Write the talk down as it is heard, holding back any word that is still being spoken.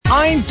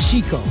I'm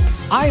Chico.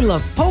 I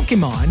love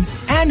Pokemon,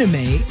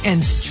 anime,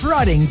 and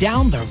strutting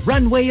down the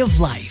runway of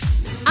life.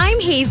 I'm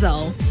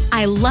Hazel.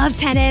 I love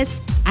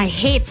tennis. I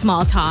hate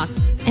small talk.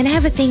 And I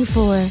have a thing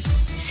for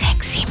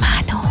sexy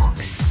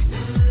manogs.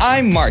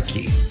 I'm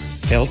Markki.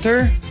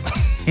 Filter?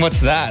 What's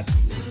that?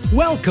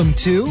 Welcome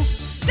to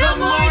The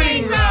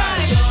Morning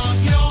Rush!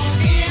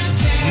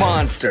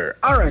 Monster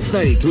RX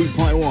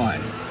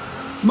 93.1.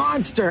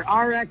 Monster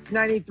RX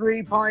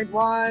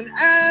 93.1.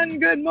 And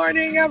good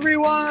morning,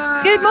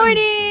 everyone! Good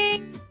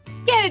morning!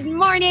 Good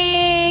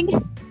morning!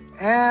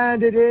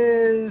 And it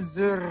is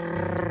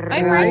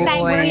Ay, first time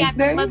ko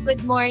yata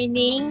mag-good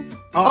morning.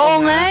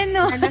 Oo nga,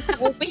 no?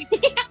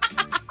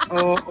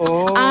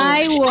 Oo.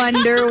 I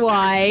wonder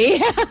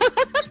why.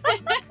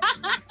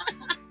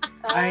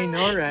 I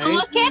know, right?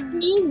 Look at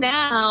me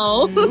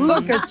now.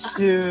 Look at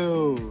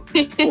you.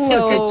 Look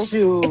at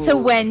you. It's a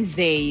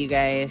Wednesday, you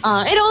guys.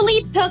 It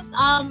only took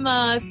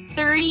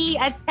 3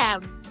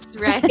 attempts,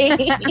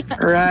 right?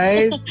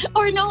 Right?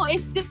 Or no,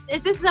 is this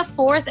the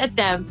 4th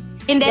attempt?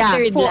 Hindi,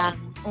 third lang.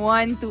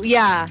 1, 2,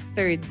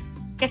 third.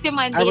 Kasi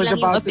Monday I was lang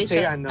yung about to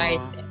official say,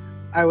 start.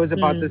 I was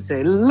about to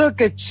say,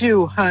 look at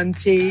you,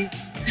 hunty.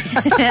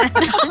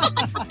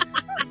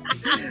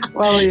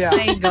 Well, yeah. Oh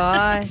my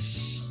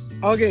gosh.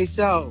 Okay,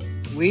 so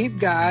we've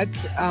got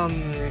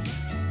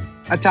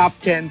a top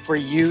 10 for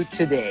you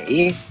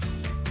today.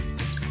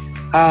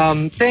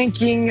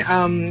 Thanking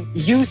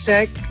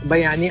Yusek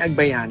Bayani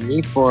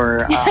Agbayani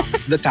for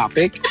the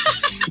topic.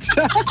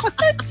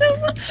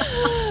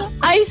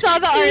 I saw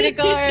the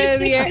article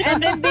earlier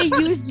and then they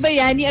used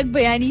Bayani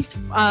Agbayani's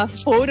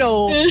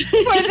photo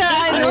for the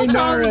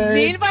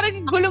thumbnail.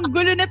 Parang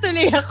gulong-gulo na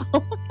tuloy ako.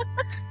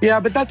 Yeah,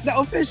 but that's the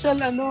official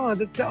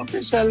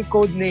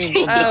code name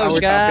of our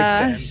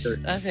topic center.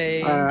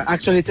 Okay.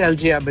 Actually, it's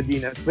LG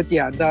Abadinas. But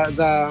yeah,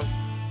 the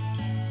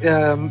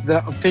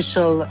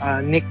official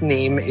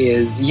nickname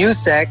is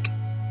Yusek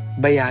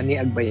Bayani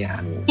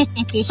Agbayani.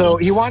 So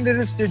he wanted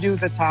us to do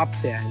the top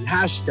 10.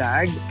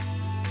 Hashtag,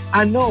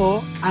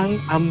 ano ang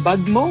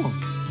ambag mo?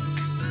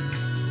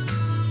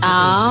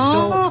 Oh.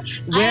 So,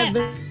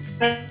 whether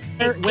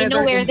I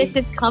know where this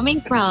is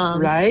coming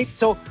from. Right?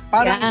 So,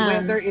 parang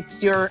whether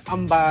it's your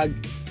ambag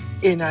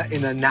in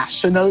a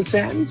national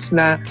sense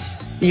na,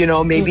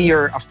 maybe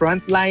you're a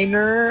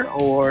frontliner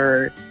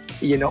or,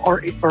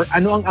 or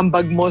ano ang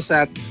ambag mo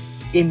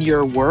in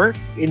your work,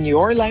 in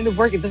your line of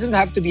work. It doesn't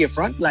have to be a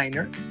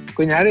frontliner.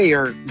 Kunyari,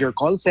 your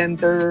call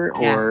center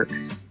or,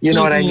 you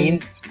know what I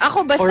mean?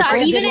 Ako basta, or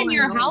even in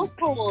your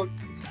household.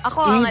 Ako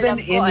ang even alam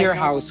ko, in your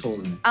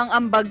household. Ang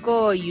ambag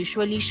ko,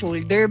 usually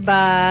shoulder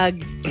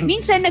bag.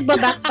 Minsan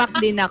nagba-backpack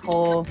din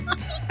ako.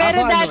 Pero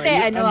ako, dati,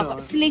 ako,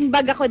 sling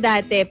bag ako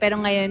dati. Pero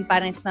ngayon,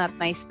 parang it's not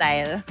my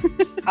style.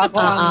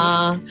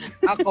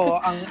 Ako,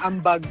 ang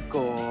ambag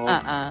ko,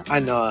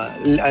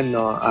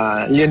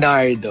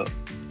 Leonardo.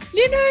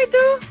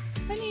 Leonardo?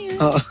 Ano yun?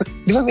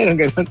 Di ba meron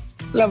ganun?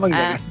 Lamang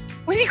ganun.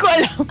 Hindi ko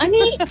alam. Ano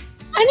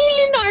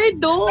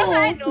Leonardo?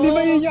 Di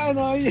ba yun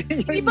yung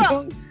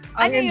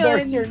ang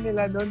endorser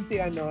nila doon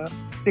si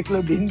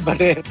Claudine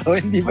Barreto,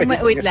 hindi ba?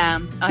 Wait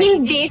lang.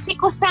 Hindi, si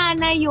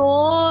Cosana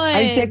yun.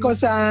 Ay, si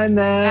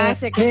Cosana.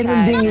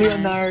 Meron ding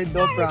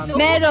Leonardo, promise.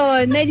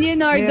 Meron, may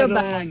Leonardo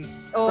bags.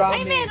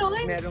 Promise,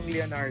 merong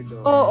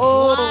Leonardo.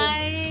 Oo.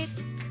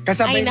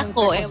 Kasabay ng si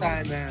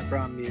Cosana,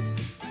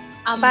 promise.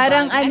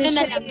 Parang ano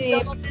siya na lang,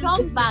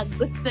 yung bag,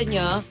 gusto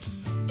nyo?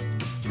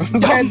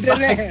 Pwede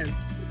rin.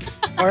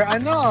 Or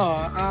ano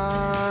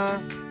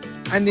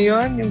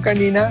yun? Yung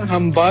kanina?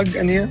 Hambag?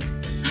 Ano yun?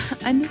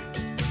 Ano?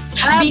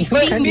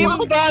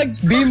 Bimbag!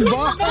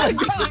 Bimbag!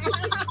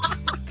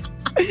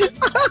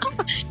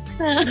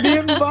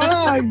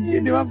 Bimbag!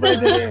 Di ba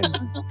pwede rin?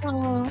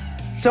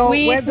 So,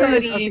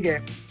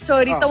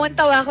 Sorry,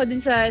 tawan-tawa ako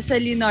dun sa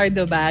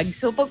Leonardo bag.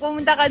 So, pag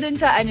pumunta ka dun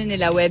sa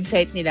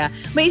website nila,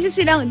 may isa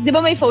silang, di ba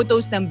may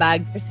photos ng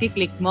bag? Sa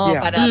click mo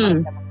para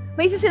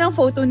may isa silang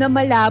photo na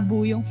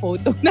malabo yung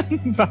photo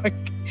ng bag.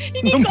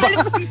 Hindi ko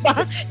alam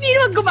ba? Hindi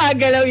naman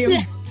gumagalaw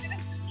yung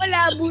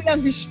malabo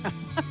lang siya.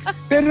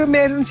 Pero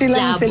meron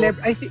silang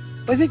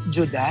was it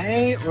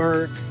Juday?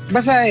 Or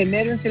basta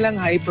meron silang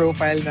high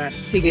profile na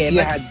if you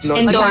had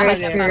Claudine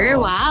endorser,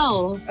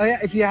 wow. Oh yeah,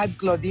 if you had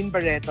Claudine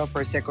Barreto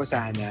for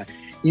Secosana,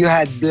 you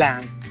had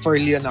blank for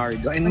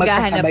Leonardo. And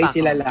magkasabay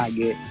sila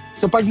lagi.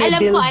 So pag may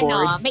billboard...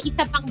 Alam ko may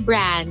isa pang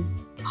brand.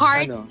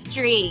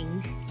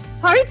 Heartstrings.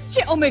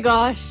 Heartstrings? Oh my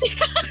gosh.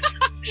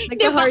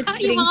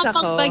 Nagka-heartstrings diba?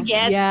 ako.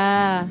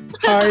 Yeah.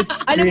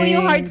 Heartstrings. Alam mo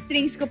yung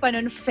heartstrings ko pa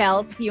nun,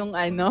 felt yung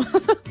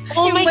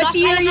Oh my gosh,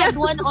 I had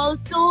one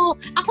also.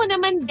 Ako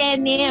naman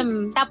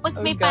denim. Tapos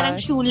may parang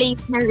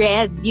shoelace na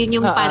red.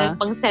 Yun yung parang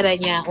pangsara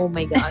niya. Oh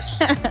my gosh.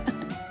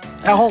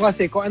 Ako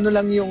kasi, kung ano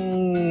lang yung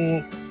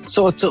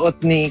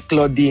suot-suot ni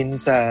Claudine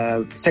sa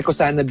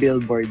Secosana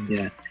billboard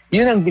niya,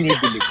 yun ang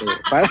binibili ko.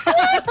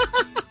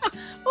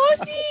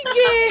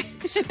 Sige!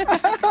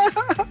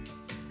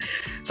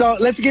 So,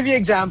 let's give you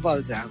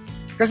examples.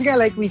 Kasi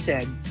like we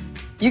said,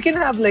 you can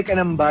have like an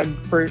ambag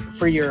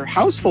for your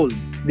household.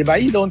 Di ba?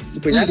 You don't,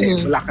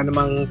 wala ka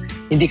namang,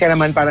 hindi ka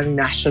naman parang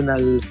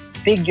national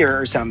figure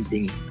or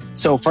something.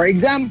 So, for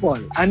example,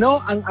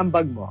 ano ang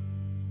ambag mo?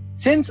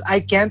 Since I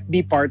can't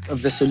be part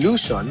of the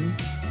solution,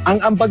 ang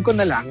ambag ko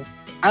na lang,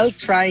 I'll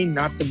try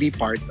not to be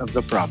part of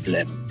the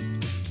problem.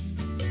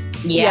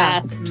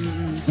 Yes.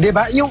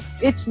 Diba?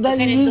 It's the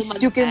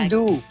least you can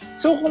do.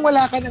 So, kung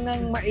wala ka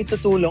nang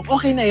maitutulong,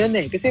 okay na yun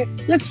eh. Kasi,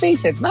 let's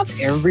face it, not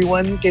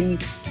everyone can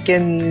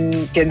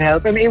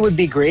help. I mean, it would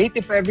be great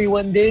if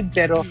everyone did,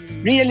 pero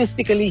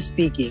realistically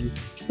speaking,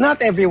 not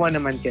everyone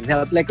naman can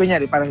help. Like,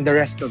 kunyari, parang the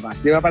rest of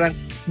us. Di ba? Parang,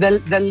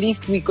 the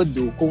least we could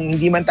do, kung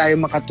hindi man tayo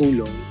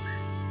makatulong,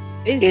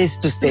 is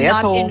to stay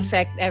at home. Not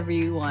infect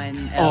everyone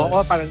else.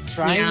 Oo, parang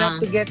try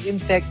not to get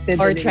infected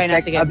or and try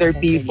not infect to get other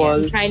infected,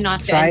 people. Yeah. Try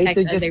not to infect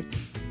other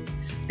people.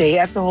 Stay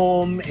at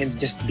home and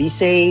just be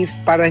safe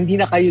para hindi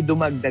na kayo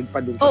dumagdag pa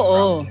dun sa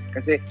problem.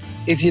 Kasi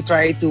if you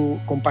try to,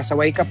 kung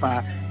pasaway ka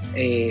pa,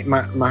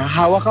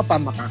 mahahawa ka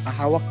pa,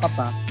 makakahawak ka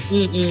pa,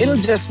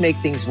 it'll just make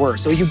things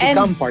worse. So you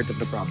become part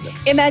of the problem.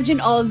 Imagine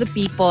all the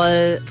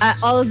people,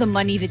 all the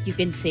money that you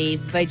can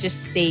save by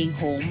just staying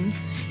home.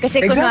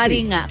 Kasi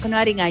kunwari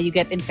nga, you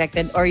get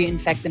infected or you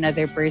infect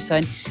another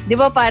person. Di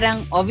ba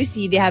parang,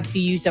 obviously, they have to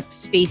use up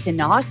space in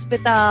the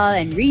hospital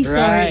and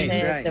resources.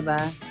 Right.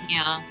 Diba?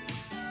 Yeah.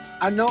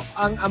 Ano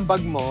ang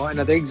ambag mo?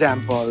 Another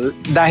example,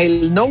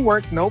 dahil no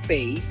work, no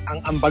pay,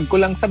 ang ambag ko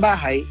lang sa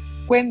bahay,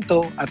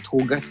 kwento at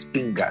hugas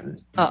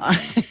pinggan. Oo.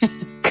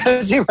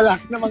 Kasi wala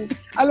namang,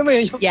 alam mo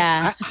yun,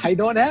 I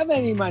don't have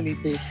any money.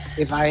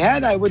 If I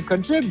had, I would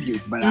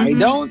contribute, but I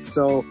don't.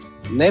 So,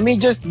 let me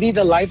just be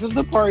the life of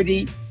the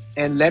party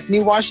and let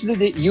me wash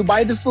you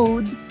buy the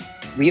food,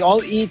 we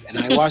all eat, and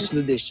I wash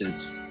the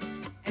dishes.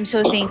 I'm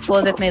so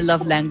thankful that my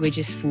love language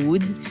is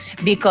food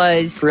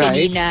because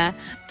kanina,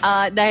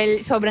 dahil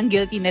sobrang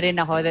guilty na rin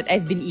ako that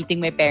I've been eating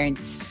my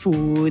parents'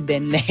 food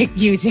and like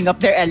using up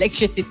their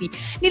electricity.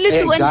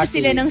 Nilutuan ko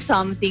sila ng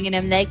something and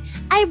I'm like,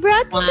 I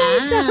brought you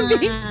guys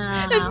something.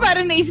 Tapos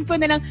parang naisip ko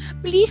na lang,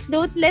 please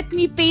don't let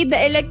me pay the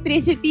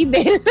electricity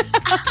bill.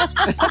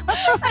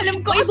 Alam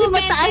ko, ito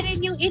mataas.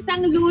 Rin yung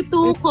isang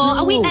luto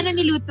ko. Wait, ano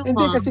niluto mo?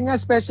 Hindi, kasi nga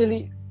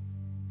especially...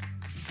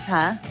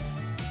 Ha?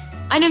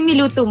 Anong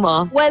niluto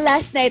mo? Well,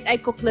 last night, I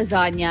cooked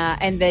lasagna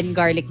and then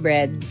garlic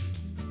bread.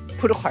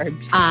 Puro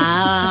carbs.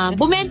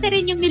 Bumenta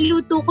rin yung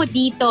niluto ko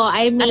dito.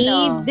 I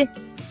made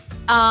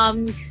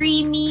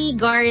creamy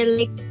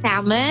garlic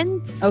salmon.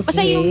 Okay.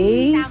 Basta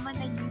yung salmon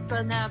na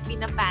usual na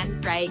pinapan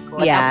fry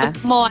ko. Yeah.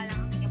 Tapos mo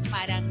lang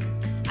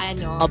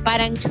yung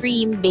parang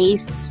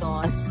cream-based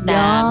sauce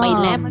na may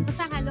lemon.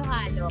 Basta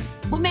halo-halo.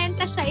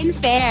 Bumenta siya in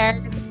fair.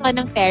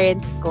 Nagustuhan ng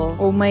parents ko.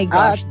 Oh my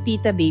gosh,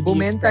 tita baby.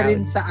 Bumenta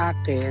rin sa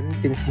akin,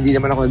 since hindi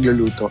naman ako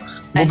nagluluto,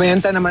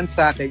 bumenta naman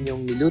sa akin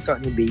yung niluto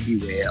ni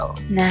Baby Whale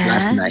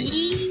last night.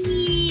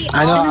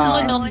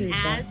 Also known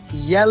as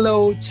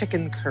yellow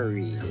chicken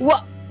curry.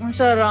 Wow, ang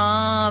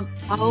sarap.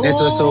 It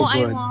was so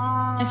good.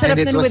 Ang sarap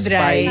and it was with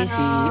rice.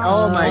 Spicy.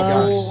 Oh my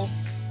gosh.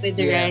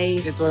 With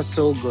rice. It was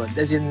so good.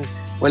 As in,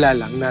 wala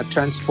lang,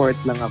 na-transport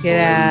lang ako.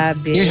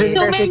 Grabe. Usually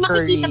so kasi may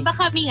makikita ba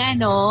kaming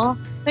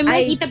may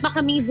makikita ba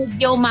kaming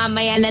video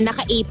mamaya na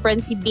naka-apron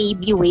si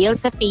Baby Whale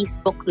sa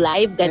Facebook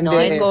Live,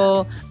 ganon?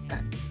 Ko,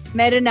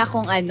 meron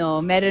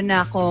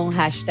akong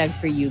hashtag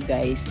for you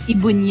guys.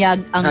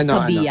 Ibunyag ang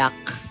kabiyak.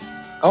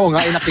 Oo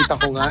nga, nakita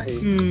ko nga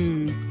eh.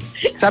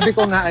 Sabi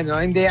ko nga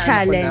hindi,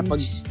 challenge. Ko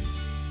na,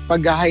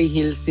 pag high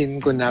heelsin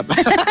ko na.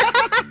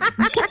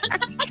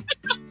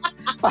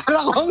 Para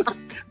kung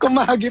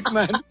kumagip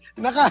man,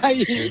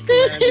 naka-high heels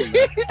na.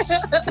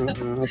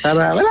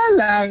 Tara, wala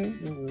lang.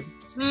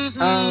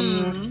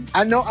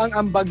 Ano ang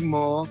ambag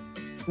mo?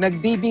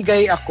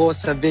 Nagbibigay ako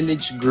sa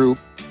village group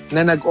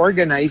na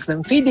nag-organize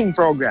ng feeding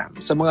program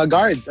sa mga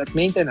guards at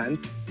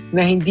maintenance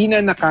na hindi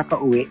na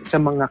nakakauwi sa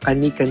mga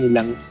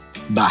kani-kanilang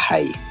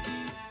bahay.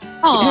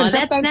 Oh,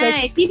 that's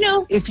nice.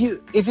 Like, if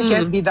you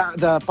can't be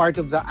the part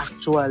of the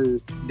actual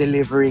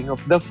delivering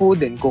of the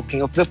food and cooking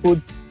of the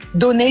food,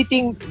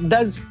 donating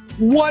does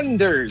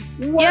wonders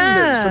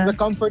from the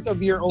comfort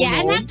of your own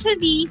home. And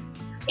actually,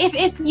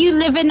 if you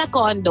live in a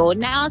condo,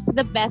 now's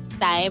the best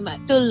time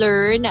to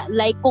learn,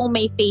 like kung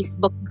may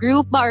Facebook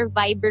group or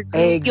Viber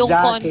group yung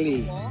condo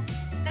mo.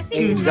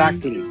 Kasi you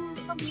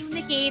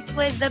communicate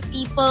with the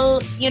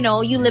people,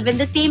 you live in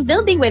the same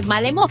building with.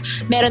 Malay mo,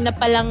 meron na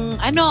palang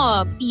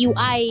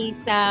PUI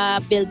sa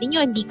building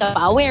yun, hindi ka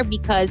pa aware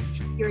because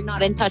you're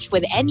not in touch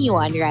with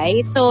anyone,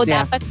 right? So,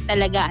 dapat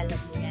talaga alam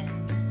mo yan.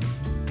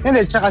 And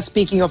then, tsaka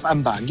speaking of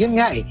ambag, yun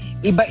nga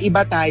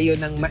iba-iba tayo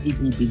ng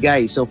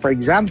maibibigay. So, for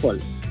example,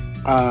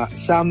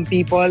 some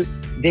people,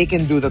 they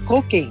can do the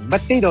cooking,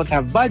 but they don't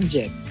have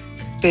budget.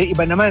 Pero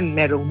iba naman,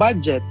 merong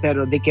budget,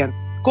 pero they can't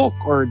cook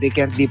or they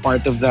can't be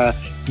part of the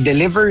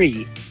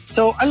delivery.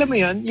 So, alam mo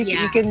yun,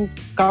 you can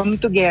come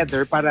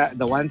together para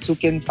the ones who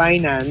can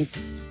finance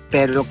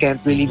pero can't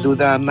really do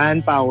the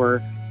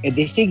manpower,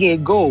 di sige,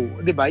 go.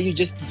 Diba? You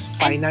just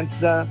finance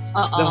the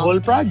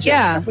whole project.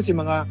 Yeah. Tapos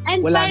yung mga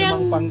and wala parang,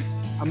 namang pang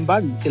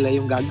ambag, sila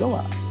yung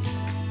gagawa.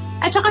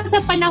 At saka sa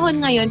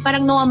panahon ngayon,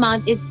 parang no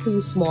amount is too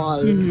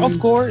small. Mm-hmm.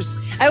 Of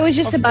course. I was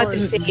just about to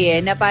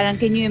say na parang,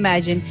 can you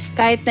imagine,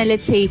 kahit na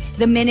let's say,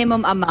 the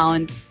minimum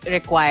amount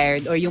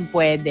required or yung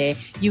pwede,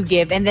 you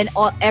give, and then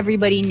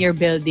everybody in your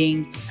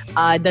building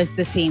does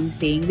the same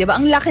thing. Diba?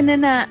 Ang laki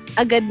na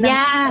agad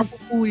na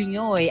pool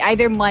nyo eh.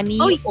 Either money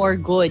or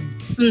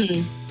goods.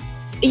 Mm.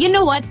 You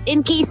know what?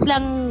 In case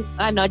lang,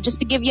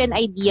 just to give you an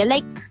idea,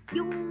 like,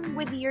 yung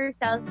with your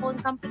cell phone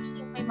company,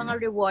 yung may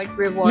mga reward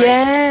promo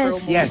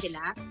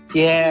sila.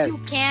 Yes. You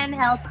can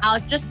help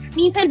out. Just,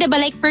 minsan, diba,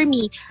 like for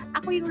me,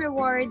 ako yung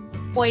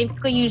rewards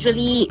points ko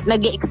usually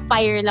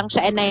nag-expire lang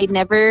siya and I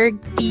never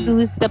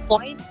use the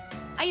points.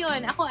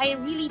 Ayun, I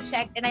really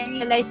checked and I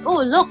realized, oh,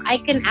 look, I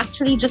can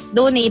actually just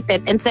donate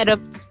it instead of,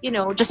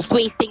 just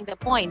wasting the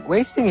points.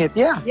 Wasting it,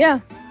 yeah.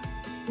 Yeah.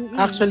 Mm-hmm.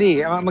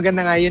 Actually,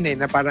 maganda nga yun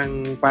na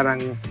parang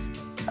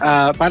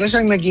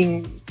siyang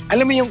naging,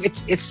 alam mo yung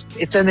it's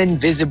an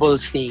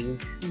invisible thing,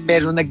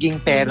 pero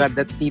naging pera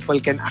that people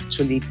can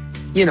actually,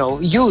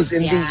 use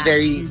in these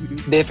very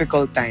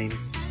difficult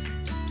times.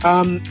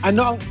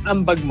 Ano ang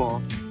ambag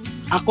mo?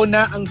 Ako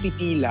na ang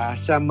pipila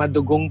sa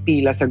madugong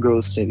pila sa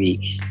grocery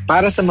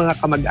para sa mga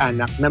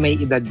kamag-anak na may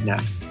edad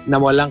na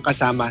walang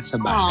kasama sa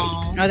bahay.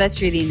 Oh,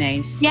 that's really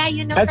nice. Yeah,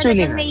 that's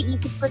really nice.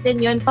 Naiisip ko din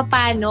yun.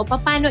 Paano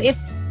if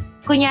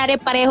kunyari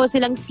pareho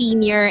silang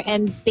senior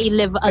and they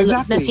live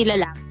alone na sila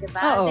lang, diba?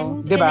 Oo. Then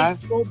who's diba?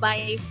 gonna go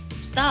buy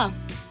stuff?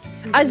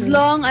 As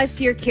long as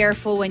you're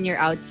careful when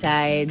you're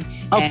outside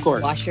of and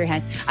course. Wash your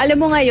hands. Alam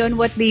mo ngayon,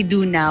 what they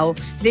do now,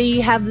 they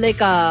have like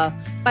a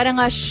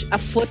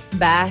foot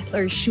bath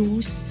or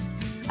shoes.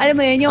 Alam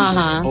mo yun, yung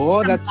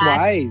oh, that's mat.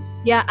 wise.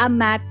 Yeah, a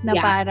mat na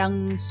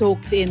parang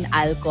soaked in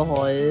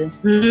alcohol.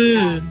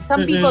 Mm-hmm.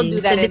 Some people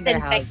do that in their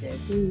houses.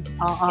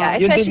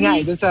 Yeah, yun din nga,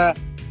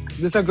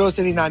 dun sa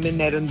grocery namin,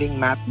 meron ding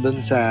mat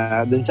dun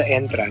sa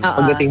entrance.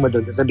 Pagdating mo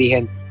dun,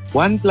 sasabihin,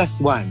 1 +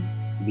 1.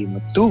 Sabihin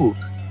mo,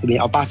 2.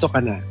 Sabihin, pasok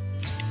ka na.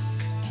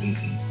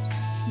 Mm-hmm.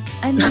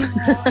 Ano yun?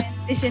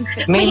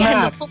 Disinfect. May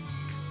mat.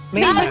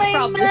 May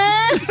problem.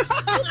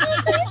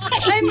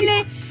 I'm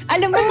like,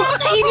 alam mo,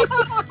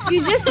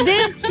 you just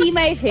didn't see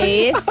my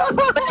face,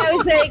 but I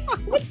was like,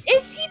 what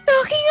is he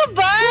talking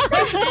about?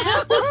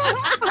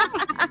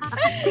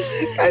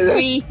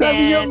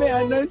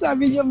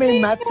 Sabi niyo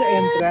may mat sa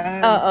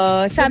entrance.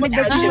 Oo, sabi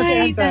daw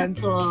sa entrance.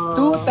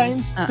 2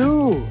 times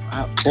 2.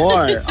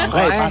 4.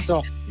 Okay,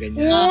 pasok.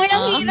 Ganyan. Uy,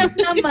 ang hirap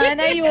naman.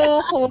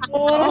 Ayoko.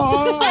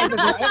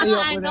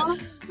 Ayoko na.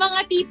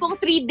 Mga tipong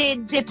 3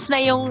 digits na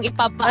yung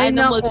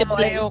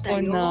multiply. Ayoko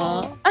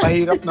na.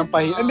 Pahirap ng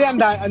pahirap. Hindi,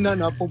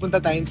 pupunta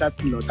tayong 3.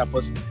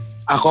 Tapos,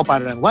 ako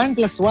parang 1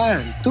 +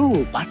 1,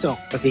 2, pasok.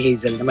 Kasi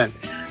Hazel naman.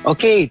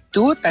 Okay,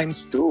 2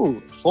 times 2,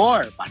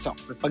 4, pasok.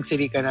 Tapos pag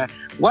si Rica na,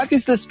 what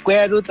is the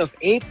square root of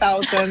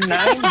 8,955?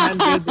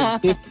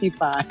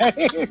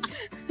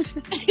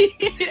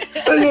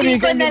 Kasi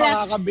Rica, hindi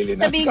makakabili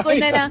na. Sabihin ko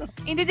na lang,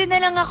 hindi din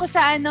na lang ako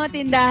sa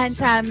tindahan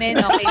sa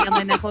amin. Okay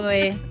naman ako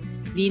eh.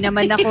 Di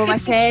naman ako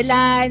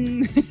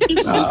maselan.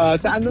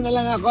 Sa na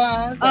lang ako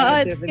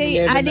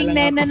kay Aling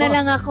Nena na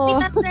lang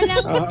ako. Pitas na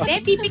lang.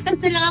 Pipitas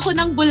na lang ako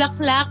ng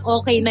bulaklak.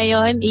 Okay na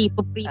yon,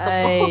 ipoprito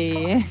ko.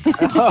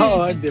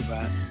 Oo, di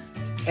ba?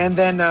 And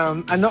then,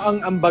 ano ang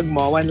ambag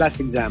mo? One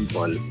last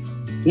example.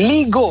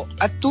 Ligo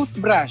at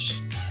toothbrush.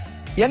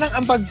 Yan ang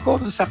ambag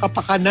ko sa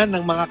kapakanan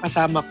ng mga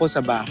kasama ko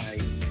sa bahay.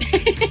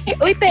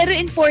 Uy, pero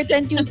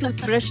important yung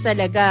toothbrush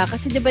talaga.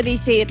 Kasi di ba they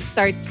say it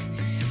starts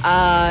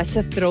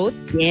sa throat.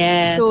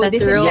 Yes, so, sa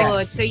throat.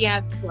 Yes. So, you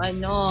have to,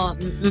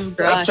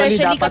 brush.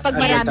 Especially kapag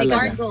marami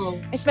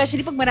gargle.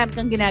 Especially pag marami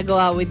kang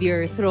ginagawa with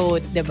your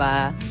throat,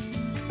 diba?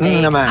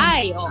 Naman.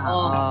 Ay, oo.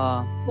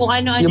 Kung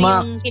ano-ano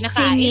yung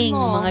kinakain singing,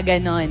 mo. mga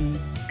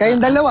ganon. Kayong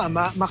dalawa,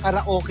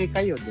 makaraoke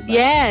kayo, diba?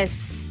 Yes.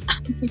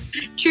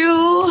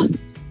 True.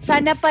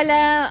 Sana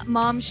pala,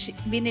 Mom,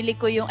 hiniram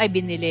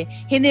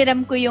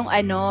ko yung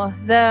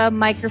the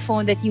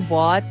microphone that you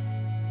bought.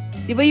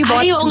 Di ba you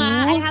bought 2? Nga.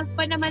 I have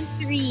pa naman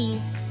 3.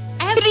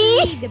 I have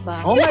 3, diba?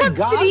 Oh my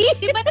God!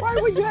 Diba, why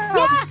would you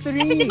have 3?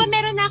 Kasi diba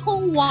meron na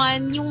akong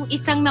 1, yung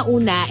isang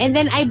nauna, and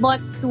then I bought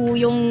 2,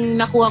 yung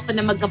nakuha ko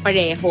na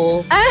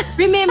magkapareho.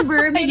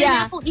 Remember, meron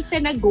na akong isa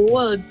na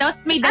gold.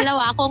 Tapos may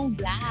dalawa akong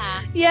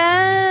black.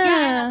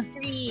 Yeah.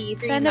 3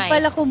 Sana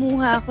pala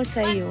kumuha ako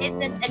sa'yo. But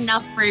isn't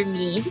enough for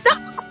me.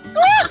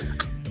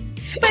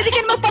 Pwede ka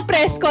na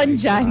magpa-press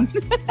con dyan.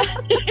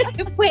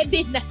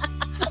 Pwede na.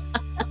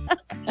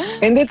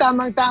 Hindi,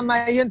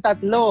 tamang-tama yung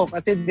 3.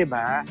 Kasi, di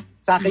ba,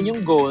 sa akin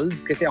yung gold,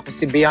 kasi ako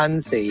si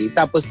Beyonce,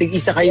 tapos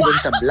tig-isa kayo dun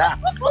sa black.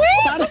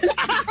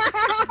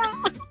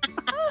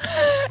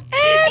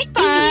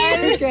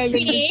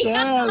 Kelly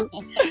Michelle.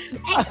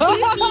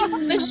 Excuse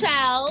me,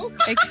 Michelle.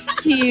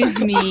 Excuse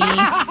me.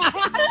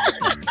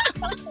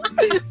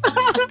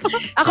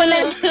 Ako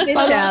na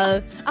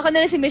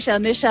si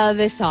Michelle. Michelle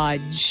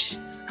Visage.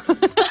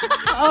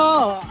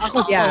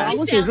 Ako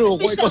si Ru.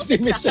 Ikaw si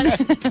Michelle.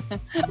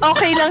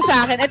 Okay lang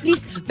sa akin. At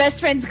least, best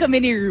friends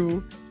kami ni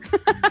Ru.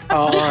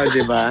 Oo,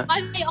 di ba?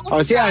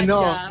 Si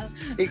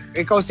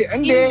Ikaw si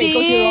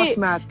Ross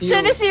Matthew.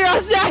 Siya na si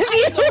Ross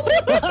Matthew.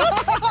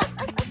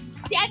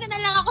 Si ano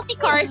na lang ako, si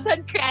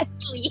Carson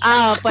Kressley.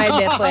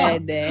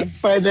 Pwede.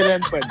 Pwede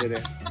rin.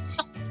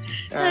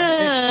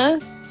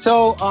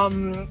 So,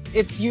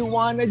 if you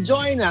want to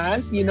join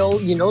us, you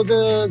know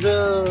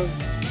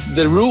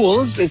the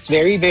rules. It's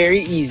very,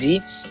 very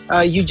easy.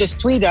 You just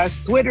tweet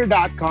us,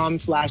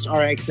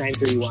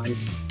 twitter.com/RX931.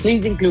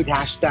 Please include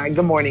hashtag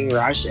The Morning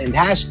Rush and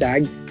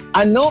hashtag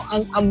Ano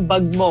Ang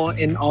Ambag Mo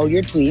in all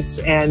your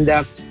tweets. And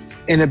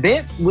in a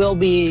bit, we'll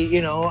be,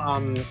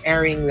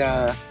 airing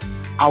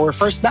our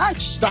first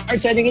batch.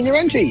 Start sending in your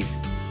entries.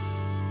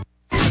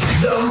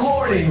 The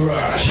Morning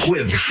Rush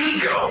with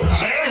Chico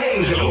and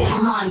Hazel.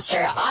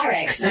 Monster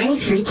RX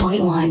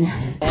 93.1.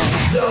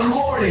 The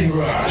Morning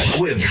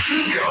Rush with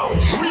Chico,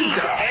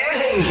 Rica,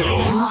 and Hazel.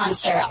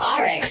 Monster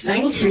RX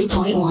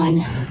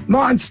 93.1.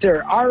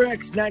 Monster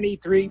RX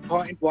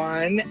 93.1.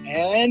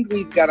 And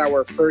we've got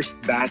our first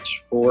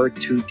batch for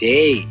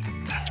today.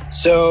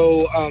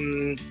 So,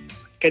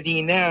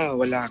 kanina,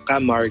 wala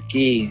ka,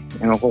 Markki.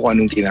 Ano ko kung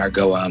anong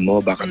ginagawa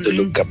mo. Baka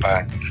tulog ka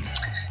pa.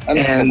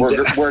 And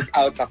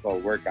workout ako.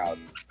 Workout.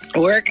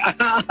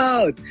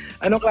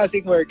 Anong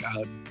klaseng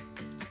workout?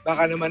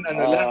 Baka naman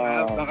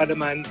baka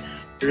naman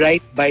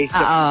right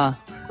bicep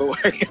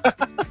workout.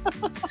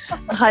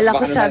 Akala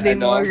ko sabi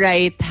mo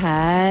right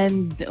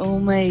hand.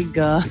 Oh my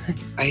God.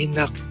 Ay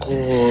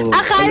nako.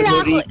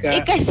 Akala ko,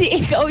 Rica,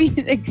 kasi ikaw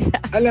yung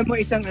nagsabi. Alam mo,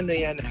 isang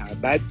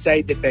bad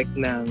side effect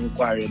ng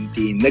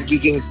quarantine.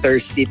 Nagiging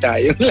thirsty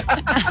tayo.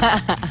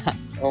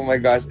 Oh my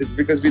gosh, it's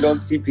because we don't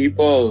see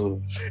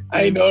people.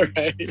 I know,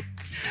 right?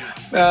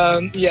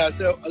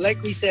 So like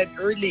we said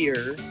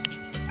earlier,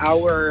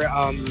 our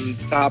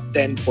top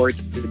 10 for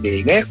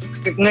today.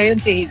 Ngayon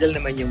si Hazel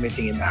naman yung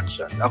missing in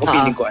action. Ako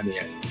feeling ko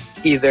yan.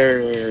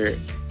 Either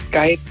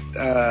kahit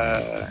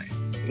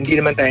hindi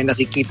naman tayo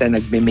nakikita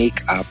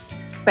nagme-makeup.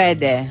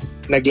 Pwede.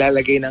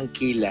 Naglalagay ng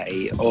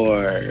kilay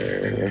or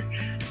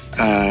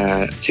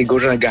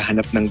siguro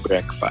naghahanap ng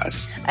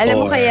breakfast. Alam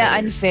mo kaya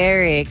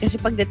unfair kasi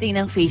pagdating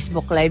ng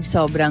Facebook Live,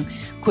 sobrang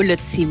kulot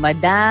si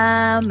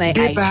Madam, may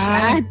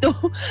eyeshadow.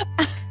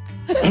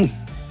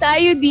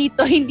 Tayo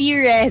dito, hindi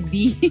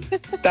ready.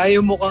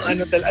 Tayo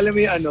mukhang alam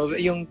mo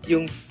yung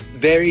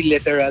very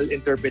literal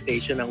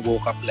interpretation ng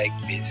woke up like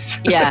this.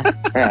 Yeah.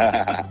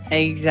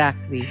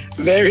 Exactly.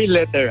 Very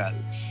literal.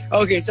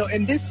 Okay, so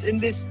in this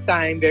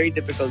time, very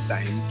difficult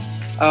time,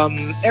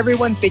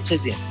 everyone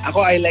pitches in.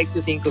 I like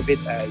to think of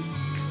it as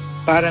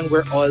parang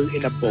we're all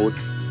in a boat.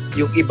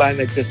 Yung iba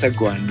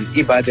nagsasagwan,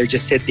 iba they're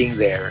just sitting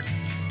there.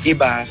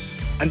 Iba,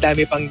 ang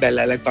dami pang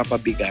dala,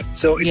 nagpapabigat.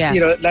 So it's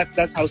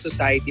that's how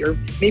society, or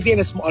maybe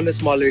on a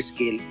smaller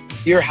scale,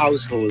 your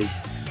household,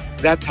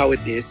 that's how it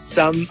is.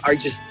 Some are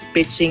just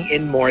pitching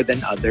in more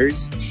than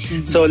others.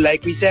 Mm-hmm. So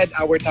like we said,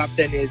 our top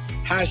 10 is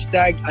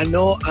hashtag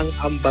Ano Ang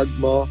Ambag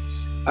Mo.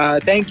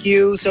 Thank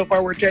you. So far,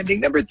 we're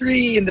trending number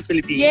 3 in the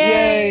Philippines.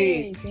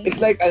 Yay!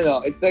 It's like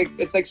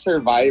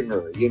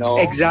Survivor,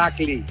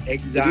 Exactly.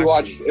 If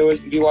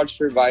you watch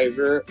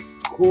Survivor,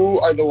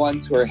 who are the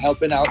ones who are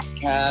helping out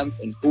camp,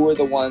 and who are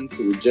the ones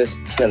who are just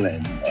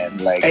chilling and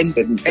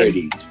sitting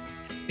pretty?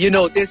 You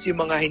notice yung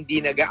mga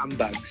hindi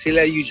nag-aambag,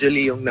 sila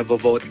usually yung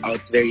navo-vote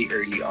out very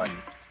early on.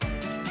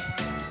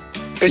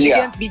 Because you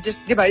can't be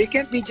just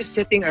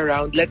sitting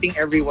around letting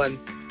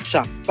everyone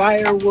chop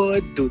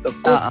firewood, do the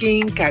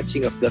cooking,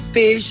 catching of the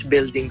fish,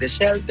 building the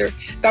shelter.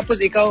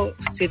 Tapos ikaw,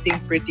 sitting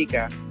pretty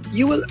ka,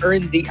 you will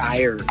earn the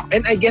ire.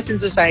 And I guess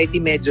in society,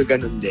 medyo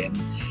ganun din.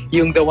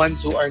 Yung the ones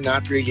who are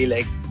not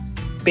really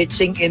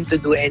pitching in to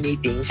do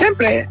anything.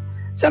 Siyempre,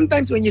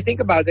 sometimes when you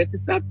think about it,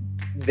 it's not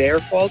their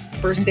fault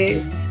per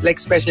se.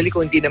 Especially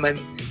kung hindi naman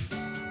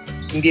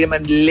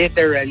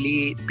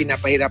literally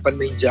pinapahirapan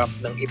mo yung job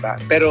ng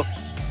iba. Pero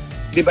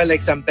di ba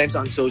sometimes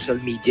on social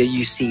media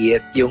you see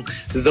it, yung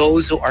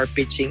those who are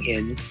pitching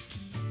in,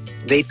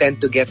 they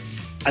tend to get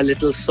a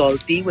little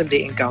salty when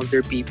they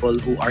encounter people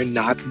who are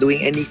not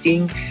doing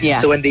anything. Yeah.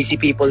 So when they see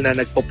people na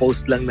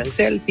nagpo-post lang ng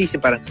selfies,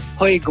 yung parang,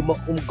 hoy,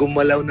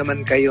 gumalaw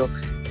naman kayo.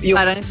 Yung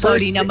parang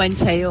sorry naman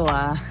sa'yo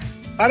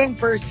Parang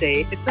per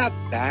se, it's not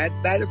that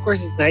bad. Of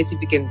course, it's nice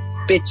if you can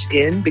pitch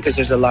in because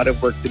there's a lot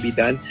of work to be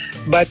done.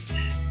 But,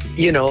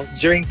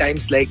 during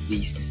times like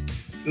these,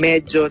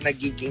 medyo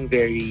nagiging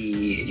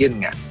very,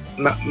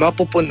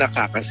 mapupuna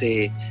ka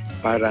kasi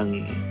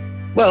parang,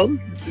 well,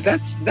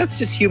 that's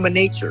just human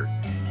nature.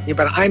 Yung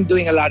parang, I'm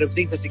doing a lot of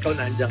things, tas ikaw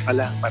nandiyan ka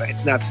lang. Parang,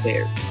 it's not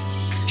fair.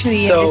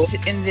 Actually, so,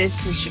 in this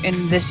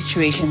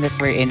situation that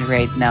we're in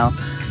right now,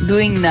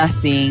 doing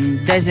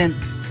nothing doesn't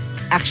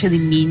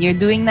actually mean you're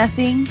doing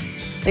nothing.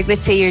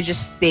 Let's say you're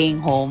just staying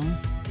home.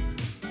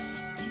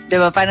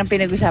 Diba? Parang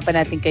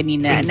pinag-usapan natin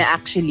kanina na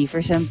actually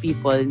for some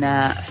people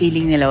na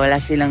feeling nila wala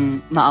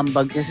silang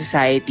maambag sa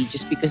society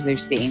just because they're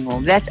staying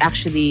home. That's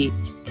actually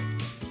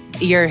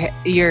your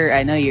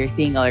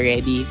thing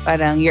already.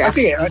 Parang you're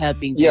actually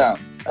helping.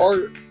 Yeah.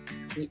 Or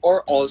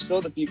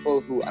also the people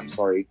who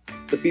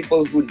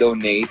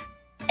donate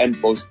and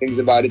post things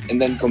about it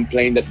and then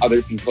complain that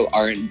other people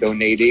aren't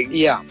donating.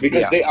 Yeah.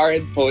 Because they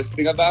aren't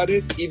posting about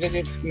it, even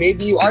if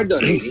maybe you are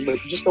donating,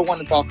 but you just don't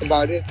want to talk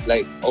about it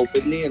like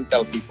openly and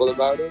tell people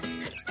about it.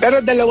 Pero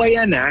dalawa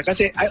yan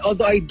kasi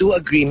although I do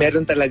agree,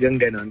 meron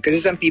talagang ganon. Kasi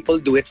some people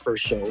do it for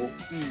show.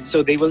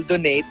 So they will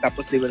donate,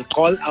 tapos they will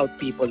call out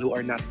people who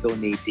are not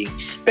donating.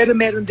 Pero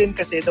meron din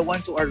kasi the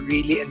ones who are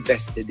really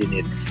invested in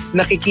it.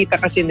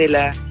 Nakikita kasi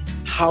nila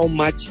how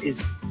much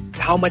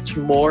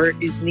more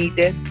is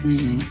needed.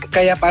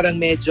 Kaya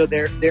parang medyo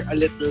they're a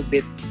little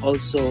bit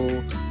also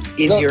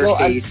in your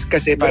face.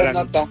 Kasi parang,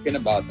 I'm not talking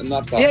about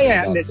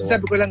Yeah,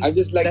 sabi ko lang, I'm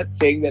just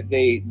saying that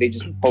they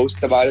just post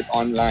about it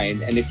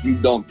online, and if you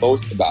don't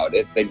post about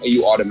it, then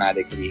you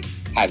automatically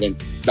haven't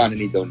done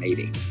any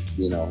donating,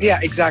 you know? Yeah,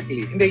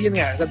 exactly. Hindi, yun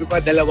nga. Sabi ko,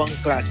 dalawang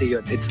klase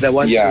yun. It's the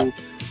ones who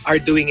are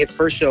doing it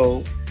for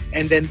show,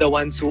 and then the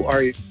ones who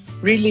are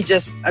really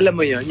just, alam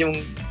mo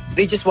yun,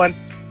 they just want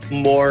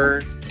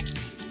more,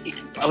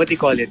 what do you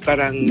call it?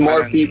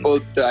 More people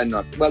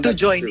to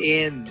join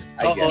in.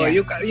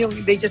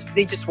 They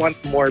just want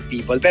more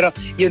people. Pero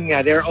yun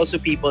nga, there are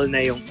also people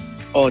na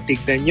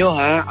tignan nyo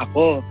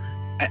ako,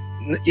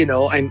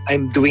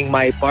 I'm doing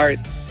my part.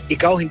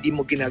 Ikaw hindi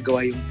mo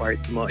ginagawa yung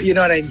part mo. You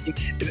know what I mean?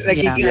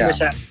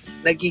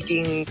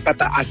 Nagiging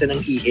pataasan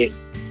ng ihi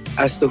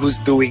as to who's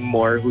doing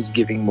more, who's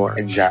giving more.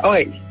 Exactly.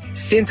 Okay,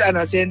 since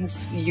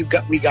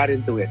we got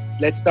into it,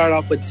 let's start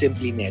off with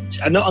Simply Nedge.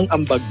 Ano ang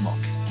ambag mo?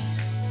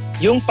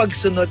 Yung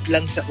pagsunod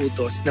lang sa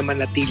utos na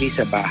manatili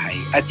sa bahay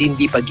at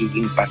hindi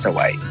pagiging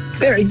pasaway.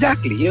 There,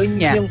 exactly.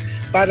 Yung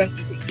parang,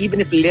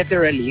 even if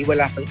literally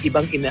wala kang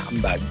ibang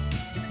inaambag,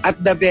 at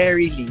the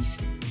very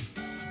least,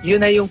 yun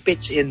na yung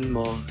pitch in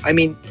mo. I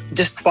mean,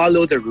 just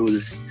follow the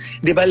rules.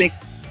 Di ba, like,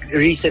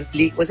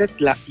 recently, was it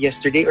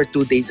yesterday or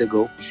 2 days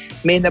ago,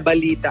 may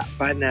nabalita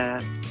pa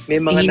na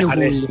may mga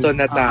na-aresto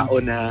na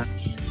tao na,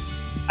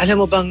 alam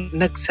mo bang,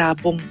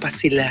 nagsabong pa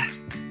sila.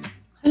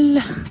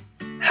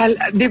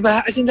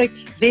 Diba? As in, like,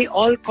 they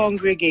all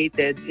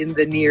congregated in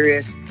the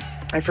nearest,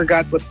 I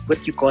forgot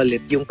what you call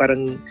it, yung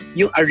parang,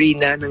 yung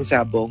arena ng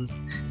sabong.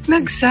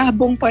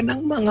 Nagsabong pa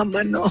ng mga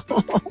manok.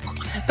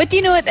 But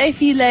you know what? I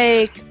feel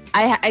like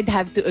I'd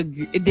have to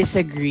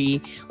disagree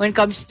when it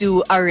comes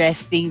to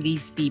arresting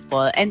these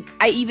people. And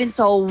I even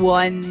saw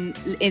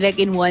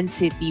in one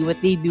city, what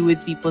they do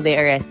with people they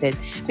arrested.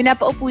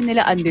 Pinapaupo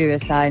nila under the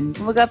sun.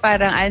 Kumbaga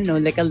parang, I don't know,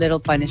 like a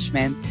little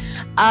punishment.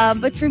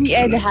 But for me,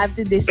 I'd have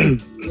to disagree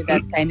with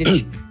that kind of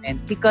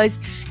treatment. Because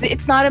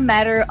it's not a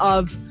matter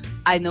of,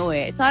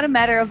 it's not a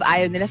matter of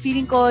ayaw nila.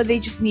 Feeling ko, they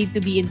just need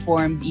to be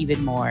informed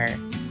even more.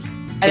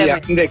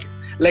 Like diba,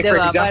 for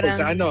example,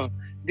 parang,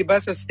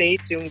 diba sa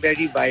States, yung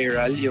very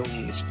viral,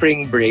 yung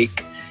spring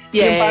break.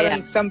 Yung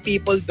parang some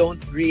people don't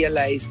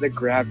realize the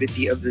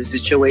gravity of the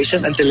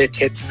situation until it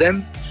hits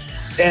them.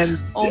 And,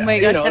 oh my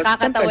gosh,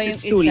 nakakatawa yung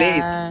it's too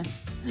late.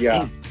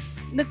 Yeah.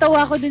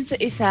 Natawa ko dun sa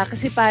isa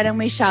kasi parang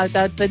may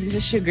shoutout pa dun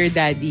sa sugar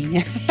daddy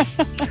niya.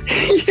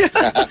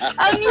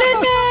 Ang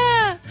lana!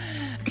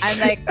 I'm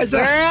like,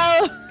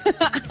 girl!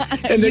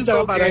 And then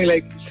so parang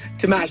like,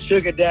 to my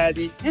sugar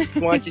daddy, I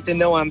want you to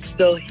know I'm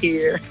still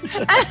here.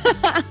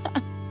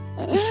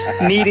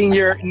 needing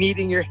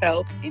your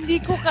help. Hindi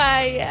ko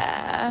kaya.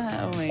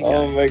 Oh my god.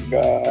 Oh my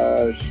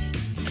gosh.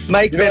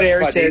 Mike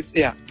Ferrer says,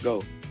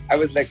 go. I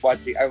was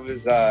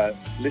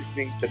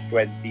listening to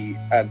the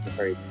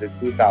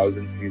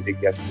 2000s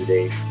music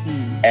yesterday,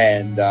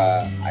 and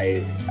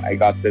I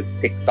got the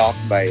TikTok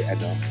by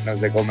and I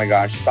was like, oh my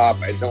gosh, stop!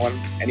 I don't want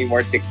any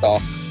more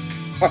TikTok.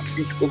 I'm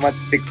watching too much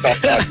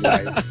TikTok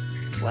online.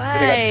 Why? I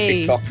got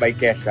TikTok by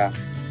Kesha.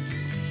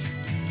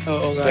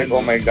 It's like,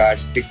 oh my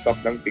gosh, TikTok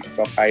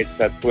kahit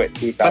sa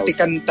 2000. Pati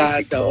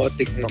kanta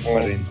TikTok pa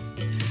rin.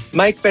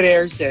 Mike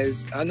Ferrer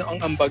says, ano ang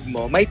ambag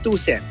mo? My 2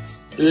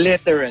 cents.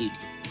 Literally.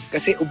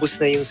 Kasi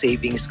ubos na yung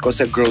savings ko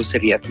sa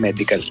grocery at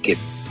medical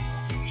kits.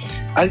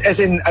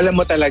 As in, alam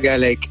mo talaga,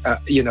 like,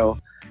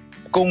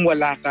 kung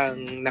wala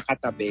kang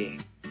nakatabi,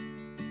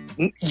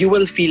 you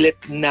will feel it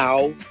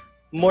now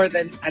more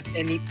than at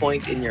any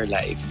point in your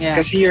life. Yeah.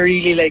 Kasi you're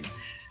really like,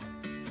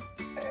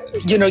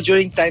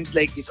 during times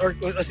like this, or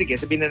sige,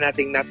 sabihin na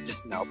natin not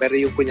just now, pero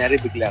yung kunyari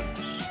biglang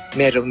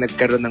merong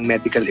nagkaroon ng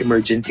medical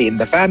emergency in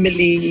the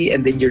family,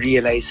 and then you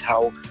realize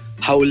how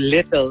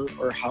little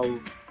or how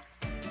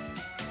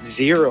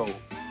zero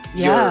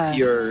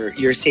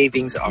your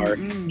savings are.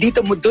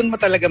 Doon mo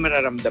talaga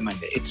mararamdaman.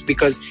 It's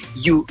because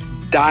yung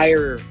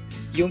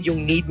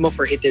need mo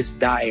for it is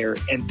dire,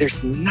 and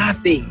there's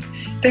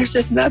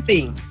just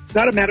nothing. It's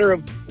not a matter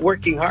of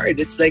working hard.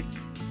 It's like,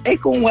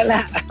 kung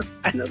wala,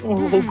 ano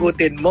kung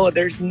huhugutin mo?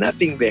 There's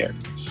nothing there.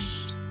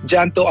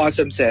 Janto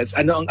Awesome says,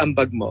 ano ang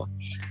ambag mo?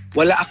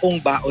 Wala akong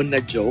baon na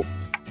joke,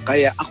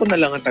 kaya ako na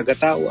lang ang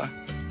tagatawa.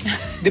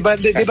 Diba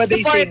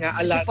they say nga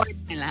a lot? Support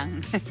na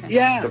lang.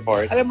 Yeah.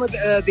 Support. Alam mo,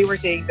 they were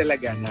saying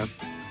talaga na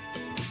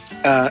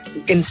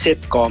in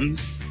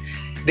sitcoms,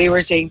 they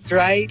were saying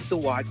try to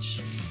watch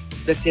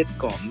the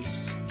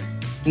sitcoms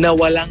na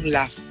walang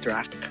laugh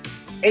track.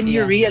 And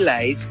you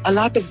realize a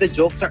lot of the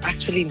jokes are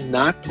actually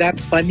not that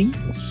funny.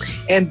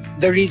 And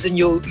the reason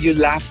you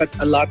laugh at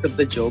a lot of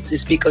the jokes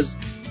is because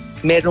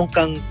meron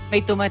kang...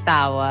 May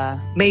tumatawa.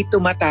 May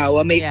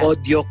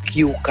audio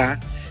cue ka.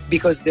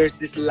 Because there's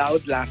this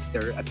loud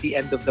laughter at the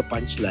end of the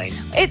punchline.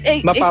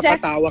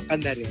 Mapapatawa ka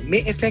na rin.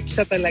 May effect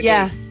siya talaga.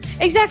 Yeah.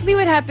 Exactly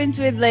what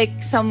happens with like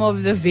some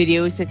of the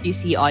videos that you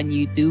see on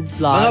YouTube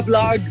vlogs. Mga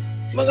vlogs.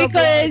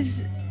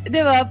 Because,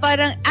 di ba,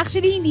 parang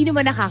actually hindi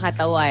naman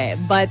nakakatawa eh.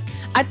 But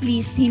at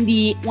least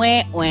hindi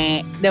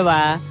di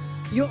ba?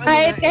 Yung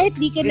kahit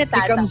di ka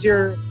natatawa. It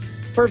becomes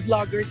for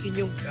vloggers,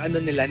 yun yung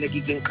nila,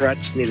 nagiging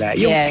crutch nila.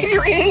 Yung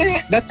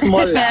that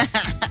small laugh.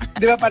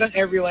 Di ba parang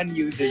everyone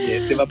uses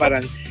it? Di ba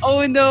parang...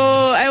 Oh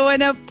no, I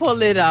wanna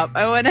pull it up.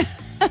 Oh my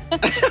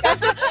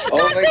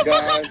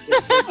gosh,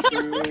 that's so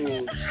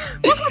true.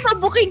 Baka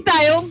mabuking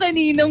tayo ang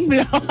kaninong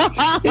vlog.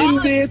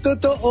 Hindi,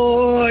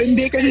 totoo.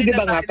 Hindi kasi di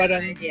ba nga,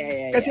 parang...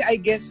 Kasi I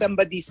guess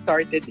somebody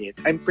started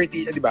it. I'm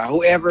pretty, di ba,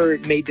 whoever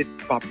made it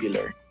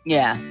popular.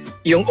 Yeah.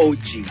 Yung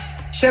OG.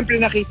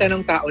 Siyempre nakita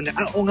ng tao na,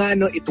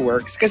 it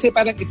works. Kasi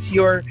parang it's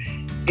your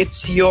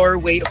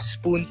way of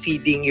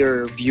spoon-feeding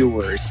your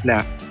viewers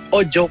na,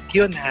 joke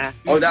yun ha.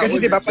 That kasi,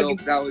 was diba, a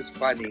joke. That was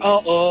funny.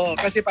 Oo.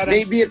 Kasi parang...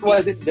 Maybe it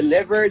wasn't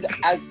delivered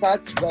as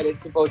such, but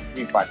it's supposed to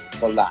be funny.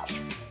 So laugh.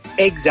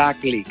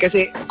 Exactly.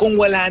 Kasi kung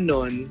wala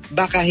nun,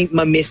 baka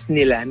ma-miss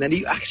nila na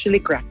you actually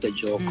cracked a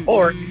joke. Mm-hmm.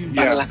 Or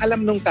para lang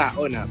alam nung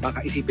tao na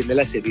baka isipin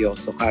nila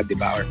seryoso ka, di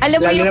ba? Or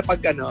lalo na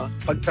pag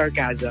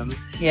sarcasm,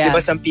 di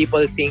ba some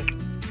people think,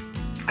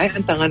 ay,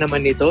 ang tanga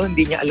naman nito.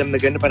 Hindi niya alam na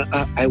gano'n. Parang,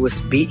 I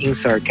was being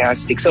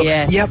sarcastic. So,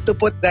 you have to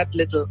put that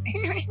little...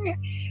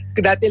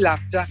 Dati laugh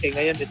track eh.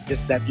 Ngayon, it's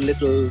just that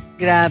little...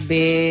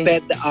 Grabe.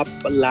 Sped up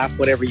laugh,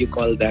 whatever you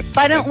call that.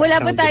 Parang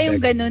wala ba tayong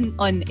ganun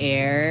on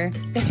air?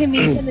 Kasi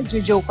minsan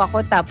nagjo-joke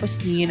ako tapos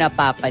hindi nyo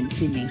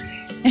napapansin eh.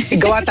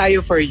 Gawa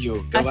tayo for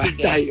you. Gawa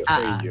tayo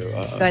for you.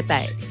 Gawa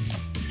tayo.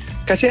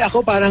 Kasi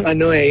ako parang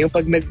yung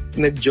pag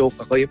nag-joke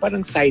ako, yung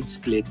parang side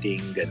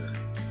splitting, gano'n.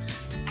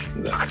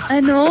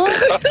 Ano?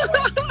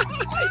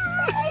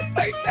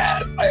 I'm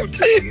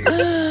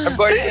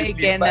going to sleep.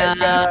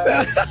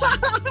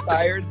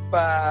 Tired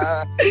pa.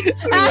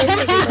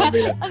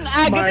 Ang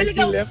aga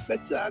talaga. Left the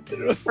chat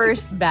room.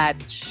 First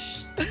batch.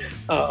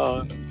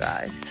 Oo.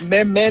 Gosh.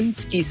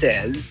 Memensky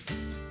says,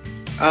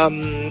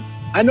 ano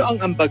ang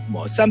ambag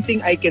mo? Something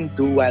I can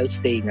do while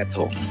staying at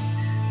home.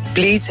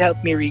 Please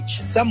help me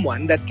reach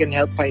someone that can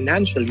help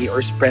financially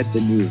or spread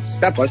the news.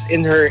 Tapos,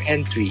 in her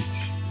entry,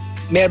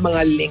 may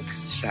mga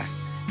links siya.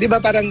 Di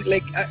ba parang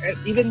like,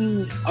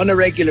 even on a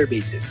regular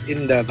basis,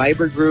 in the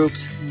Viber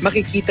groups,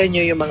 makikita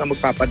nyo yung mga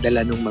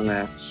magpapadala ng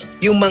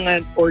yung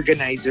mga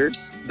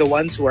organizers, the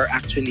ones who are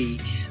actually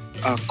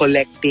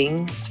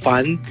collecting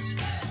funds.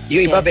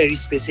 Yung iba very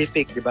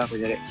specific, di ba?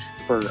 Kunyari,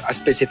 for a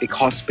specific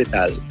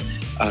hospital.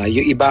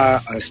 Yung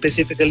iba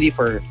specifically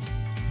for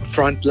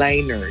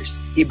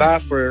frontliners. Iba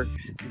for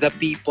the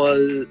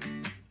people,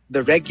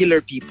 the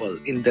regular people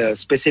in the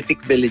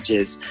specific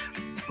villages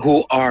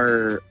who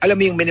are,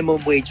 alam mo yung minimum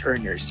wage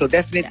earners. So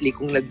definitely,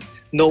 kung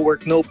no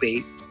work, no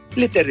pay,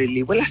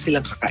 literally, wala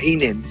silang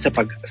kakainin sa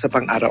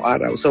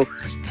pang-araw-araw. So,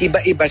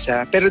 iba-iba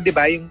siya. Pero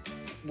diba, yung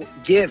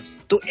give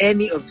to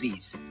any of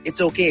these.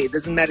 It's okay. It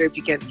doesn't matter if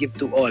you can't give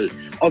to all.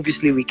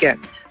 Obviously, we can.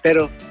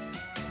 Pero,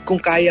 kung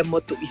kaya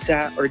mo to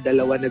isa or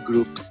dalawa na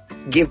groups,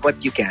 give what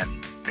you can.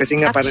 Kasi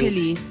nga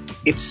actually,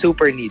 parang, it's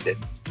super needed.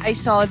 I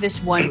saw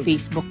this one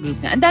Facebook group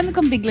na. Ang dami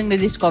kong biglang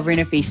na-discover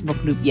na Facebook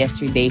group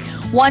yesterday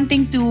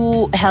wanting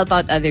to help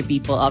out other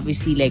people.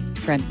 Obviously, like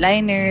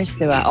frontliners,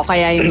 diba? O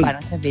kaya yung parang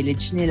sa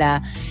village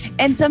nila.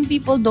 And some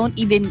people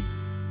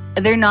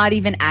they're not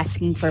even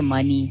asking for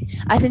money.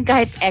 As in,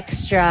 kahit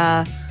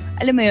extra,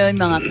 alam mo yun,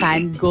 mga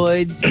canned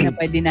goods na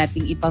pwede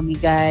nating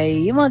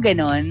ipamigay. Yung mga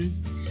ganon.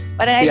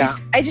 Parang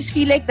I just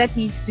feel like that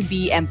needs to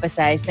be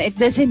emphasized na it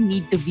doesn't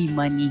need to be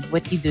money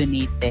what you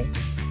donate eh.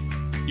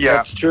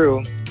 Yeah. That's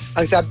true.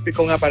 Ang sabi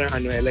ko nga parang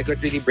like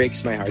what really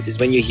breaks my heart is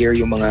when you hear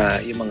yung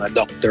mga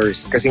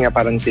doctors kasi nga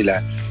parang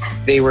sila,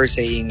 they were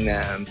saying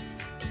na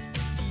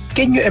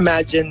can you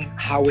imagine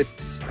how it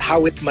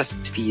must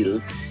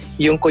feel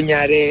yung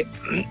kunyari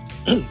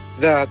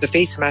the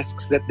face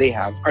masks that they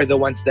have are the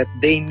ones that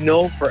they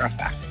know for a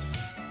fact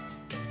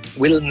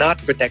will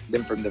not protect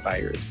them from the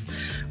virus,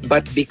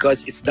 but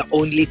because it's the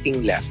only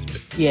thing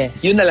left,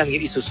 yun na lang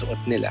yung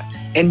isusuot nila,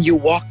 and you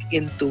walk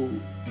into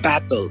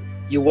battle,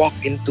 you walk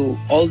into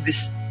all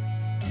this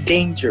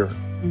danger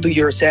to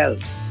yourself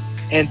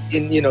and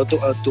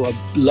to a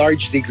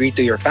large degree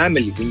to your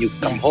family when you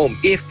come home,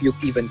 if you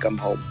even come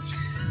home.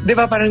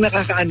 Diba parang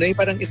nakakaano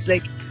parang it's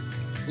like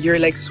you're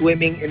like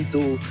swimming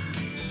into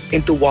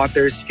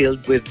waters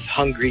filled with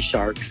hungry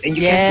sharks and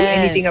you can't do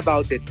anything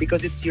about it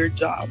because it's your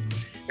job.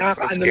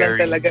 Nakakaano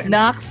lang talaga.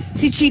 Nax,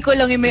 si Chico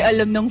lang yung may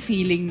alam ng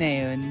feeling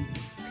na yun.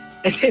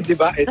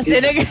 Diba?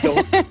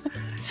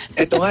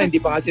 Eto nga, hindi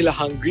pa nga sila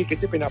hungry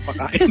kasi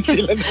pinapakain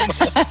sila naman.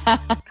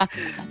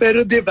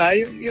 Pero diba,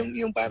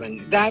 yung parang,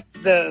 that's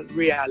the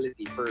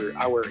reality for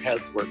our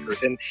health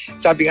workers. And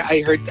sabi nga,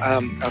 I heard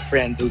a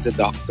friend who's a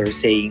doctor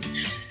saying,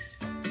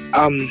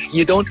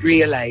 you don't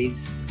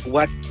realize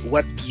what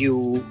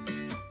you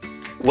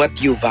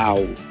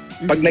vow.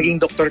 Pag naging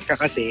doktor ka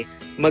kasi,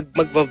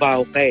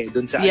 magva-vow ka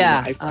dun sa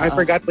I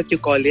forgot what you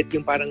call it,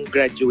 yung parang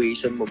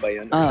graduation mo ba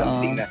yun or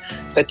something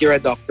that you're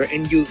a doctor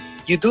and you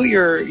do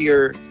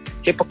your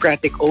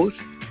Hippocratic oath,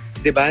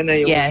 'di ba? Na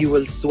yung you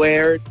will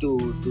swear to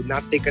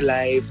not take a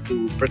life,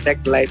 to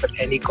protect life at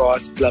any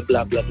cost, blah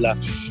blah blah blah.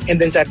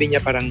 And then sabi niya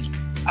parang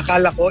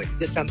akala ko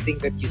it's just something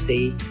that you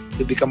say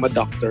to become a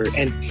doctor,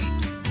 and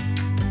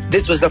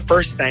this was the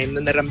first time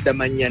na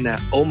naramdaman niya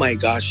na, oh my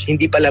gosh,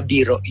 hindi pala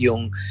biro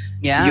yung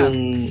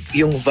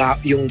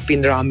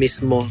pinramis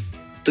mo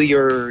to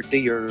your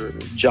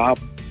job,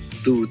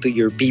 to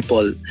your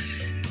people.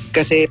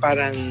 Kasi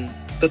parang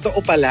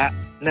totoo pala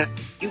na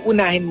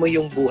iunahin mo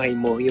yung buhay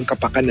mo, yung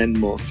kapakanan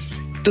mo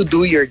to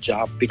do your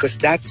job because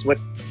that's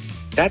what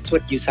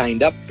you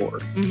signed up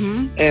for.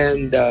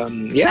 And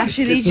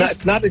actually,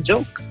 it's not a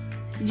joke.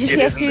 Just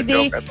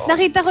yesterday,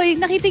 nakita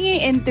niyo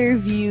yung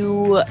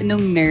interview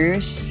nung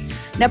nurse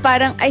na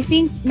parang, I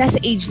think, nasa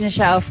age na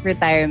siya of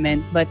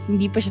retirement but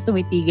hindi pa siya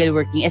tumitigil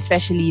working,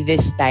 especially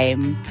this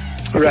time.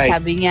 Kasi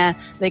sabi niya,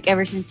 like,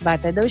 ever since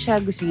bata daw siya,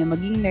 gusto niya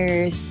maging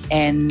nurse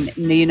and,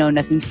 you know,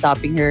 nothing's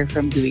stopping her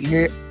from doing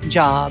her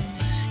job.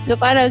 So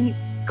parang,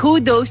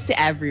 kudos to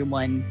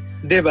everyone.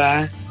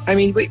 Diba? I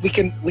mean, we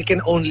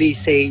can only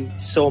say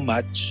so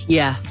much.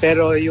 Yeah.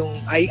 Pero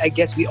I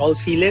guess we all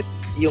feel it.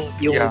 Yung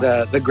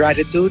the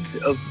gratitude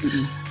of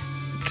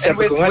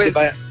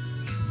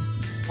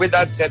with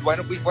that said, why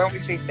don't we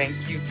say thank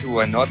you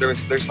to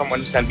there's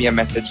someone who sent me a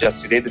message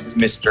yesterday. This is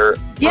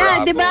Mr.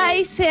 Yeah, diba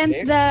I sent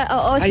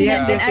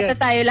sinend din ata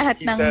tayo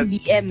lahat ng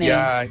DM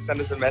Yeah, he sent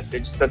us a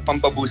message. He said,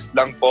 pampaboost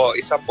lang po.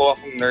 Isa po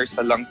akong nurse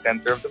sa Lung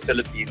Center of the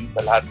Philippines.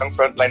 Sa lahat ng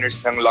frontliners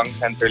ng Lung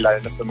Center,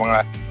 lalo na sa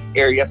mga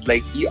areas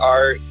like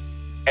ER,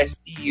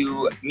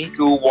 STU,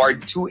 MICU,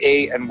 Ward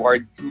 2A and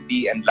Ward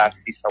 2B, and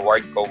lastly sa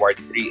Ward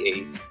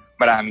 3A.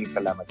 Maraming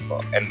salamat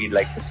po. And we'd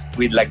like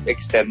to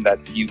extend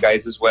that to you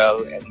guys as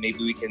well, and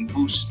maybe we can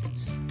boost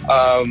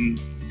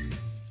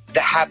the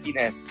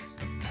happiness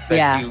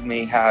that you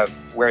may have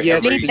wherever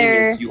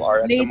you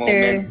are at the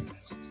moment.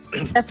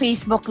 Sa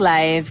Facebook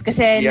Live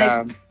kasi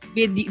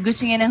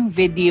gusto niya ng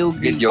video.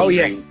 Oh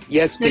yes,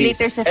 so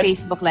please. Later sa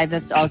Facebook Live,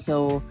 that's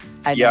also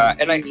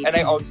and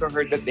I also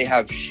heard that they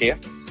have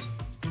shifts.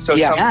 So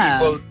some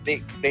people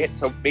they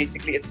so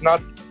basically it's not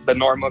the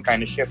normal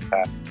kind of shifts.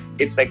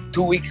 It's like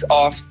 2 weeks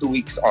off, 2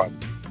 weeks on.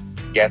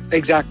 Yes,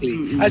 exactly.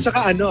 At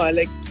saka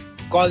like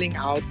calling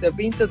out to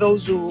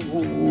those who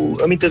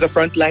to the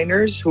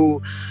frontliners who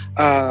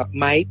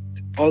might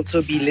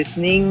also be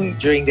listening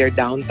during their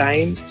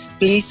downtimes.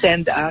 Please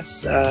send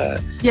us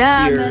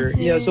your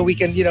so we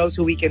can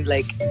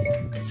like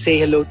say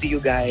hello to you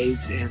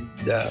guys, and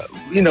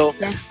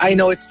I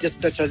know it's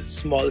just such a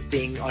small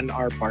thing on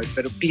our part,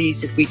 but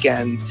please, if we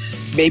can,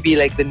 maybe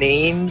like the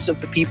names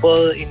of the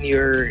people in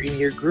your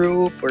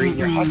group or in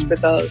your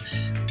hospital,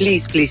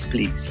 please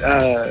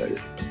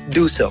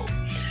do so.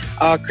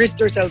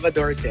 Christopher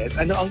Salvador says,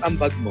 ano ang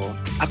ambag mo?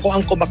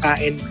 Ako ang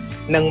kumakain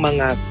ng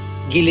mga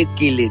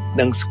gilid-gilid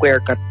ng square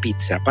cut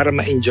pizza para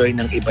ma-enjoy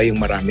ng iba yung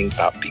maraming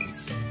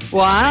toppings.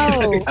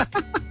 Wow!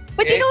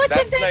 But you know what?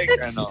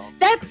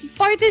 That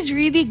part is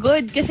really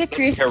good kasi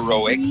crispy. It's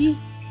heroic.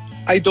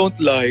 I don't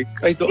like.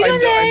 I'm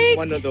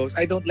one of those.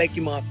 I don't like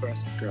yung mga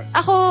crust.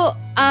 Ako,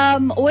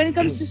 when it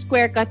comes to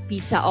square cut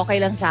pizza,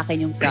 okay lang sa akin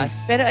yung crust.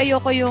 Pero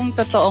ayoko yung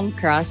totoong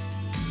crust.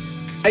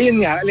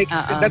 Ayun nga, like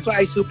that's why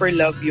I super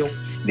love yung,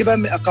 di ba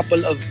a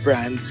couple of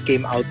brands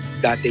came out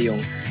dati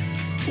yung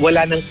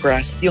wala ng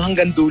crust, yung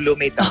hanggang dulo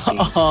may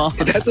toppings.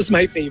 That was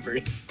my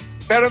favorite.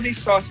 Pero may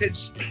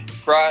sausage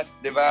crust,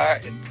 di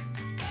ba? And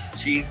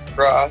cheese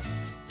crust.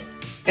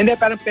 And then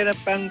parang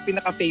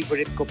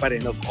pinaka-favorite ko pa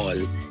rin of all,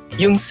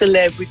 yung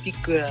celebrity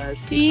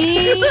crust.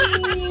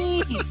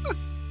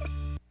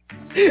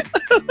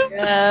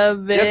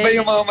 Grabe. Yan ba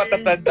yung mga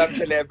matatandang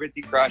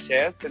celebrity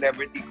crushes?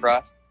 Celebrity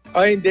crust?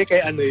 Oh, hindi.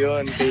 Kay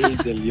yun? Kay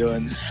Hazel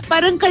yun.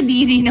 Parang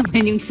kadiri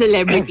naman yung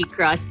celebrity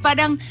crust.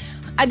 Parang,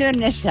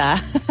 na siya?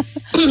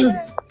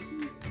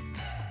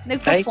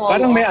 Nagpa-follow.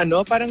 Parang may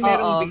parang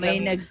meron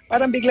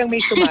parang biglang may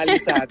sumali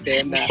sa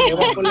atin na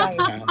ewan ko lang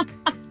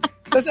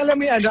Tapos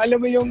alam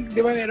mo yung,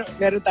 di ba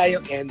meron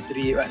tayong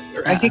entry,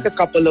 I think a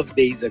couple of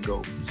days ago,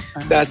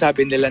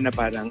 sabi nila na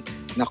parang,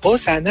 nako,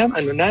 sana,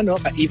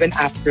 even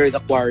after the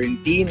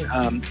quarantine,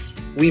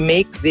 we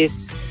make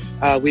this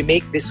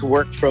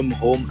work from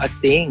home a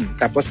thing.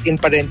 Tapos in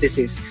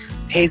parenthesis,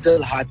 Hazel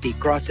Hottie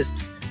crosses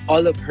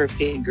all of her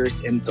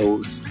fingers and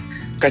toes.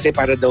 Kasi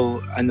para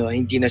daw,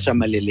 hindi na siya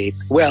malilate.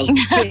 Well,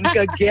 think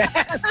again.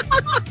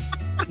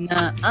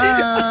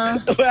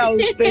 Well,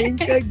 think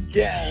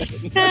again.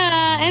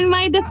 In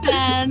my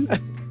defense,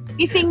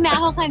 gising na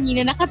ako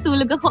kanina.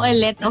 Nakatulog ako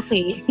ulit.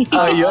 Okay.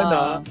 Yun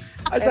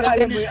At saka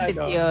alam mo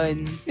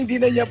yun, hindi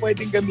na niya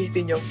pwedeng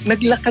gamitin yung,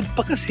 naglakad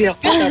pa kasi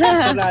ako, tapos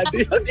sarado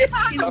yun.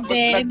 Tapos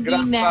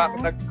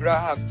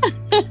nag-grab.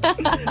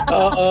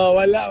 Oo,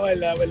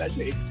 wala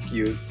siya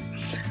excuse.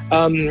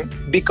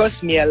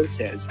 Because Miel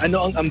says,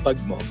 ano ang ambag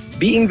mo?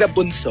 Being the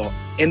bunso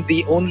and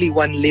the only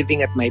one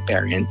living at my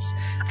parents,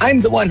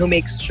 I'm the one who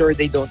makes sure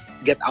they don't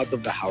get out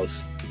of the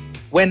house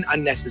when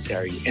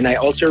unnecessary. And I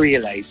also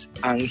realize,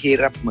 ang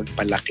hirap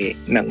magpalaki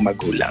ng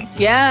magulang.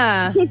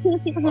 Yeah.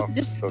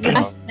 Just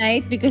last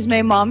night, because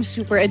my mom's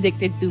super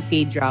addicted to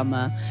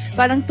K-drama,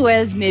 parang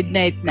 12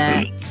 midnight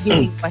na,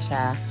 gising pa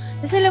siya.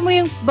 Tapos alam mo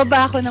yung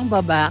baba ako ng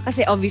baba,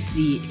 kasi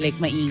obviously, like,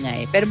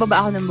 maingay. Pero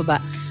baba ako ng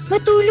baba,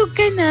 matulog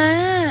ka na.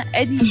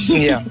 And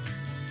yeah.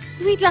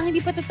 Wait lang, hindi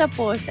pa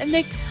tatapos. I'm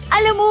like,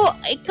 alam mo,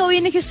 ikaw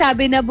yung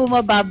nagsasabi na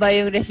bumababa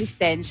yung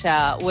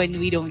resistensya when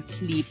we don't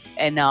sleep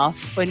enough,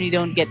 when we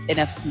don't get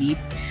enough sleep.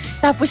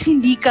 Tapos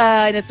hindi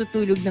ka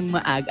natutulog ng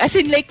maag. As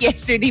in like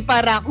yesterday,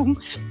 para akong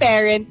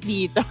parent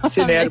dito.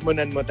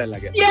 Sinermonan mo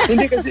talaga. Yeah.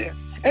 Hindi kasi,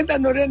 and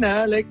ano rin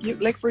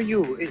like for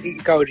you,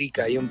 ikaw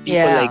Rica, yung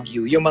people like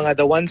you, yung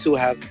the ones who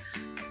have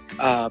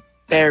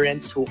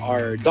parents who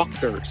are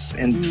doctors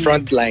and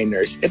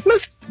frontliners, it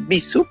must be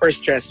super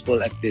stressful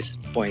at this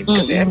point.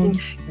 Kasi I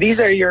mean, these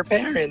are your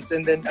parents,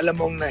 and then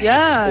alam mong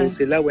na-expose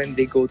sila when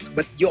they go to,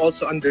 but you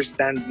also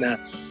understand na,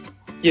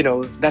 you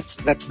know, that's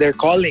their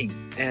calling.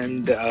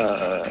 And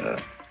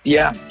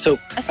so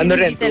ano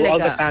rin to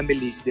all the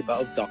families, di ba,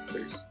 of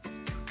doctors.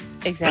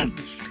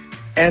 Exactly.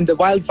 And the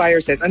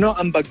Wildfire says, ano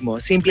ang ambag mo?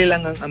 Simple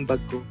lang ang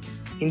ambag ko.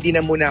 Hindi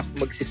na muna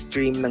ako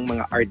mag-stream ng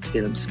mga art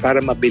films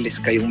para mabilis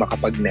kayong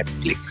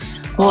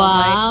makapag-Netflix.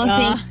 Wow,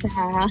 thanks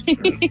ha.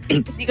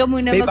 Hindi ka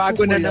muna may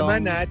bago na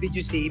naman did you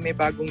see? May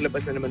bagong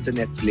labas na naman sa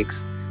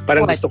Netflix.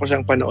 Parang gusto ko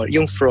siyang panoorin.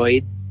 Yung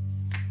Freud.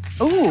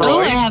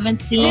 Oh, I haven't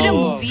seen it. Is it a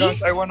movie?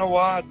 Gosh, I wanna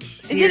watch.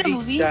 Is it a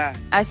movie? Siya.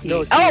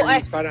 No,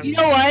 series. Parang, you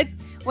know what?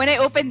 When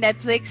I opened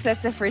Netflix,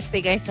 that's the first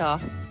thing I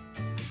saw.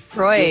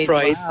 Freud.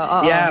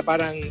 Wow. Yeah,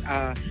 parang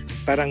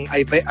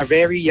a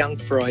very young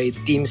Freud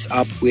teams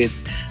up with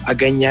a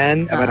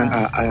ganyan, parang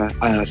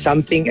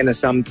something and a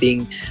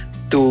something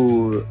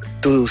to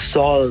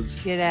solve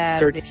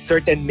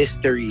certain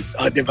mysteries.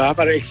 Oh, di ba?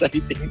 Parang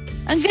exciting.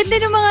 Ang ganda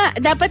ng mga,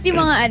 dapat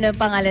yung mga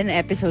pangalan ng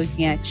episodes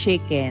niya,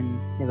 chicken,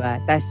 di ba?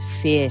 Tas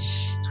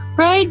fish.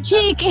 Fried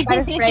chicken.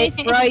 Parang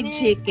fried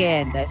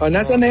chicken.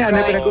 Nasa na yan?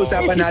 Ano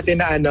pinag-uusapan natin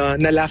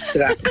na laugh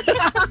track?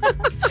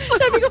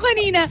 Sabi ko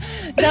kanina,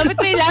 dapat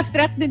may laugh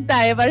track din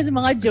tayo para sa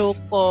mga joke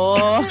ko.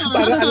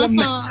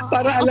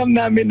 para alam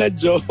namin na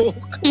joke.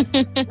 Oh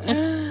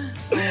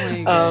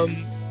my God.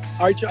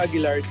 Archo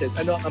Aguilar says,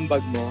 ano ang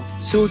ambag mo?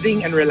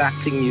 Soothing and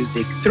relaxing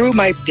music through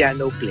my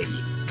piano playing.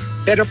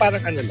 Pero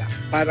parang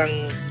parang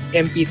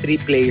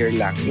MP3 player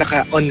lang,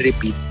 naka-on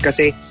repeat.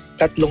 Kasi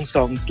 3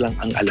 songs lang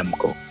ang alam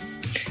ko.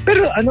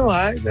 Pero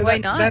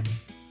why not?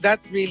 That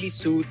really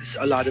soothes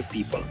a lot of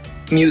people.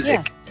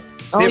 Music.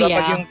 Yeah.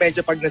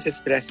 Diba? Pag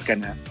nasa-stress ka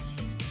na.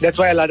 That's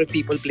why a lot of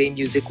people play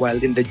music while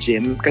in the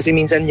gym. Kasi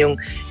minsan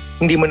yung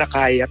hindi mo na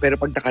kaya, pero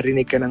pag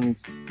nakarinig ka ng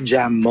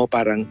jam mo,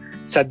 parang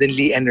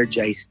suddenly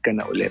energized ka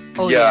na ulit.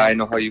 Oh, yeah, I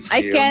know how you feel.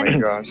 I can't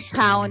my gosh.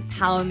 count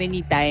how many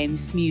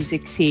times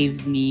music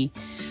saved me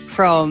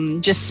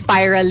from just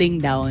spiraling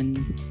down.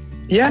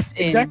 Yeah,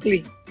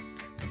 exactly.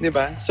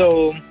 Diba?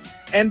 So,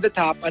 and the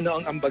top,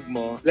 ano ang ambag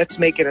mo? Let's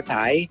make it a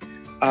tie.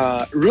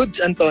 Rudes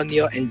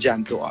Antonio and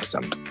Jan to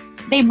Awesome.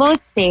 They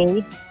both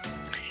say,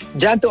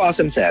 Jan to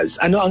Awesome says,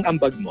 ano ang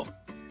ambag mo?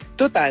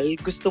 Total,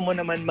 gusto mo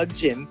naman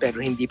mag-gym pero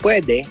hindi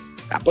pwede.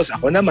 Tapos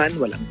ako naman,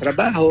 walang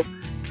trabaho.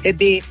 E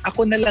di,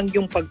 ako na lang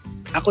yung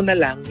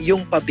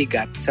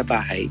pabigat sa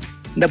bahay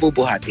na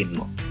bubuhatin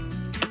mo.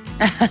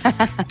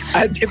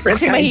 A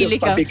different kind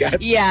of pabigat.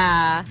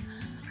 Yeah.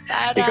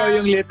 Ikaw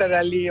yung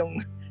literally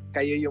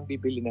kayo yung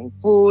bibili ng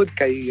food,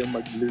 kayo yung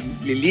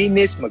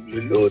maglilinis,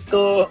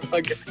 magluluto.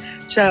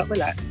 Siya,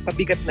 wala.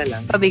 Pabigat na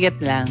lang. Pabigat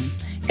lang.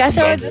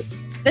 Kaso,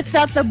 that's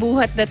not the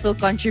buhat that will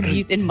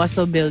contribute in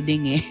muscle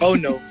building eh. Oh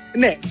no.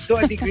 Hindi, to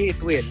a degree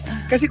it will.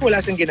 Kasi kung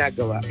wala siyang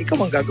ginagawa, ikaw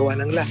ang gagawa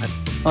ng lahat.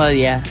 Well,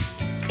 yeah.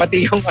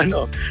 Pati yung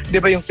di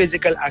ba yung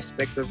physical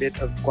aspect of it,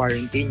 of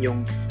quarantine,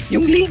 yung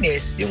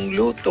linis, yung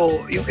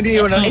luto,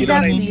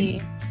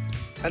 Exactly.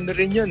 Ano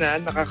rin yun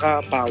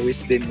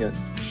nakakapawis din yun.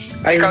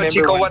 Ikaw,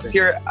 Chico, what's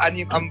your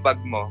anong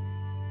ambag mo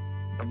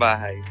sa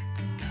bahay?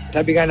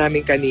 Sabi nga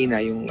namin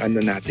kanina, yung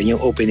natin, yung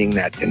opening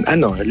natin,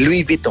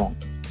 Louis Vuitton.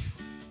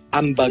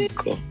 Ambag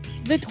ko.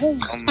 Vuitton.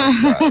 Oh my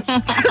God.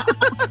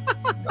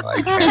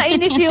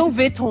 Nakakainis yung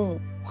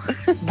Vuitton.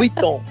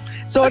 Vuitton.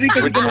 Sorry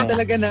kasi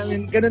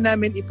ganun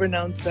namin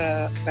i-pronounce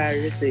sa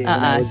Paris eh.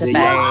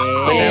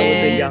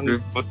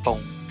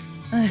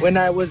 When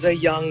I was a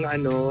young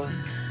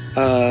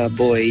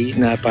boy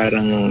na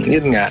parang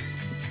yun nga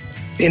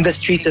in the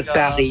streets of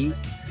Paris.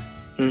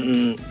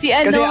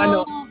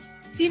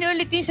 Sino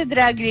ulit yung sa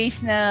Drag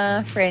Race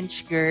na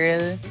French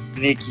girl?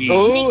 Nikki.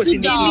 Oh,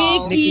 si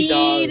Nikki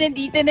Doll.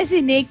 Nandito na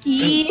si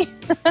Nikki.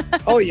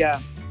 Oh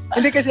yeah.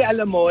 Hindi kasi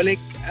alam mo,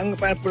 like, ang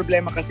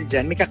problema kasi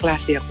dyan, may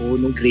kaklase ako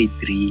nung grade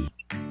 3.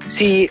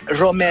 Si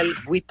Romel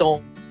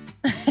Vuitton.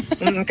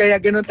 Kaya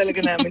ganun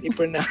talaga namin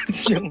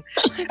i-pronounce yung...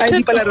 Ay,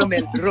 hindi pala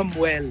Romel.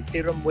 Romuel.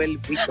 Si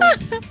Romuel Vuitton.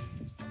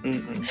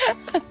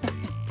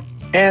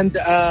 And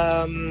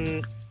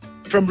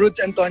from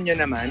Roots Antonio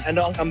naman,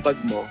 ano ang ambag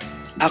mo?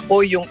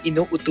 Ako yung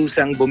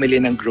inuutusang bumili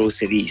ng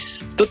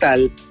groceries.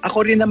 Total,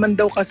 ako rin naman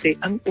daw kasi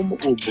ang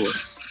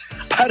umuubos.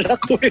 Para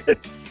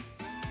quiz.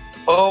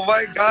 Oh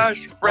my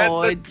gosh, spread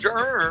the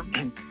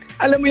germs.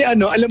 Alam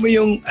mo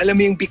yung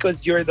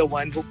because you're the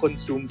one who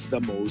consumes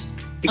the most.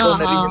 Ikaw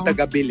na rin yung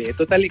taga-bili.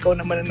 Total, ikaw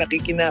naman ang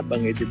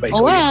nakikinabang eh, di ba?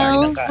 Ikaw yung kain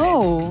ng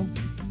kain.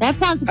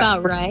 That sounds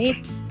about right.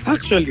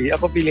 Actually,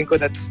 ako feeling ko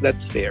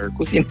that's fair.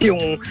 Kung sino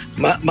yung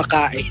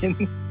makain,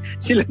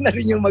 sila na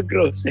rin yung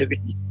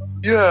mag-grocery.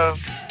 Yeah.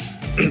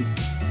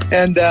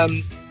 And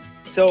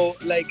so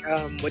like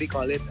what do you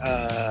call it?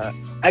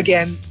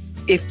 Again,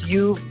 if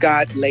you've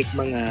got like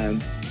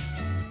mga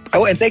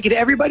and thank you to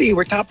everybody.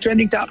 We're top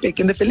trending topic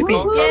in the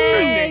Philippines.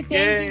 Yay!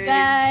 Thank you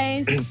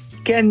guys.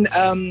 Can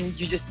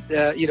you just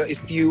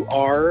if you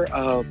are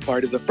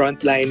part of the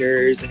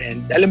frontliners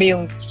and alam mo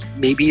yung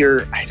maybe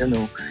you're I don't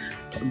know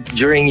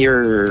during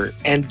your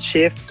end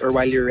shift or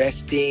while you're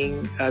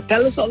resting,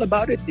 tell us all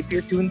about it if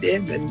you're tuned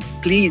in, and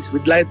please,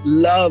 we'd love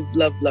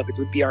it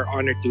would be our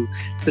honor to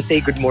say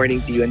good morning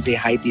to you and say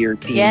hi to your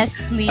team. Yes,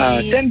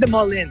 please. Send them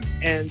all in,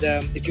 and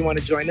if you want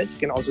to join us, you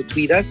can also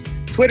tweet us,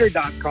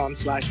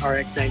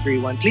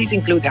 twitter.com/rx931. Please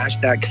include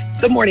hashtag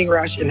The Morning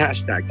Rush and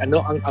hashtag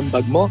Ano Ang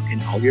Ambag Mo in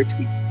all your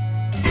tweets.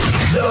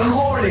 The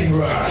Morning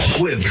Rush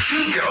with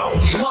Chico,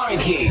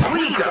 Markki,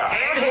 Rica,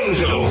 and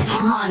Hazel.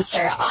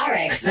 Monster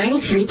RX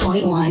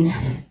 93.1.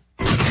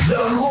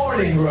 The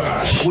Morning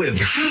Rush with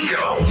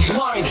Chico,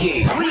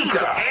 Markki,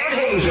 Rica, and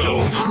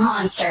Hazel.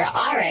 Monster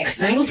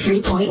RX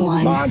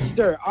 93.1.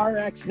 Monster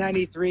RX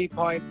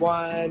 93.1.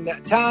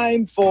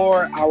 Time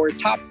for our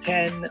top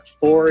 10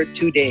 for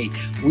today.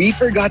 We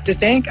forgot to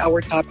thank our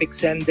topic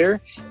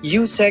sender,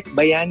 Yusek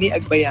Bayani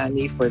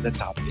Agbayani, for the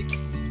topic.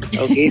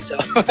 Okay, so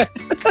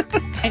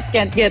I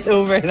can't get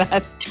over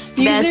that.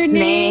 Best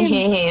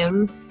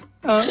name.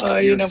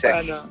 Yun ang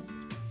paano.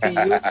 Si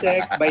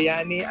Yusek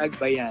Bayani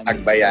Agbayani.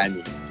 Agbayani.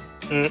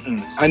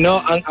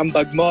 Ano ang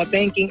ambag mo?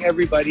 Thanking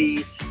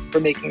everybody for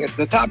making us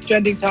the top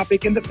trending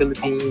topic in the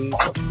Philippines.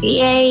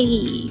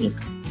 Yay!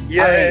 Yay!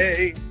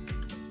 Right.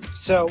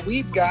 So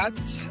we've got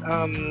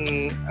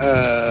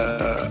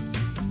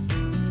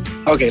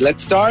okay,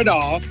 let's start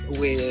off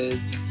with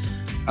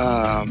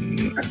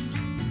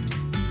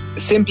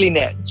Simply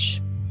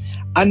Nedge.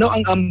 Ano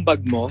ang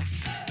ambag mo?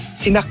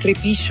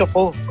 Sinakripisyo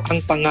ko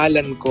ang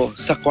pangalan ko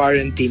sa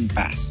quarantine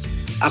pass.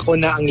 Ako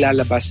na ang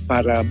lalabas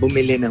para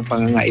bumili ng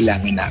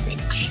pangangailangan namin.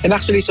 And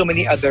actually, so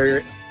many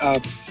other,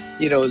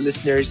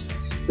 listeners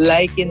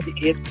likened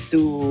it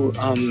to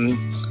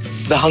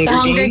the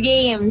Hunger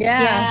Games.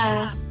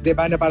 Yeah.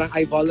 Diba na parang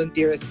I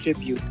volunteer as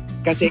tribute.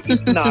 Kasi if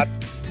not,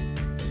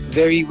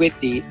 very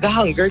witty, the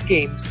Hunger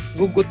Games.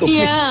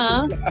 Gugutumin.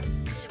 Yeah.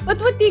 But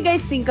what do you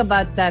guys think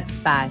about that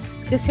pass?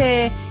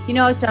 Kasi,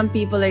 some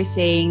people are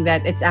saying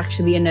that it's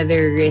actually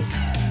another risk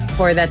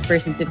for that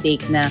person to take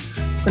na,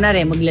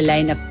 kunwari,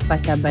 magla-line up pa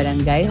sa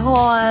barangay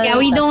hall.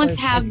 Yeah, we don't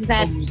have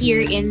that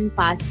here in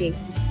Pasig.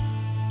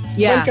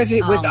 Yeah. Well,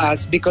 kasi with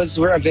us, because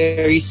we're a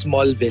very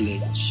small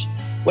village,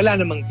 wala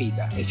namang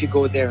pila. If you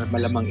go there,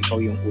 malamang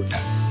ikaw yung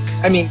una.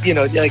 I mean,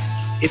 like,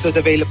 it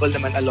was available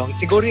naman along.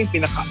 Siguro yung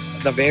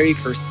the very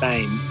first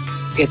time,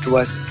 it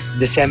was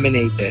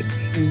disseminated.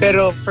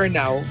 Pero for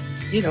now,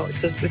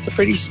 it's a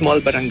pretty small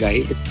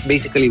barangay. It's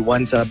basically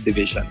one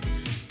subdivision.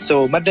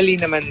 So,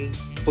 madali naman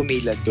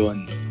pumila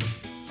doon.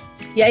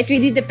 Yeah, it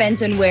really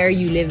depends on where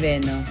you live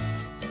in, no?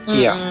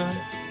 Yeah.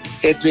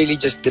 It really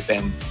just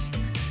depends.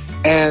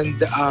 And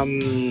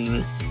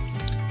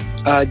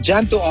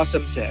Jan to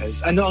Awesome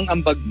says, ano ang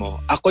ambag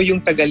mo? Ako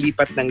yung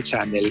tagalipat ng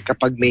channel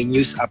kapag may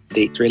news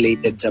update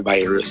related sa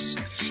virus.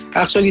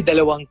 Actually,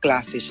 dalawang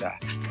klase siya.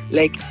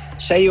 Like,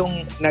 siya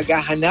yung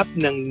naghahanap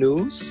ng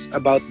news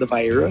about the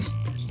virus.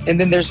 And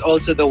then there's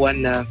also the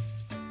one na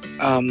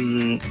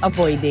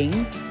avoiding.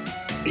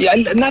 Yeah,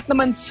 not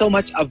naman so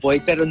much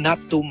avoid, pero not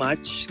too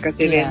much.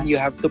 Kasi then you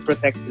have to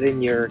protect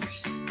then your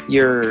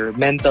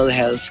mental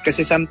health.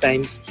 Kasi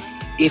sometimes,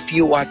 if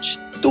you watch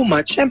too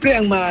much, syempre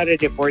ang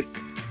ma-report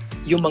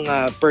yung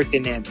mga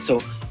pertinent. So,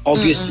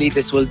 obviously,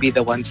 this will be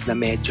the ones na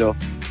medyo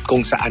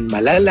kung saan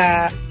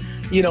malala.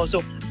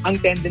 So,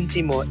 ang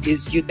tendency mo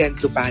is you tend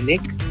to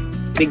panic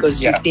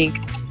because you think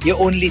you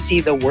only see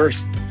the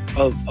worst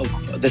of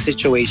the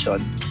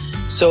situation.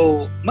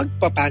 So,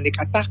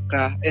 magpa-panic attack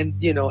ka and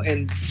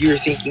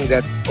you're thinking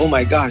that, oh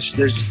my gosh,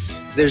 there's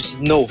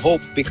no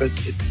hope because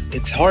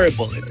it's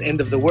horrible. It's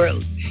end of the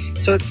world.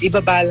 So,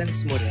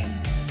 ibabalance mo rin.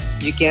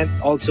 You can't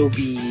also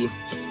be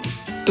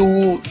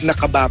too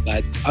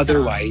nakababad.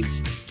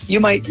 Otherwise, you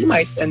might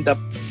end up,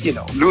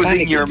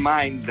 losing panicking. your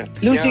mind.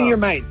 Losing your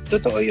mind.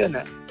 Totoo yun,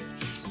 ah.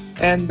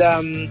 And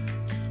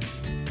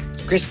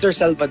Christopher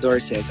Salvador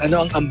says,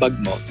 ano ang ambag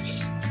mo?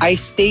 I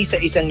stay sa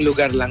isang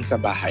lugar lang sa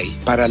bahay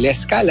para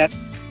less kalat,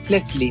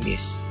 less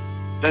linis.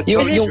 That's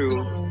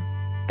true.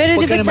 Pero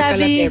Huwag di ba ka na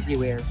magkalat sabi,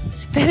 everywhere.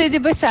 pero di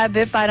ba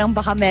sabi, parang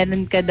baka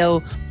meron ka daw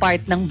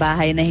part ng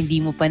bahay na hindi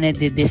mo pa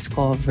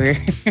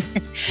na-discover.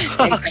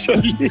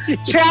 Actually.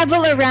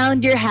 Travel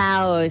around your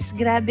house.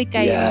 Grabe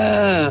kayo.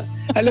 Yeah.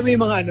 Alam mo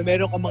yung mga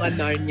meron ka mga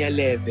Narnia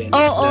levels.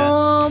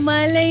 Oo,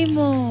 malay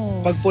mo.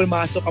 Pag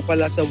pumasok ka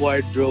pala sa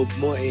wardrobe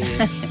mo,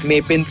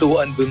 may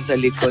pintuan dun sa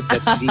likod that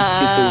leads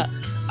you to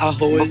a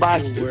whole new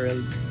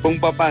world. Kung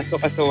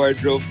papasok ka sa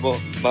wardrobe mo,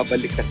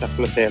 babalik ka sa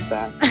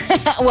kloseta.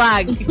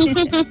 Wag.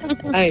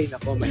 Ay,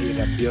 nako,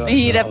 mahirap yun.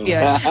 Mahirap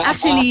yun.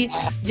 Actually,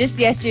 just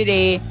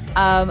yesterday,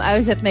 I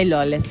was at my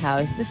lola's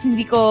house.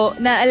 Tapos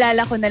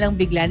naalala ko na lang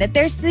bigla na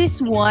there's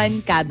this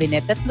one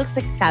cabinet that looks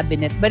like a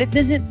cabinet, but it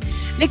doesn't,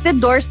 like the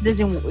doors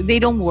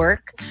they don't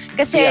work.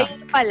 Kasi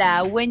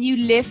pala, when you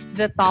lift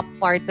the top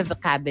part of the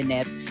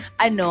cabinet,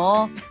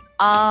 para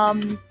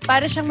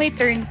siyang may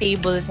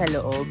turntable sa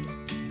loob.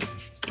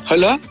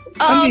 Hala?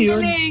 Ano yun?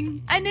 Galing.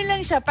 Ano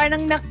lang siya,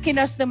 parang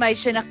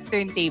kinostomize siya na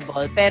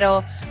turntable.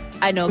 Pero,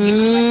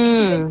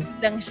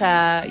 lang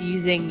siya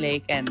using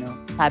like,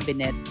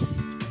 cabinets.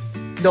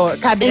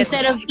 Cabinet.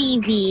 Instead of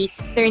TV,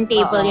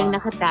 turntable yung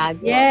nakatag.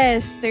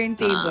 Yes,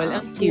 turntable.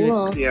 Ang cute.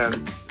 Cool. Yeah.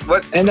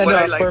 What I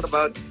like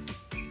about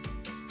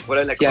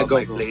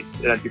my place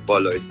in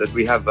Antipolo is that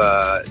we have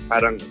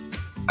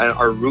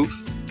our roof.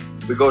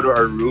 We go to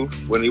our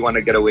roof when we want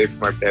to get away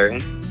from our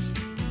parents.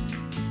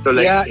 So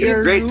like,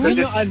 it's great.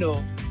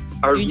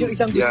 Yun yung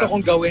isang gusto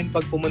kong gawin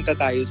pag pumunta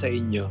tayo sa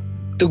inyo.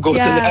 To go to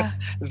that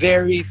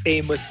very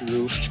famous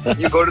roof.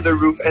 You go to the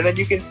roof and then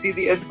you can see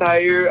the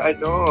entire,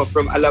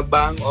 from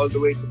Alabang all the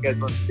way to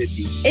Quezon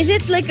City. Is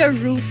it like a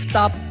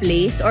rooftop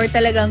place or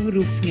talagang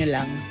roof nyo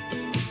lang?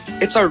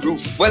 It's our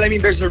roof. Well, I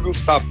mean, there's a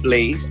rooftop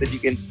place that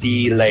you can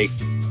see like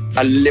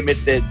a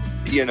limited,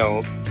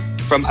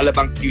 from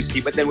Alabang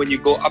QC. But then when you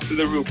go up to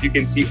the roof, you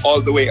can see all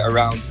the way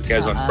around to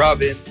Quezon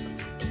Province.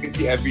 You can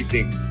see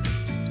everything.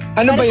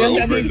 Ano ba yun?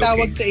 Ano yung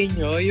tawag sa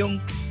inyo? Yung,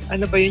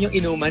 ano ba yun yung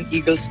inuman?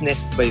 Eagle's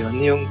Nest ba yun?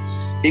 Yung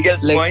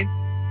Eagle's Point?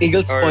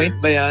 Eagle's Point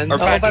ba yan?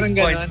 Or Patty's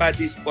Point?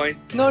 Patty's Point?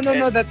 No.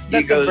 That's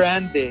a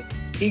brand eh.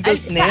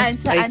 Eagle's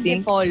Nest, I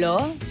think. Sa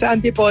Antipolo? Sa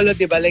Antipolo,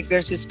 diba? Like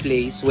there's this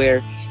place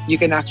where you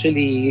can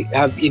actually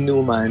have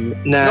inuman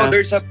na... No,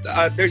 there's a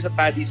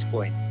Patty's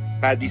Point.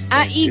 Patty's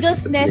Point.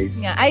 Eagle's Nest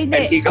nga. Ay,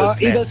 hindi.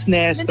 Eagle's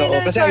Nest. No,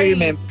 kasi I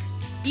remember.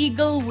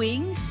 Eagle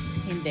Wings?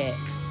 Hindi.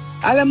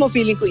 Alam mo,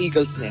 feeling ko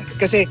Eagle's Nest.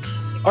 Kasi,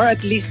 or at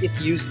least it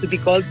used to be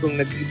called kung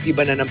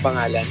nag-iba na ng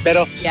pangalan.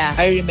 Pero,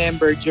 I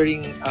remember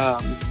during,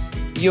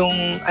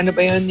 yung, ano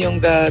ba yun, yung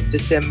the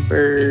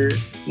December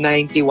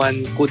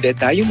 91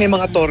 kudeta, yung may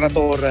mga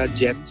Tora-Tora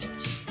jets.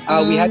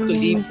 We had to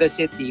leave the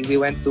city. We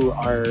went to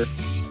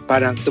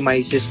to my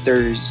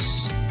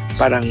sister's,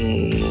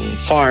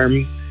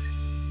 farm.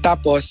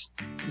 Tapos,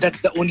 that's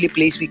the only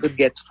place we could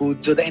get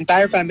food. So the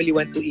entire family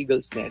went to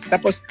Eagle's Nest.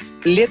 Tapos,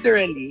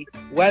 literally,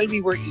 while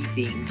we were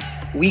eating,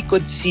 we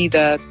could see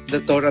the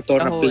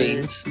Tora-Tora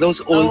planes,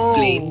 those old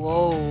planes,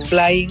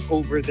 flying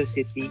over the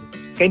city.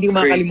 Kaya hindi ko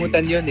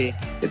makakalimutan yun eh.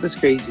 It was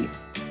crazy.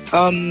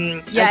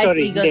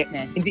 Sorry,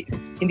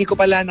 hindi ko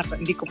pala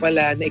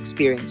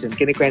na-experience yun.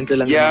 Kinikwento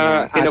lang.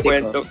 Yeah,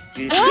 kinikwento.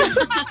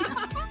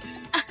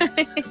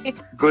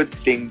 Good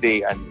thing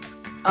they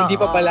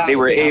They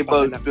were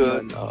able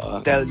to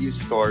tell you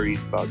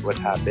stories about what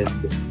happened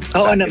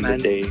back in the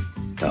day.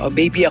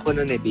 Baby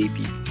ako nun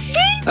baby.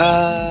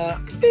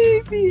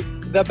 Baby.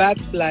 The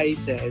Batfly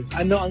says,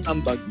 ano ang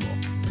ambag mo?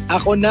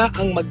 Ako na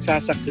ang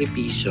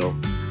magsasakripisyo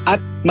at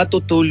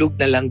matutulog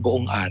na lang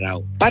buong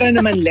araw. Para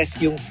naman less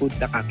yung food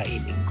na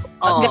kakainin ko.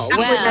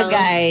 Na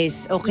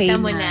guys. Okay kita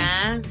na. Mo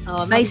na.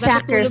 May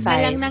sacrifice.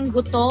 Na lang ng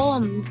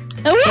gutom.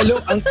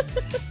 Hello,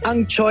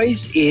 ang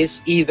choice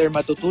is either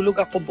matutulog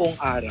ako buong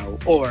araw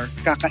or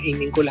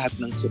kakainin ko lahat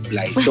ng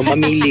supply. So,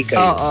 mamili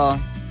kayo. Oo.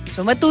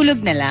 So,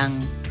 matulog na lang.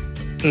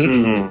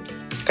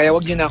 Kaya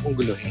wag niyo na akong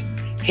guluhin.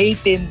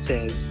 Haytin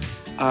says,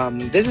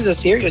 this is a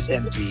serious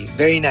entry.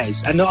 Very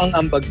nice. Ano ang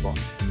ambag mo?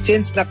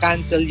 Since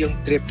na-cancel yung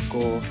trip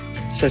ko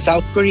sa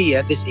South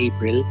Korea this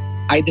April,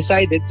 I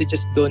decided to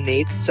just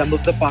donate some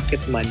of the pocket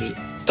money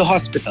to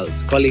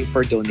hospitals calling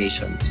for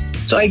donations.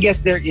 So I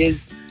guess there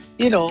is,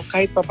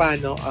 kahit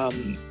papano,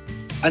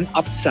 an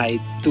upside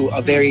to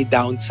a very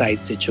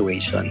downside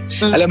situation.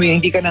 Alam mo,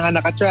 hindi ka na nga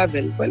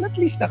naka-travel, well, at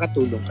least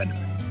nakatulong ka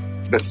naman.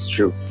 That's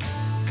true.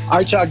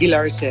 Archa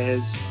Aguilar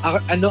says,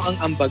 ano ang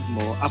ambag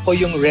mo? Ako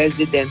yung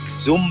resident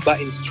Zumba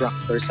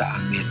instructor sa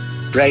amin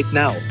right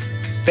now.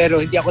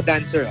 Pero hindi ako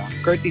dancer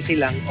courtesy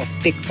lang of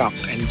TikTok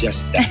and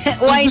Just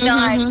Dance. Why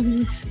not?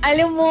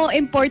 Alam mo,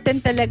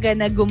 important talaga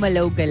na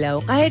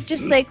gumalaw-galaw. Kahit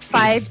just like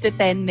 5 to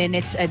 10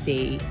 minutes a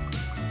day.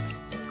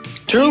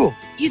 True.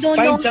 You don't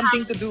Find know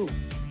something to do.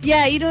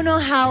 Yeah, you don't know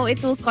how it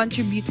will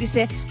contribute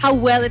kasi how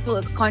well it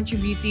will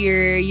contribute to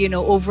your,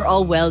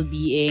 overall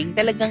well-being.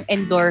 Talagang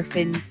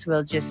endorphins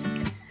will just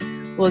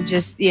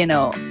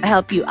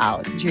help you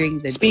out during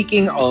the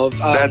Speaking day. of,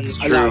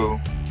 that's true.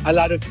 A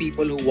lot of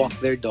people who walk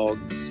their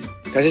dogs,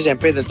 kasi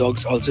syempre the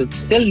dogs also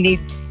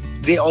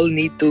they all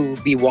need to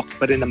be walked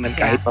pa rin naman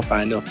kahit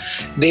papano.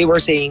 They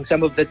were saying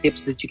some of the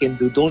tips that you can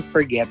do, don't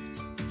forget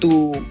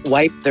to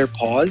wipe their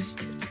paws.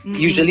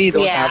 Usually you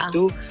don't have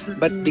to,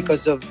 but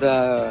because of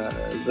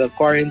the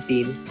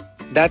quarantine,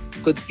 that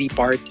could be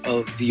part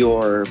of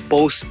your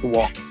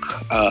post-walk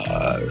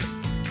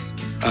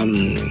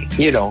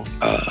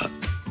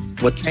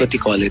what do you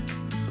call it?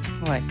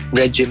 What?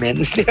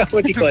 Regimen.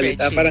 What do you call it?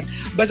 Parang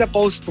basta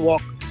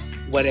post-walk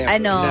whatever.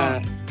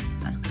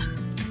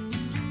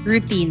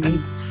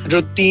 Routine.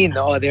 Routine.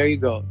 Oh, there you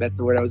go. That's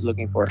the word I was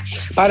looking for.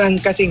 Parang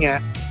kasi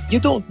nga, you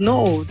don't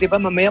know.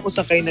 Diba, mamaya kung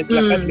saan kayo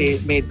naglakad,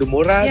 may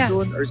dumura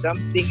dun or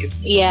something.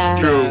 Yeah.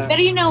 True. But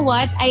you know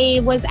what?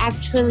 I was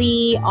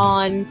actually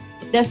on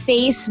the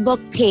Facebook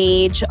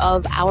page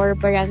of our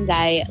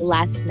barangay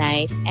last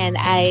night, and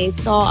I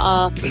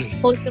saw a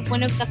post of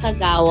one of the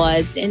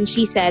kagawads, and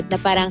she said na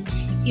parang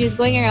she was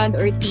going around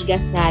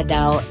Ortigas nga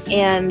daw,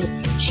 and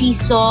she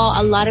saw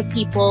a lot of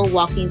people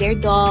walking their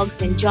dogs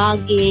and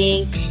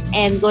jogging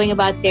and going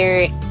about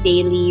their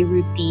daily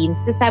routines.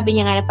 So sabi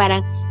niya nga na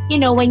parang,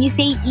 when you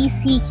say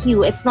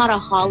ECQ, it's not a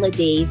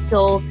holiday.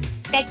 So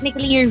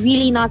technically, you're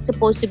really not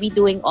supposed to be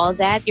doing all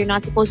that. You're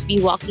not supposed to be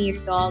walking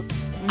your dog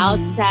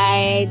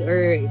outside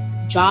or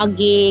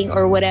jogging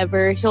or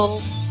whatever. So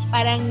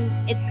parang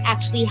it's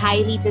actually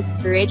highly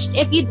discouraged.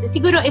 If you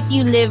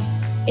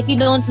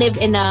don't live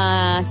in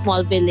a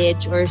small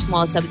village or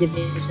small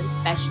subdivision,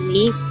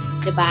 especially,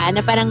 diba?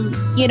 Na parang,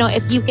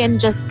 if you can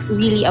just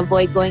really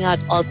avoid going out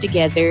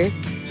altogether,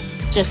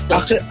 just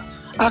don't.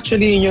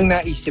 Actually, yun yung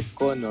naisip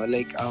ko, no?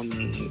 Like,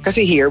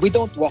 kasi here, we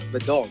don't walk the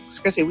dogs.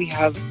 Kasi we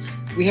have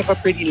a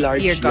pretty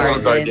large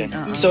garden.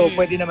 So,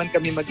 pwede naman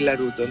kami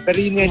maglaro doon. Pero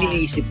yun nga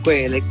niisip ko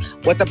like,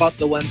 what about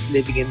the ones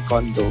living in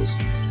condos?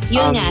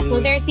 Yun nga.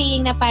 So, they're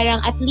saying na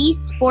parang at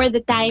least for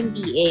the time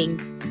being,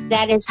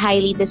 that is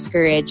highly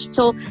discouraged.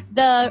 So,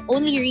 the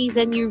only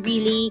reason you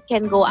really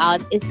can go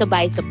out is to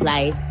buy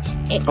supplies.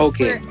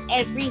 Okay. For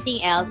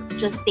everything else,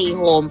 just stay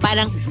home.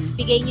 Parang,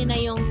 bigay nyo na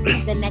yung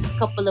the next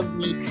couple of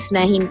weeks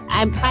na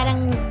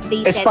parang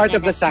they it's said part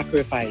of the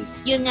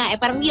sacrifice. Yun nga.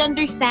 Parang we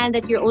understand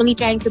that you're only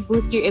trying to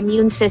boost your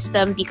immune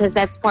system because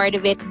that's part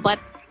of it. But,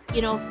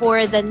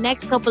 for the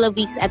next couple of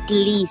weeks at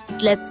least,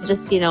 let's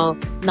just,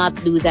 not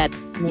do that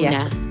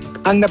muna. Yeah.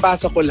 Ang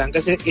nabasa ko lang,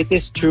 kasi it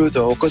is true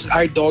though, because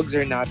our dogs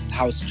are not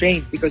house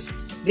trained because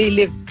they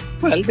live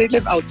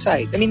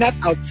outside. I mean, not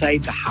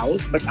outside the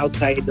house, but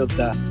outside of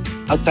the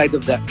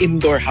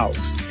indoor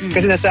house.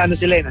 Kasi nasa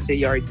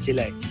yard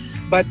sila.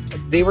 But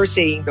they were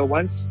saying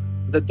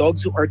the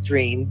dogs who are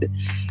trained,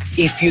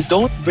 if you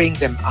don't bring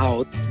them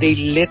out, they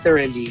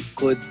literally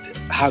could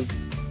have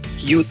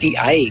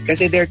UTI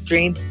kasi they're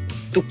trained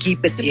to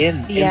keep it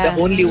in. Yeah. And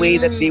the only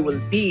way that they will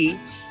be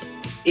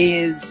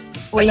is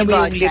when you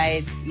go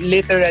outside.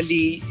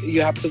 Literally,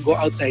 you have to go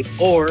outside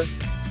or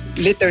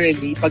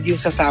literally, pag yung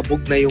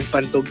sasabog na yung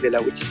pantog nila,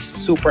 which is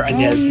super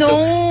unhealthy.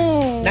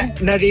 Oh, no!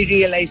 So,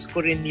 nare-realize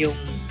ko rin yung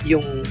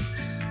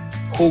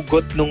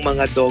hugot ng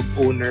mga dog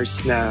owners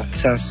na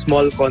sa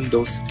small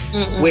condos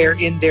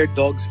wherein their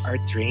dogs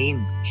are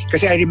trained.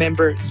 Kasi I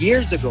remember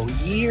years ago,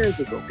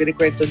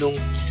 kinikwento nung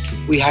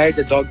we hired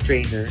a dog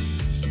trainer,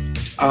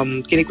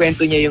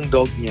 kinikwento niya yung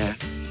dog niya,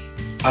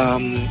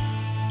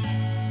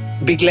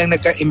 biglang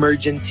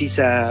nagka-emergency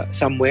sa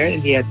somewhere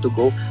and he had to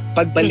go.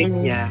 Pagbalik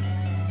niya,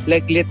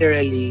 like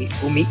literally,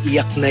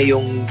 umiiyak na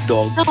yung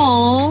dog.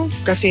 Aww.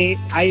 Kasi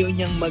ayaw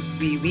niyang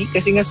magwiwi.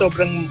 Kasi nga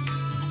sobrang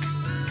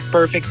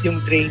perfect yung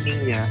training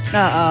niya.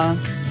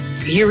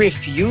 He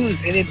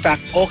refused. And in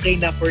fact, okay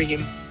na for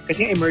him.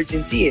 Kasi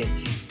emergency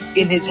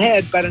in his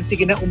head, parang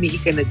sige na, umihi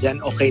ka na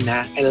dyan, okay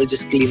na, and I'll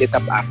just clean it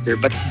up after.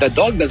 But the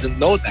dog doesn't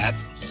know that.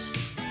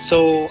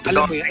 So,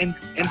 alam mo yun,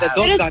 and the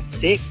dog got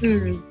sick.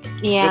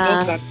 Yeah. The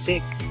dog got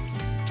sick.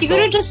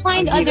 Siguro just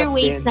find other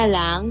ways na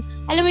lang.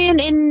 Alam mo yun,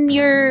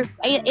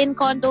 in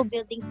condo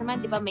buildings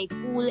naman, di ba, may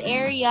pool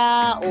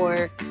area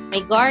or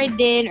may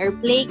garden or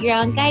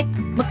playground.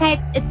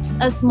 Kahit it's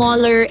a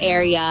smaller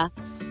area,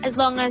 as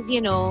long as,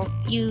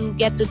 you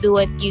get to do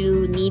what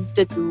you need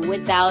to do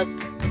without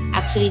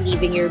actually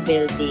leaving your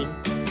building.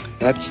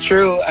 That's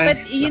true.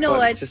 But you know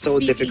what? It's so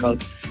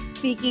difficult.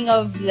 Speaking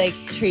of like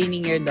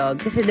training your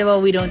dog, kasi diba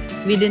we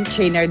didn't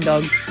train our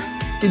dogs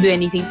to do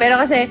anything. Pero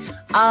kasi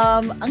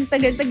ang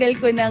tagal-tagal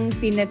ko nang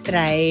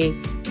tinatry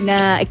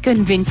na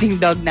convincing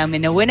dog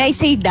namin na when I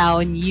say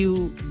down,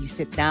 you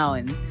sit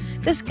down.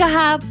 Tapos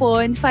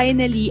kahapon,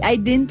 finally,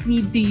 I didn't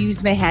need to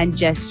use my hand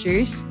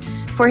gestures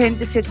for him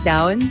to sit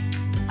down.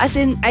 As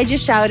in, I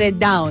just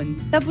shouted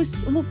down. Tapos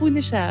umupo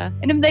na siya.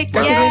 And I'm like,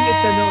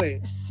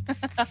 yes!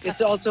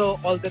 It's also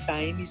all the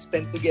time you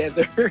spend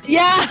together.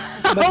 Yeah.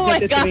 Oh my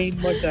God.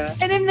 Mo siya.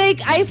 And I'm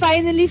like, I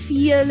finally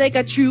feel like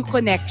a true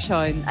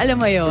connection.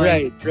 Alam mo yun?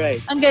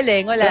 Right. Ang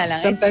galing, wala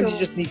lang. Sometimes you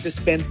just need to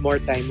spend more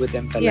time with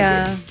them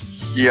talaga.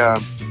 Yeah.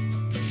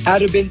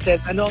 Arubin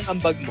says, ano ang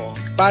ambag mo?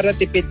 Para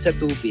tipid sa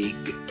tubig,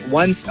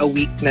 once a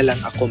week na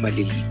lang ako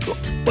maliligo.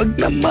 Wag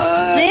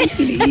naman,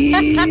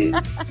 please.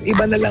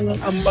 Iba na lang ang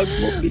ambag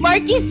mo, please.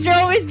 Markki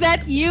Stro, is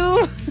that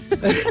you?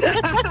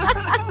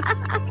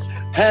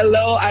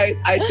 Hello, I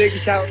take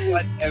shower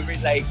once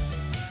every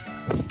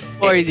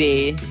 4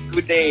 days.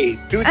 2 days.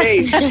 2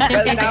 days.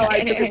 Well, now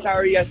I took a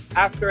shower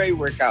after I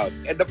work out.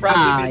 And the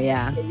problem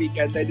is, the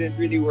weekend, I didn't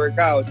really work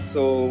out.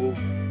 So,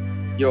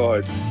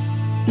 yun.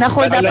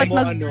 Naku, dapat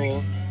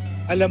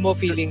alam mo,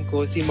 feeling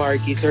ko, si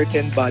Markki,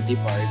 certain body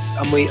parts,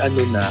 amoy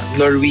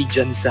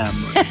Norwegian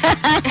salmon.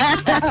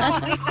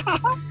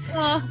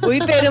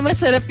 Uy, pero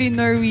masarap yung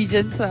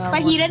Norwegian salmon.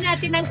 Pahilan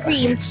natin ng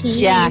cream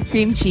cheese. Yeah,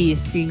 cream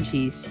cheese.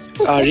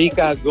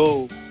 Rica,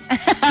 go.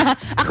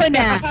 Ako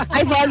na.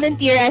 I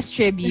volunteer as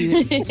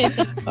tribute.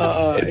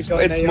 It's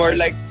more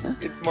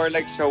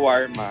like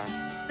shawarma.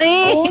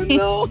 Oh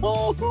no.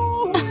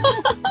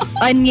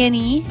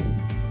 Oniony?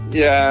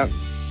 Yeah.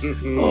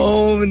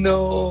 Oh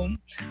no.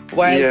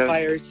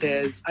 Wildfire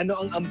says, ano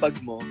ang ambag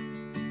mo?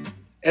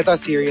 Ito,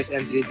 serious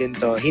entry din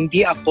to.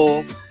 Hindi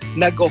ako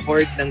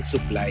nag-hoard ng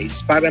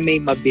supplies para may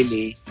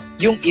mabili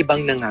yung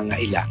ibang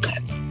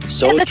nangangailangan.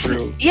 So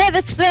true. Yeah,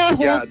 that's the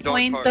whole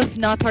point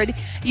of not hoarding.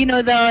 You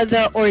know,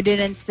 the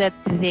ordinance that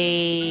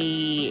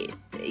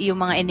yung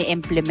mga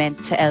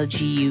ini-implement sa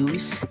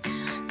LGUs,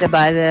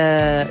 diba?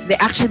 They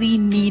actually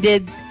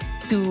needed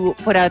to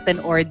put out an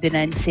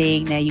ordinance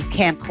saying na you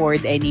can't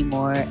hoard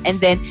anymore.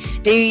 And then,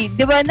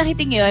 diba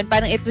nakita nyo yun?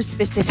 Parang it was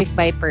specific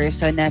by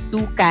person na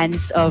 2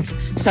 cans of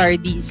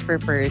sardines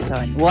per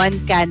person,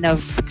 1 can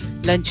of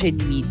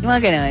luncheon meat. Mga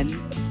ganon.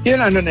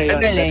 Yun, ano na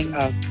yun?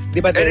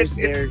 Diba there's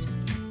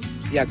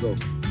yeah, go.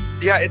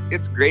 Yeah,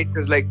 it's great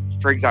because, like,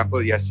 for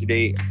example,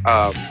 yesterday,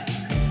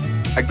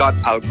 I got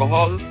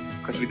alcohol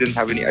because I didn't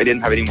have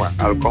any more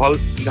alcohol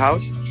in the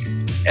house,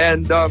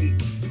 and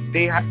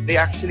they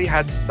actually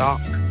had stock.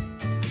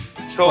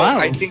 So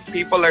I think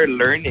people are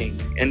learning,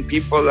 and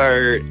people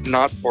are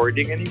not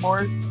hoarding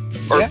anymore,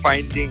 or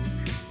finding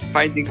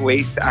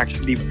ways to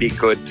actually be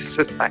good to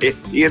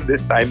society in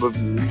this time of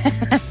need.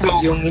 So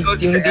yung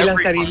hindi lang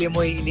sarili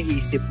mo yung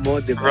iniisip mo,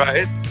 diba?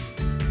 Right.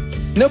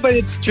 No, but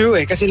it's true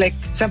kasi like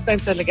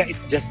sometimes talaga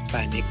it's just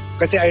panic.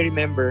 Kasi I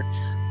remember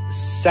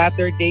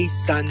Saturday,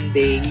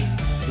 Sunday,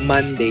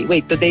 Monday.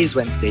 Wait, today's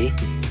Wednesday?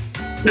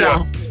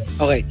 Yeah.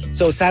 Okay,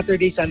 so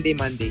Saturday, Sunday,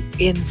 Monday,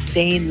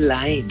 insane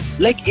lines.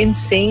 Like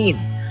insane.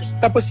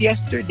 Tapos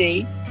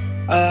yesterday,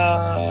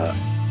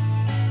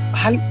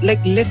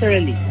 like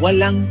literally,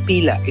 walang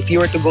pila. If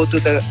you were to go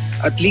to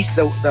at least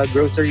the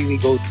grocery we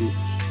go to,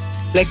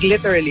 like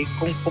literally,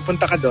 kung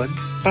pupunta ka doon,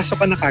 pasok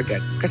ka na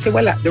kagad. Kasi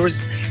wala.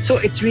 So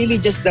it's really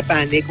just the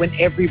panic when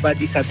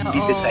everybody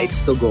suddenly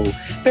decides to go.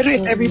 Pero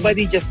if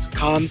everybody just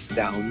calms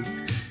down,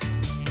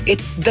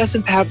 it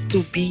doesn't have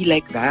to be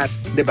like that.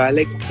 Diba?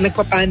 Like,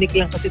 nagpapanik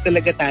lang kasi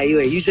talaga tayo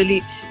eh.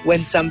 Usually,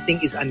 when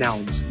something is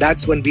announced,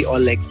 that's when we all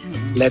like,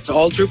 let's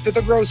all troop to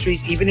the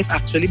groceries, even if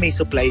actually may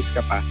supplies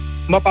ka pa.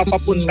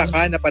 Mapapapunta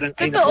ka na parang,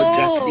 ay nako,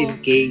 just in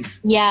case.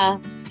 Yeah.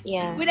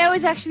 When I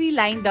was actually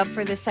lined up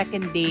for the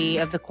second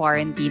day of the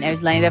quarantine, I was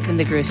lined up in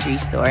the grocery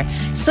store.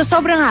 So,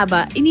 sobrang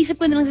haba.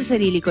 Inisip ko na lang sa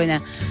sarili ko na,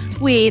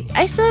 wait,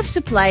 I still have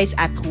supplies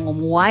at home.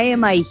 Why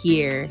am I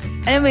here?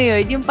 Alam mo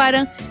yun? Yung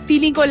parang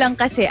feeling ko lang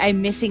kasi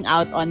I'm missing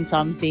out on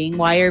something.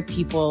 Why are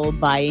people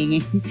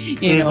buying,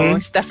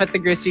 stuff at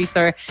the grocery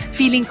store?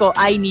 Feeling ko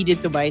I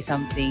needed to buy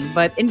something.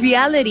 But in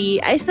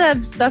reality, I still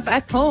have stuff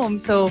at home.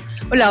 So,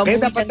 wala.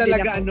 Kaya dapat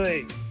talaga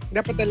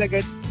dapat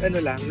talaga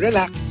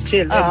relax,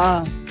 chill.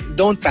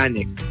 Don't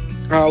panic.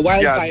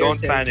 Wildfire don't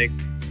says, panic.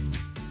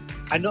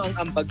 Ano ang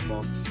ambag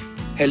mo?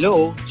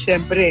 Hello,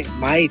 syempre,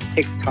 my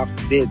TikTok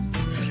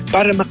vids.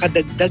 Para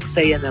makadagdag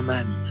saya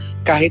naman.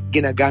 Kahit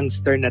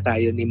ginagangster na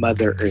tayo ni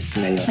Mother Earth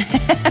ngayon.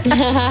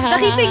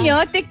 Nakita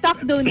nyo,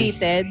 TikTok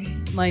donated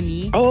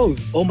money. Oh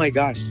my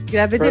gosh.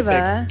 Grabe,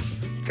 diba?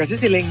 Kasi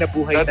sila yung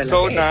nabuhay That's talaga.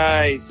 So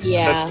nice.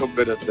 Yeah. That's so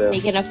good of them.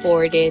 They can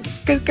afford it.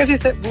 Kasi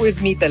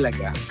with me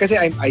talaga. Kasi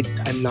I'm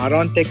not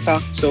on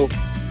TikTok. So,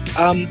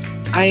 I'm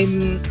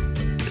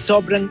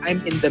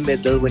in the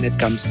middle when it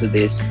comes to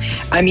this.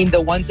 I mean,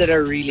 the ones that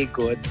are really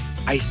good,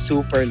 I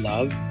super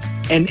love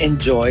and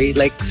enjoy,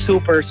 like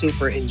super,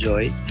 super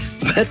enjoy.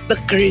 But the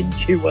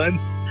cringy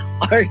ones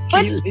are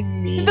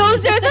killing me.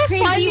 Those are the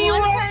cringy funny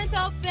ones are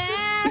the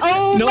best.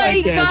 Oh no, my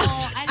I can't.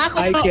 God.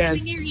 I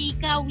can't. Ni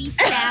Rica, we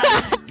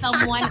stab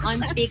someone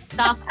on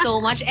TikTok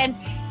so much. And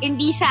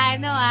hindi siya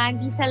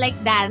like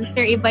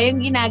dancer. Iba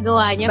yung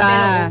ginagawa niya.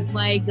 Pero oh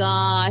my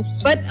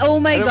gosh. But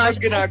oh my gosh.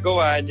 Ano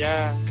ginagawa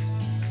niya?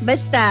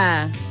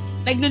 Basta.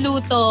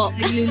 Nagluluto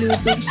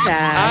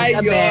siya. Ay,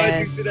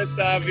 yun. Yung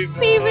sinasabi mo.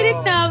 Favorite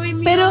namin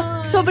yun. Pero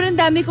sobrang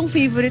dami kong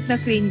favorite na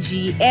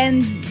cringy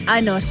and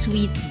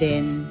sweet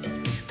din.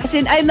 As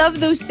in, I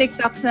love those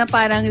TikToks na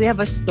parang they have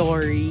a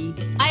story.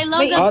 I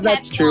love the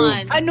pet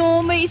one.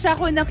 May isa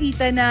ko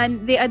nakita na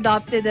they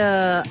adopted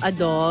a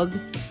dog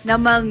na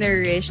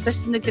malnourished,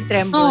 tapos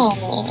nagtitremble.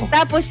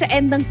 Tapos sa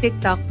end ng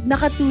TikTok,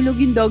 nakatulog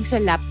yung dog sa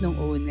lap ng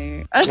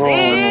owner. As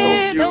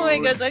in, so oh my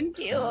gosh, ang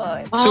cute.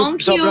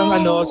 Cute.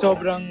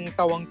 Sobrang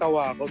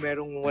tawang-tawa ako.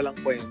 Merong walang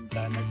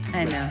kwenta.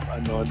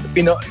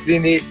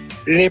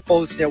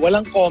 Repost niya.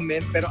 Walang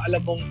comment, pero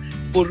alam mong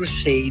puro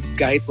shade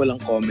kahit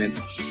walang comment.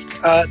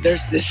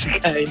 There's this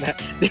guy na,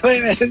 di ba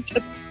meron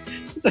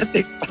sa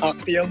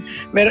TikTok,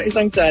 meron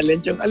isang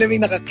challenge, alam mo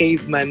yung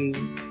naka-caveman,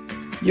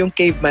 yung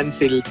caveman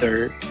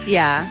filter.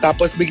 Yeah.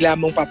 Tapos bigla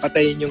mong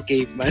papatayin yung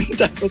caveman,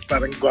 tapos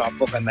parang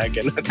gwapo ka na,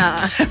 gano'n.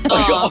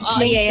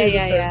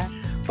 Yeah.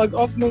 Pag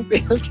off ng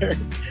filter,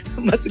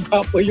 mas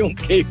gwapo yung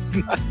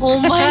caveman. Oh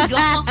my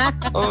God!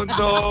 Oh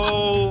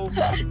no!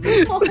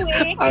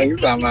 Ang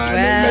sama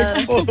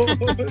ng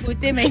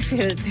buti may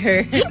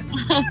filter.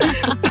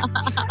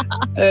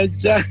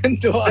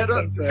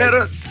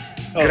 Pero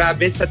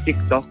grabe sa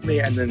TikTok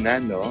may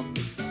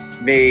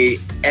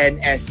may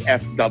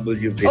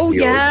NSFW videos. Oh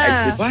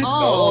yeah. What?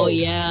 Oh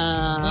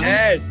yeah.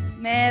 Yes.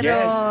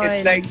 Meron.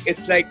 Yes.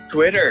 It's like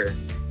Twitter.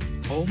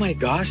 Oh my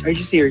gosh, are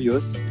you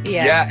serious?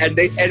 Yeah. And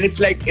it's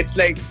like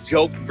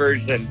joke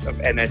versions of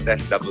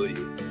NSFW.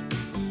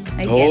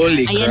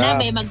 Holy crap. Ayan na,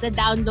 may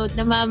magda-download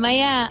na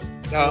mamaya.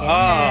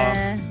 Oo.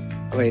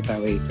 Wait.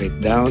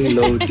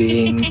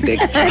 Downloading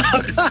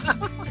TikTok.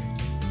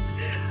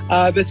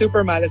 The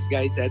Super Malas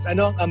guy says,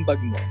 ano ang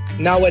ambag mo?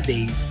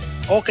 Nowadays,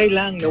 okay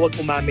lang na wag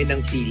umamin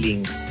ng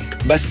feelings.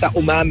 Basta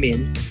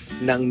umamin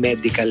ng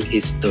medical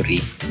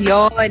history.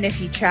 Yon, if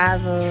you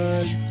travel.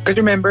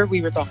 Because remember, we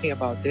were talking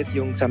about it,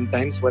 yung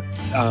sometimes what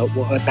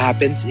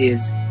happens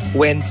is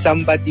when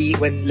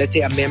let's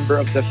say a member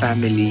of the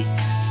family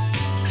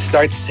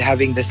starts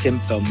having the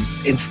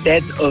symptoms,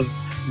 instead of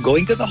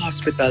going to the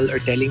hospital or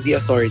telling the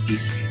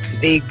authorities,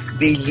 they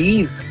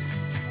leave.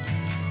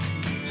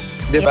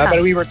 Diba? Yeah.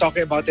 But we were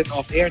talking about it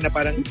off air na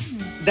parang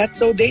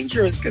that's so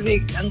dangerous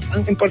kasi ang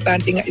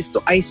importante nga is to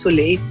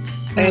isolate.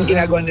 And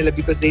ginagawa nila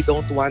because they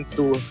don't want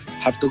to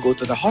have to go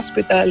to the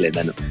hospital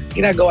and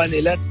ginagawa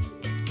nila,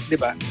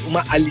 diba?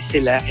 Umaalis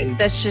sila and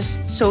that's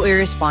just so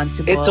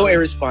irresponsible. It's so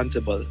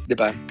irresponsible,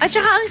 diba? At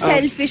saka ang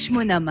selfish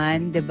mo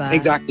naman, diba?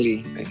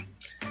 Exactly.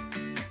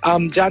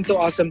 John to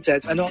Awesome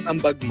says, ano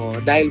ang ambag mo?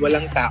 Dahil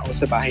walang tao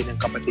sa bahay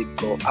ng kapatid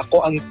ko,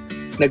 ako ang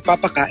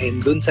nagpapakain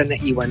dun sa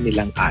naiwan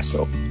nilang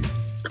aso.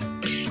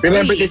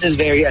 Remember, this is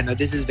very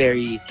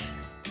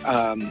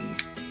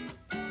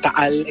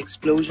Taal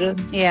explosion.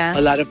 Yeah. A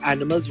lot of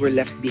animals were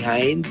left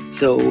behind.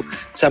 So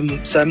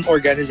some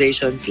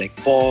organizations like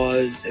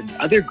PAWS and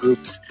other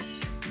groups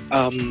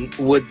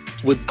would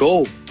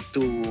go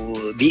to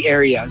the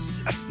areas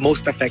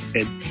most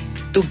affected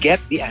to get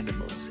the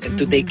animals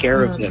and to take care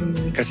of them.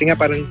 Kasi nga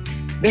parang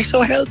they're so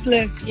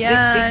helpless.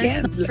 Yeah, they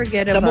can't.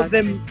 Forget some about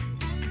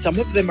Some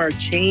of them are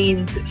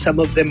chained. Some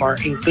of them are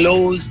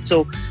enclosed.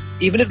 So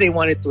even if they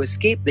wanted to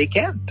escape, they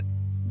can't.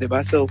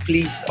 Diba? So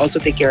please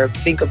also think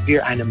of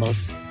your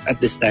animals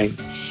at this time.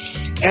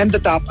 And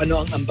the top,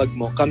 ano ang ambag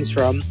mo, comes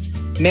from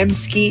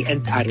Memski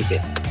and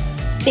Arabic.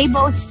 They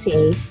both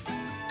say,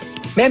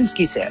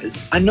 Memski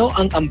says, ano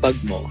ang ambag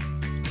mo?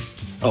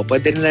 Oh,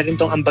 pwede na rin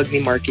tong ambag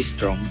ni Markki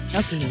Strong.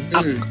 Okay.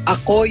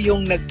 Ako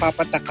yung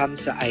nagpapatakam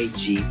sa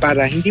IG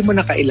para hindi mo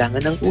na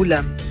kailangan ng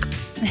ulam.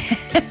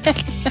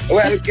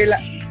 Well,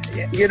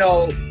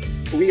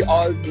 we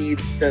all need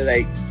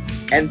to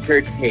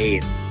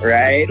entertain,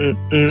 right?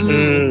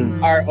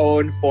 Our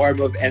own form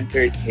of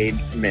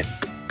entertainment.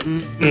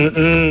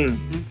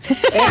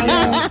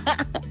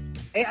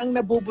 Ang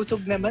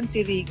nabubusog naman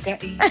si Rica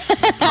eh.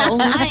 Oo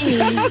nga eh.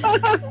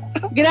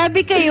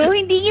 Grabe kayo,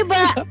 hindi niyo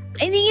ba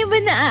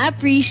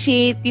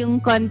na-appreciate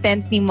yung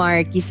content ni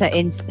Markki sa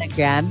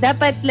Instagram?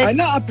 Dapat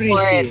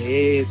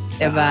na-appreciate.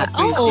 Diba?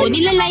 Oo,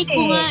 nilalike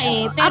ko nga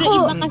eh. Pero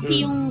iba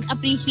kasi yung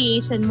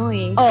appreciation mo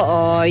eh.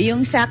 Oo,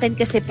 yung sa akin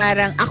kasi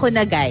parang ako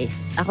na guys.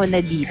 Ako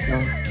na dito.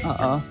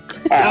 Oo.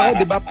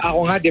 Ako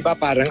nga,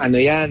 parang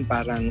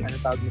parang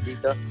tawag mo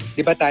dito?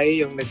 Di ba tayo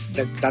yung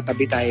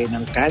nagtatabi tayo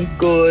ng canned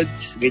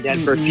goods,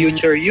 ganyan, for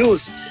future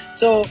use.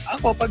 So,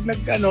 ako, pag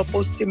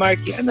post si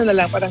Markki,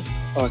 parang,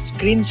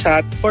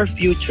 screenshot for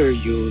future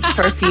use.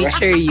 For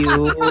future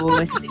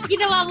use.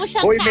 Ginawa mo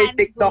siyang Uy, may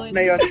TikTok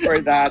na yon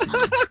for that.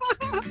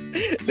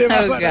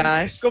 Diba? Oh,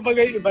 gosh.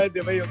 Kumbaga, iba,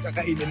 diba, yung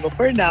kakainin mo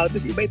for now,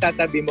 tapos iba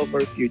itatabi mo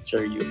for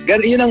future use.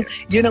 Yun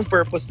ang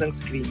purpose ng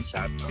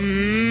screenshot.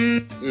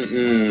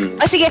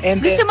 Sige,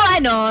 gusto mo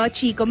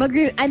Chico,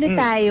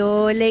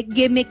 tayo,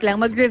 gimmick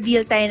lang,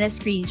 mag-reveal tayo na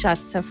screenshot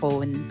sa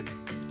phone.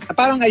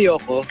 Parang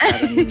ayoko.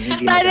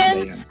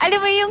 Parang alam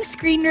mo yung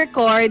screen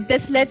record,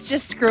 tas let's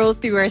just scroll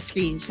through our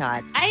screenshot.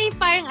 Ay,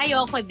 parang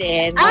ayoko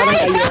din.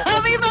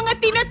 May mga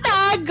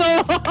tinatago.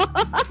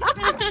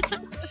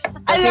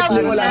 Alam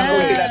mo wala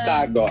akong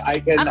tinatago.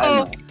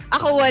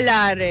 Ako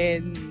wala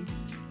rin.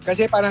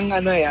 Kasi parang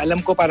alam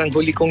ko parang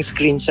huli kong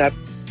screenshot,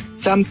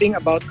 something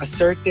about a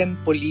certain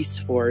police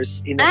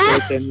force in a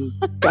certain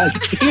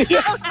country.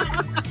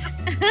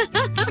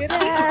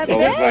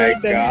 Oh my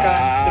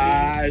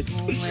gosh.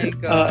 Oh my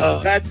God.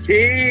 The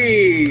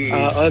tea.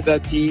 The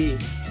tea.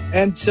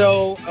 And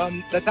so,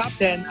 the top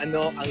 10,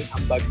 ano ang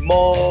ambag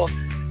mo?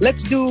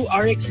 Let's do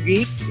RX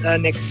Greets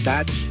next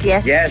batch.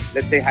 Yes,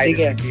 let's say hi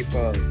to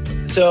people.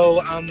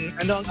 So,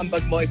 ano ang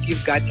ambag mo? If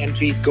you've got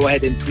entries, go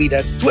ahead and tweet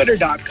us.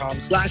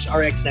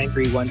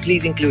 Twitter.com/RX931.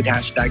 Please include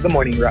hashtag The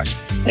Morning Rush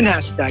and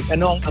hashtag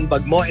ano ang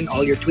ambag mo in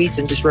all your tweets.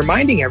 And just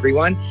reminding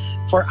everyone,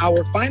 for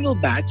our final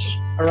batch,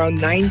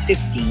 around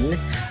 9:15,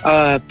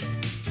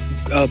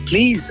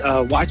 please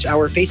watch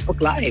our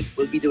Facebook Live.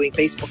 We'll be doing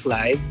Facebook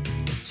Live.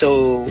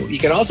 So you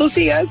can also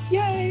see us.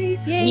 Yay!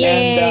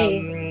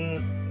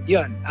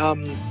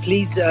 And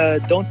please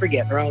don't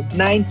forget, around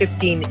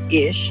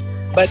 9:15-ish.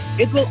 But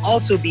it will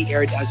also be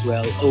aired as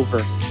well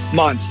over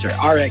Monster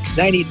RX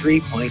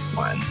 93.1.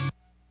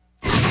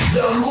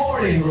 The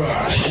Morning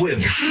Rush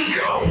with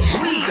Chico,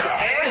 Rica,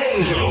 and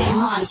Hazel.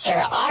 Monster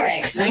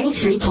RX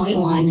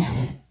 93.1.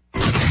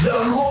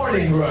 The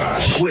Morning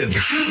Rush with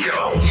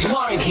Chico,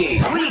 Markki,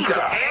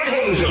 Rica, and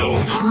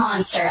Hazel.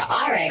 Monster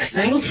RX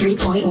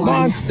 93.1.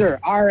 Monster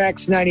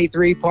RX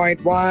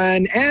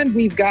 93.1. And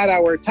we've got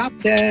our top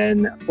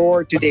 10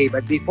 for today.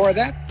 But before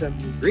that, some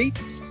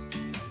greets.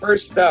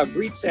 First,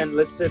 greets, and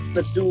let's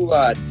do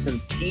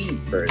some tea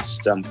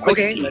first.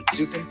 Okay, let's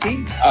do some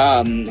tea.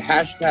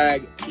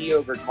 Hashtag tea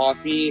over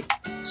coffee.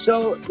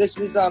 So this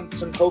is some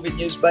COVID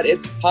news, but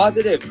it's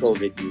positive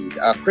COVID news.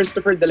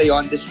 Christopher De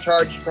Leon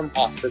discharged from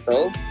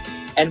hospital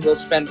and will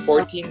spend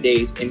 14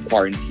 days in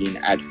quarantine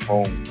at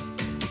home.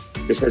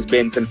 This has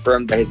been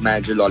confirmed by his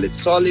manager Lolit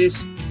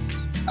Solis.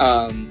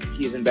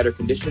 He's in better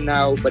condition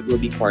now, but will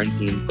be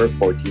quarantined for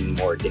 14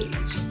 more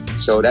days.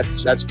 So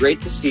that's great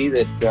to see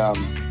that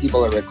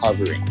people are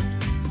recovering.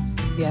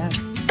 Yes.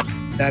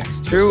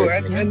 That's true.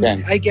 And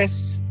I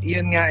guess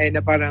yun nga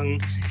na parang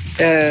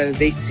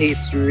they say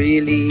it's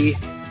really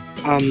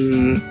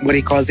what do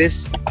you call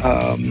this?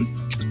 Parang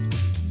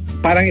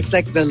it's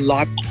like the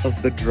luck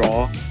of the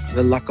draw.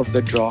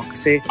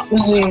 Kasi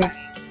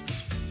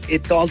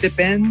it all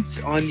depends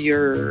on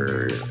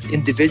your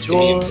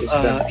individual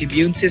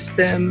immune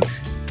system.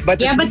 But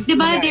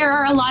diba, there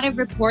are a lot of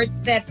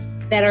reports that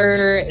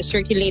are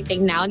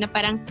circulating now na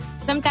parang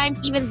sometimes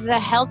even the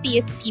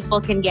healthiest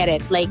people can get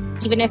it. Like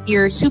even if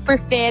you're super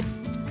fit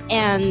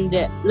and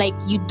like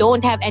you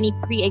don't have any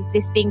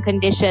pre-existing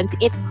conditions,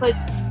 it could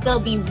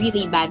still be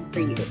really bad for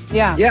you.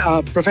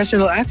 Yeah,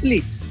 professional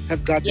athletes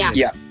have got it.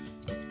 Yeah.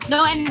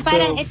 No, and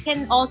parang it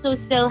can also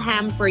still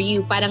hamper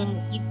you. Parang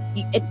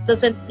it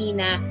doesn't mean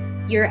na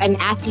you're an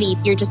athlete,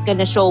 you're just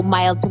gonna show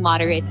mild to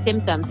moderate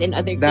symptoms. In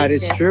other cases, that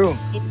is true.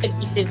 It could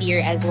be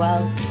severe as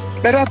well.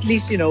 But at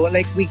least,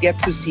 like we get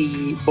to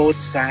see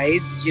both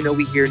sides.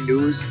 We hear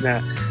news na,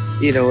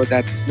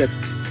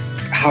 that's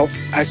how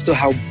as to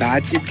how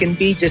bad it can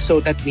be, just so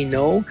that we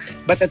know.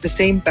 But at the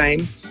same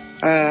time,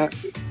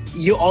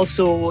 it's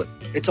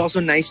also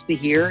nice to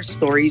hear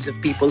stories of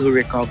people who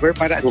recover.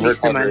 Para at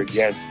least naman,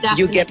 yes,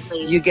 you get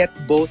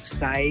both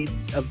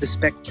sides of the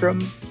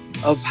spectrum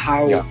of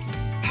how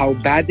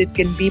bad it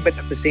can be, but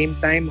at the same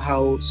time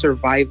how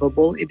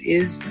survivable it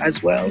is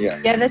as well.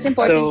 Yeah, that's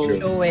important to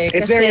show.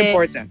 It's very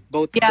important,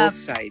 both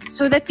sides,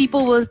 so that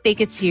people will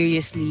take it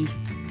seriously.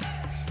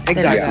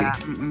 Exactly.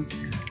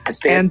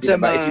 And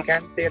if you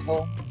can, stay at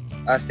home.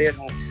 Stay at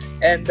home.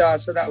 And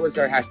so that was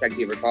our hashtag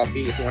tea over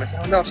coffee. If you want to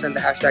sound off, send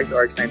the hashtag to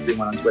RX931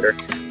 on Twitter.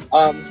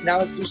 Now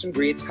let's do some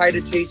greets. Hi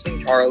to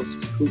Chasing Charles,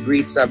 who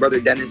greets brother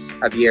Dennis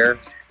Javier.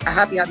 A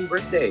happy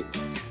birthday.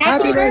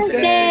 Happy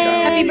birthday!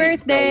 Happy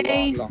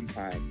birthday! Long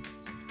time.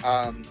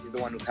 He's the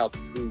one who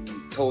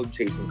told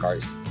Chasing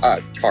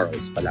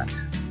Charles pala,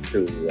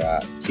 to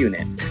tune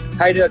in.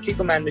 Hi to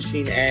Kiko Man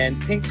Machine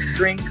and Pink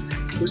Shrink,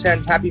 who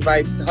sends happy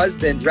vibes to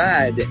husband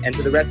Rad and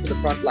to the rest of the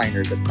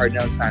frontliners at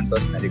Cardinal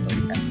Santos Medical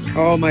Center.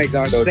 Oh my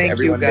gosh, so thank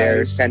you guys.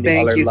 There, sending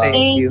all our love.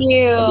 Thank you.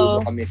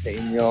 Saludo kami sa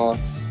inyo.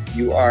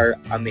 You are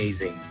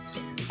amazing.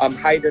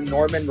 Hi to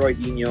Norman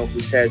Roydino, who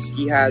says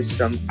he has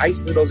some ice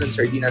noodles and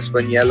sardinas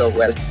con hielo.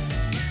 Well,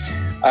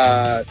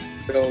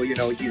 so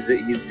he's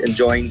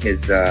enjoying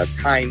his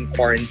time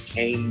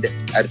quarantined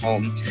at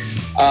home.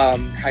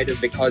 Hi to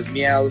Because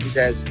Miel, who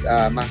says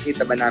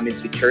makita ba namin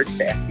si Church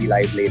sa FB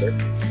Live later?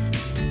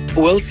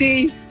 We'll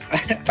see.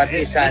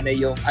 Pati sana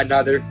yung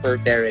another fur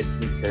parent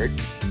ni Church.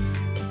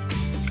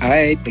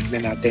 Ay,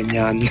 tignan natin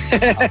yan.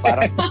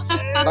 Parang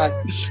mas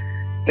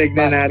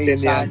tignan natin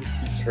yan.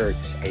 Fancy Church,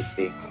 I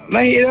think.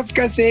 Mahirap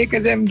kasi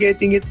I'm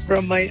getting it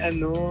from my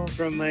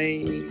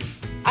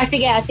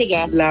sige.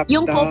 laptop.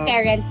 Yung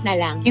co-parent na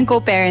lang.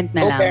 Co-parent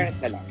na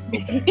lang.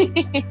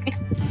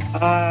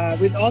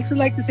 We'd also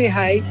like to say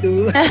hi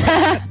to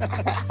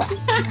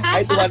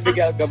hi to Juan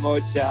Miguel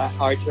Gamocha,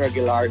 Archer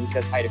Aguilar, who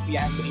says hi to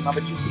Anthony,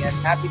 Mama Judy, and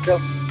Happy Phil.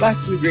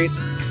 Last two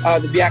greats.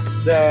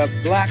 The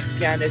black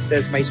pianist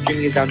says my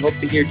streaming is down. Hope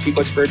to hear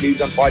Chico's first news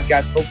on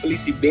podcast. Hopefully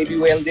si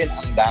Baby Whale din.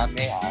 Ang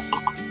dami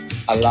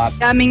a lot.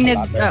 Daming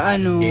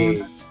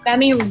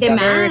daming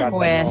demand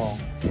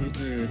request.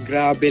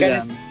 Grabe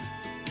lang.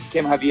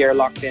 Kim Javier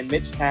locked in.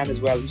 Mitch Tan as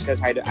well, who says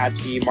hi to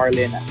Achi,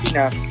 Marlin,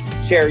 Athena,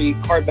 Sherry,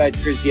 Carbad,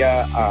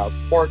 Krizia,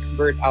 Pork,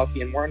 Bert,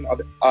 Alfie, and more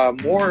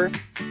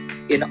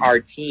in our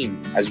team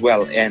as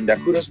well. And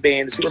Kudos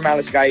Bane, the Super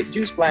Malice Guy,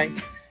 Juice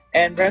Blank,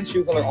 and Brand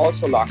Schufel are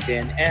also locked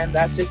in. And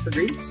that's it for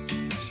greets.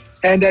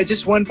 And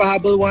just one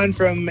pahabol one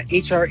from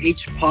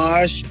HRH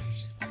Posh,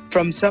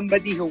 from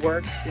somebody who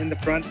works in the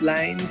front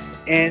lines,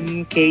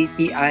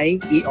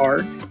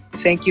 NKTIER.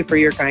 Thank you for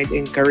your kind,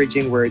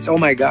 encouraging words. Oh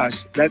my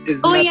gosh, that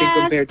is nothing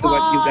compared to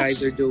what you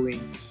guys are doing.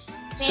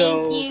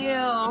 Thank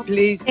you.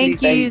 Please, thank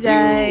you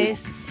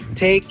guys.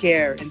 Take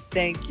care and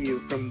thank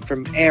you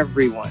from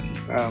everyone.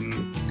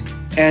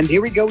 And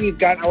here we go. We've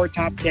got our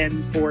top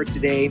 10 for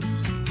today.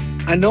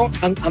 Ano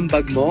ang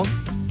ambag mo?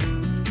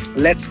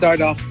 Let's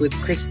start off with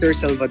Krister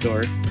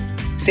Salvador.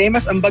 Same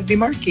as ambag ni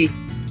Markki.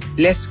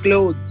 Less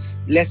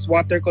clothes, less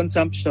water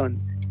consumption,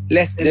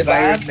 less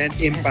environment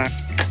impact.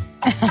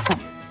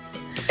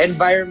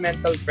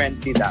 Environmental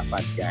friendly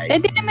dapat, guys.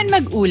 Pwede naman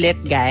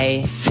mag-ulit,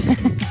 guys.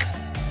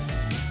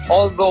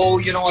 Although,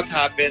 you know what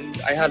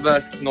happened? I have a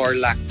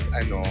Snorlax,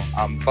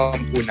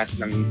 pampunas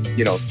ng,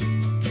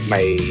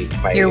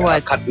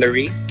 my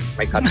cutlery.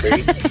 My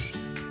cutlery.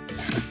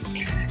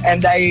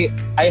 And I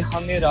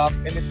hung it up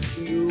and it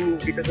flew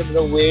because of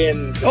the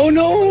wind. Oh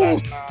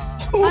no!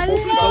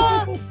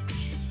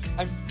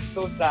 I'm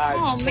so sad.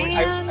 Oh, so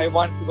man. I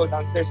want to go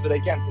downstairs, but I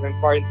can't because I'm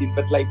quarantined.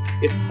 But like,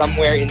 it's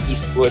somewhere in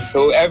Eastwood.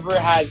 So whoever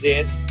has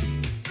it,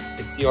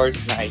 it's yours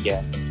na, I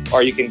guess.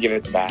 Or you can give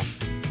it back.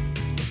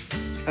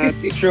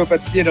 It's true,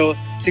 but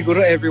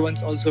siguro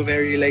everyone's also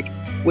very like,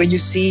 when you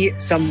see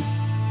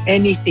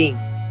anything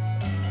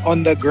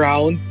on the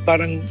ground,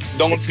 parang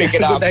don't pick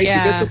it up. Good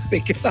idea to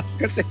pick it up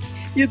kasi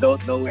you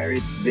don't know where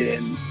it's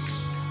been.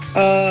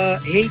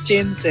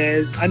 Haytin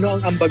says, ano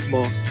ang ambag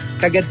mo?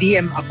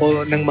 Taga-DM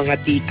ako ng mga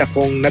tita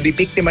kong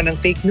nabibiktima ng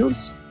fake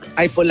news.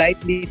 I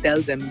politely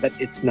tell them that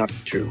it's not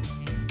true.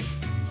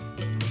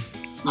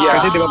 Yeah.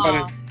 Kasi di ba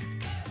parang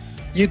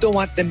you don't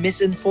want them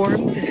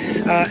misinformed,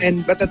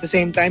 but at the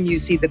same time you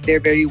see that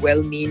they're very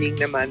well-meaning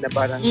naman na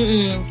parang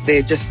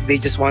they just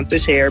want to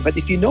share. But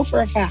if you know for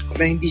a fact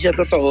na hindi siya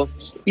totoo,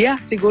 yeah,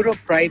 siguro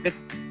private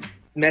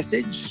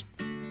message.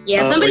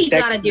 Yeah, somebody's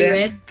gotta do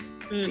it.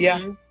 Mm-hmm.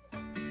 Yeah.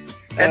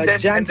 And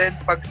then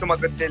pag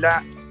sumagot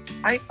sila,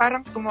 ay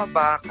parang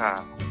tumaba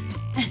ka.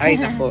 Ay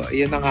nako,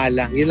 yun ang nga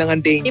lang. Yun lang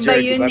ang danger, Iba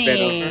yun diba?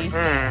 Pero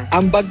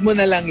ambag mo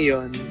na lang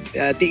yun.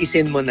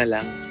 Tiisin mo na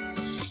lang.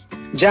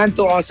 Jan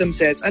to Awesome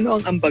says, ano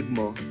ang ambag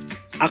mo?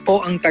 Ako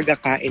ang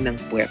tagakain ng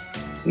puwet.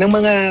 Ng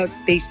mga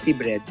tasty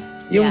bread.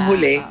 Yung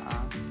huli.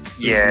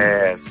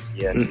 Yes.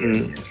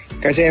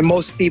 Kasi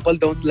most people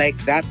don't like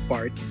that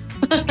part.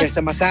 Kesa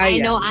masaya.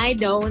 I know, I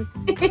don't.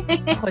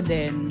 Ako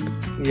din.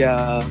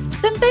 Yeah.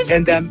 Sometimes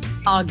and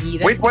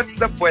soggy. Wait, what's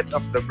the puwet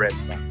of the bread?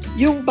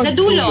 Yung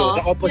pagdulo,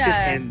 the opposite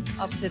ends.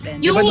 Opposite ends.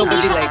 Yung diba hindi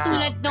siya like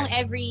katulad ng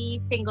every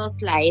single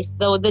slice,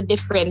 though the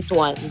different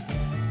one.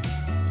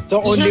 So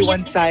usually only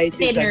one side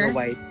is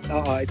white.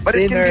 It's but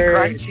thinner,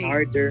 it can be it's crunchy.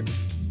 harder.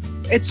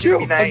 It's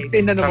true. Nice, pag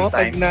tinano mo,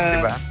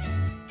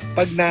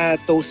 pag na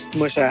toast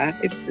mo siya,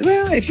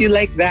 if you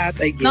like that,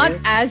 I guess. Not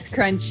as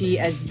crunchy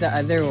as the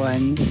other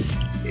ones.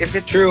 If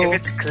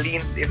it's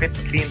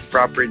cleaned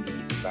properly,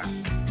 diba?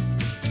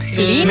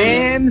 Clean?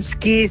 Mems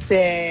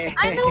kise.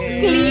 Anong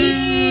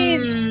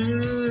clean?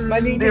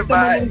 Malinis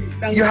diba? naman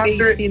ang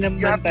tasty naman talaga.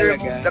 You have to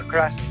remove the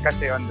crust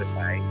kasi on the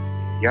sides.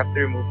 You have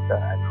to remove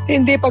the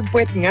Hindi, pag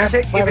puwet nga,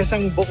 kasi para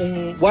siyang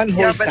buong one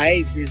whole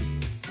side is...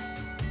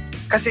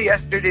 Kasi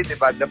yesterday,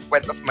 diba, the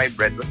puwet of my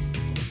bread was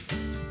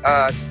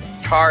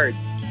charred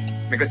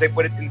because I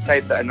put it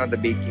inside the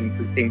baking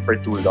thing for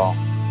too long.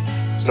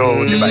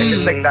 So, diba, if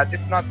it's like that,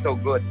 it's not so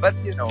good. But,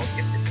 if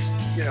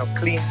it's,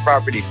 cleaned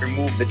properly,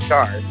 remove the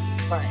char,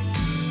 it's fine.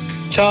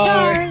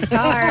 Char!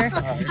 Char!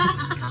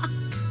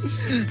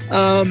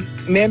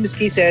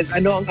 Memski says,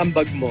 ano ang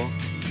ambag mo?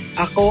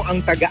 Ako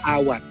ang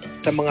taga-awat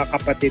sa mga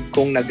kapatid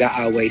kong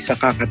nag-aaway sa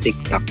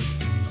kaka-TikTok.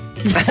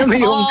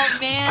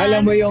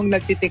 Alam mo yung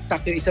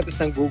nagti-TikTok yung isa tapos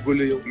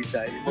nanggugulo yung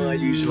isa. Yung mga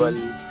usual.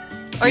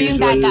 Or yung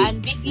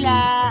dadaan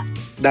bigla.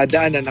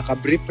 Dadaan na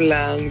nakabrief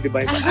lang, di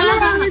ba?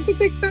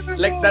 Nagti-TikTok ako.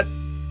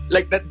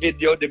 Like that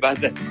video, di ba?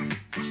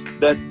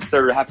 That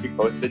Sir Rafi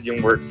posted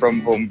yung work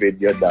from home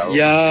video daw.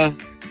 Yeah.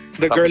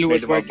 The girl who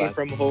was working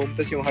from home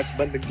tapos yung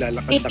husband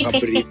naglalakad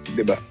nakabrief,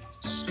 di ba?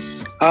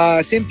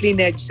 Simply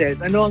Ned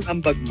says, ano ang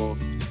ambag mo?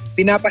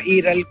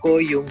 Pinapairal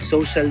ko yung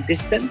social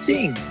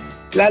distancing.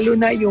 Lalo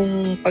na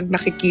yung pag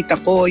nakikita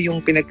ko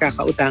yung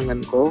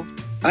pinagkakautangan ko,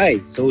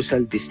 ay,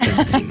 social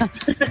distancing.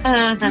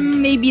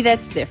 Maybe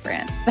that's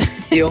different.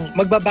 Yung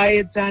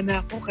magbabayad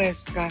sana ako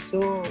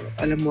kaso,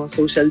 alam mo,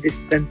 social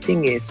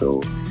distancing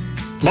So,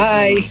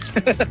 bye!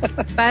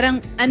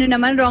 Parang,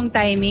 wrong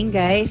timing,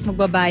 guys.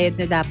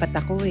 Magbabayad na dapat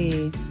ako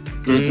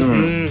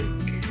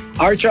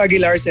Archer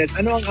Aguilar says,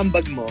 ano ang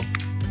ambag mo?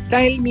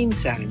 Dahil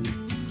minsan,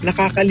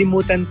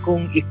 nakakalimutan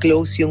kong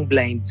i-close yung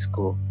blinds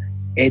ko.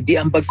 Di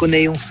ambag ko na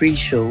yung free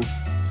show.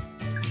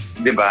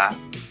 Diba?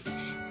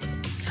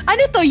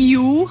 Ano to,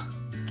 you?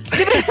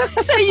 Diba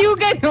sa you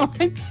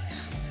ganon?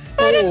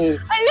 Parang,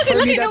 ang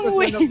laki-laki ng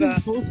window.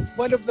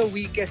 One of the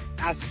weakest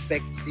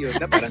aspects yun.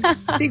 Na parang,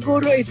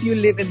 siguro if you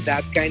live in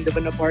that kind of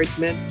an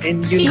apartment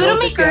and you siguro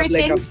know that you have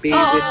like a big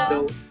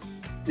window,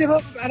 diba,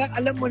 parang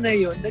alam mo na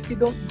yun that you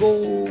don't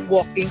go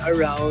walking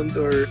around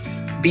or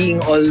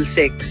being all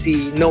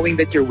sexy, knowing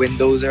that your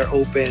windows are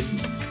open.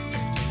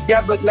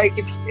 Yeah, but like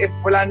if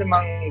wala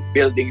namang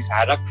buildings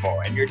harap mo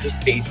and you're just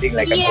facing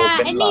like an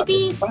open lot,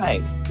 it's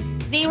fine.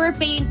 They were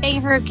painting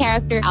her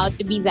character out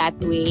to be that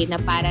way, na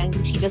parang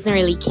she doesn't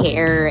really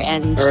care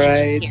and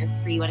she's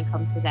carefree when it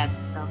comes to that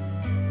stuff.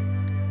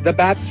 The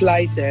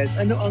Batfly says,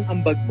 ano ang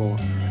ambag mo?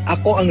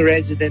 Ako ang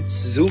resident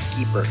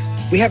zookeeper.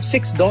 We have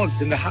 6 dogs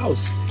in the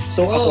house.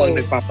 So ako ang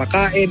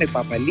nagpapakain,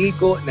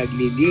 nagpapaligo,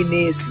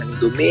 naglilinis, ng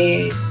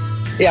dumi.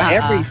 Yeah,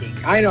 everything.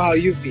 I know how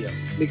you feel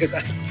because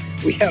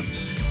we have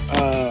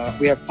 5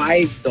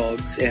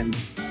 dogs and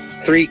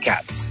 3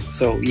 cats.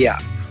 So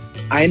yeah,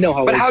 I know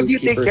how. But how do you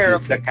take care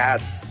of the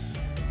cats?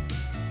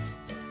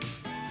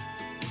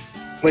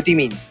 What do you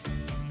mean?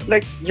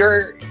 Like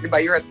you're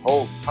at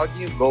home. How do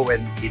you go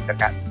and feed the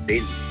cats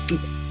daily?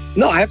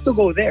 No, I have to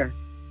go there.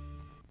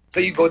 So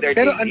you go there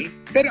daily?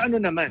 Pero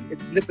ano naman,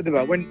 it's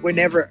diba, we're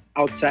never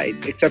outside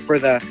except for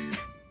the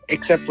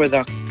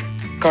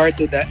car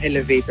to the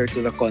elevator to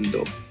the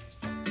condo.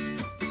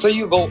 So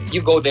you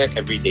go there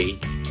every day?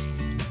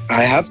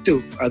 I have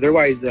to,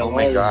 otherwise they'll oh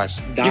my gosh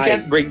die. You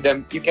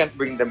can't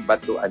bring them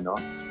but to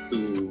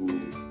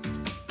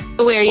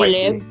where you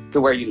live. To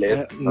where you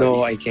live.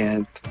 No, I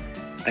can't.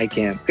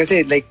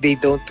 Kasi like they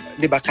don't,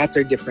 diba, cats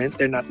are different.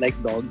 They're not like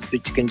dogs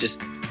that you can just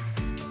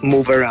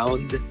move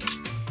around.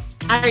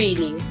 Ah,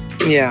 really?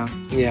 Yeah.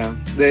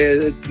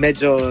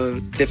 Medyo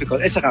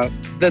difficult.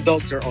 The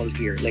dogs are all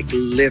here. Like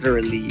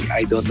literally,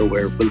 I don't know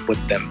where we'll put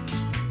them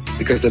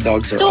because the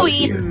dogs are all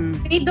here.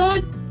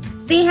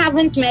 They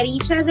haven't met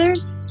each other?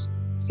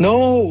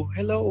 No,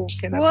 hello.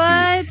 Cannot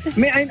what?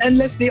 Be.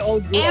 Unless they all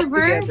grew up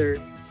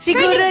together.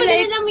 Siguro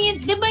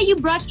like... Diba you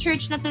brought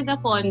church na to the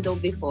condo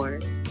before?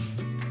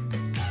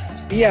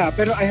 Yeah,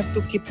 pero I have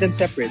to keep them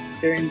separate.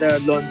 They're in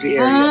the laundry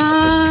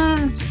area.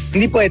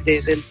 Hindi pwede.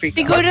 They'll freak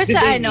out. Siguro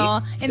sa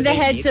in the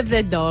heads of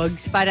the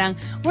dogs, parang,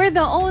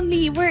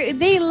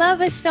 they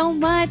love us so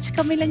much.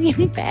 Kami lang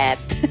yung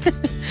pet.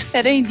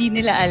 Pero hindi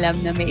nila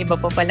alam na may iba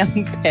pa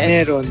palang pet.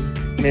 Meron.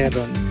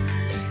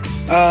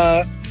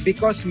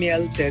 Because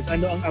Miel says,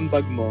 ano ang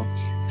ambag mo?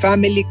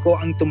 Family ko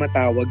ang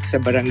tumatawag sa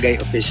barangay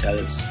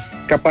officials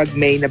kapag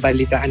may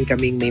nabalitaan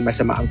kaming may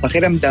masama ang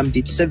pakiramdam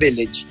dito sa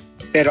village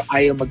pero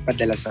ayaw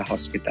magpadala sa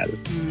hospital.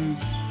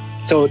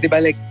 So, diba,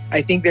 like,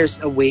 I think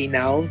there's a way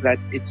now that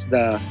it's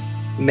the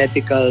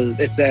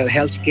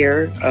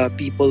healthcare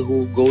people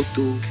who go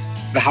to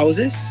the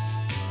houses.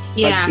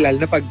 Yeah.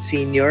 Lalo na pag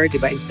senior,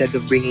 diba, instead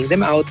of bringing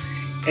them out.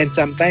 And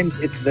sometimes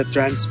it's the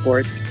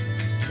transport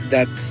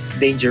that's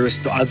dangerous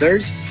to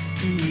others.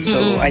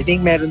 So, I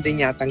think meron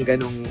din yatang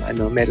ganung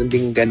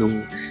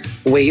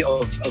way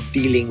of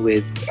dealing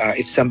with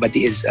if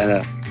somebody is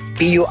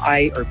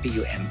PUI or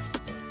PUM.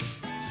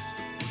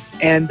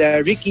 And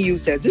Ricky Yu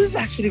said, this is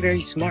actually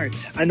very smart.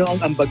 Ano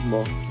ang ambag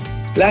mo?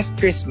 Last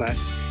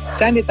Christmas,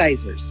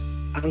 sanitizers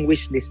ang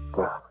wishlist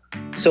ko.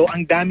 So,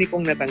 ang dami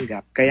kong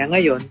natanggap. Kaya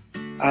ngayon,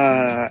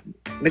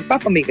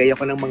 nagpapamigay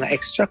ako ng mga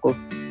extra ko.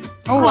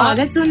 Oh, wow.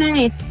 That's so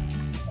nice.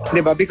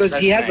 Diba? Because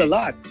That's he has nice. a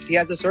lot. He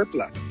has a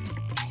surplus.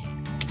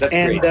 That's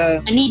and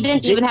great. And he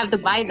didn't even have to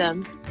buy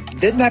them.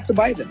 Didn't have to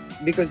buy them.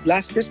 Because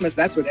last Christmas,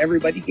 that's what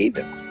everybody gave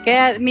him.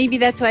 Kaya maybe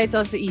that's why it's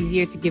also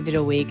easier to give it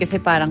away. Kasi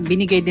parang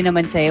binigay din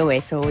naman sa'yo eh.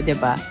 So,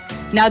 diba?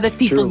 Now that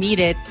people need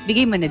it,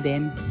 bigay mo na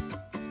din.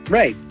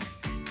 Right.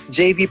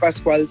 JV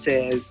Pascual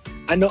says,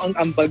 ano ang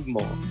ambag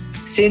mo?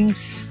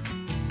 Since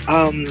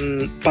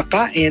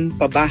pakain,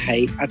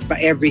 pabahay, at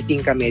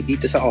pa-everything kami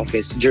dito sa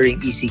office during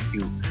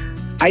ECQ,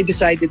 I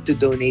decided to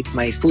donate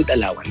my food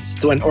allowance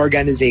to an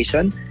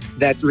organization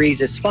that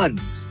raises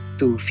funds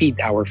to feed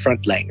our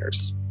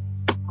frontliners.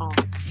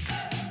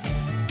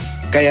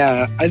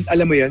 Kaya,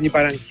 alam mo yun, yung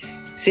parang,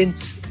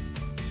 since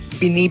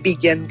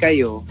binibigyan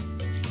kayo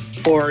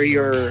for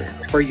your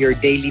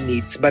daily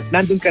needs, but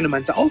nandun ka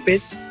naman sa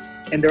office,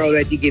 and they're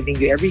already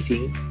giving you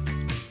everything,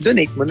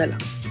 donate mo na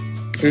lang.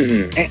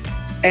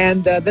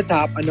 And the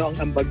top, ano ang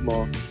ambag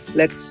mo?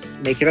 Let's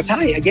make it a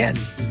tie again.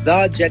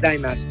 The Jedi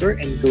Master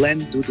and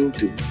Glenn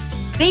Doodle-Doo.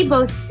 They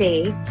both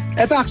say...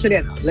 Ito actually,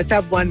 let's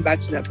have one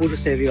batch na puro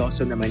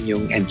seryoso naman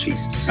yung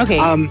entries.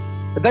 Okay.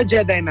 The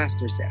Jedi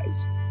Master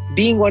says,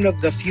 being one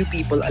of the few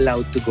people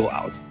allowed to go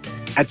out.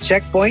 At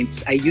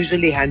checkpoints, I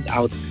usually hand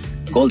out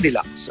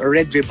Goldilocks or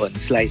Red Ribbon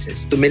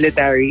slices to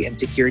military and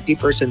security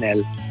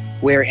personnel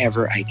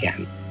wherever I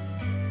can.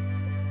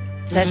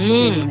 That's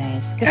really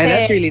nice. Kasi And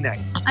that's really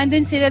nice.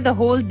 andun sila the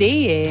whole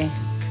day eh.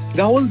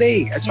 The whole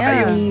day. At saka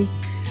Yeah. yung,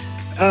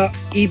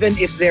 even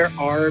if there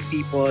are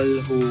people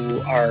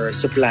who are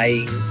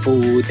supplying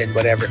food and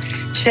whatever,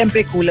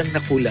 syempre kulang na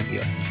kulang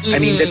yun. I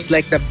mean, that's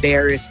like the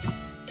barest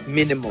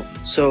minimum.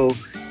 So,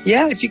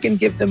 yeah, if you can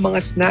give them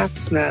mga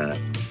snacks na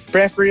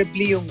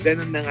preferably yung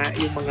ganun na nga,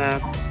 yung mga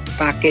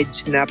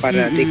package na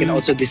para they can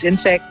also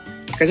disinfect.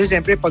 Kasi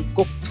syempre, pag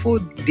cooked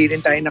food, di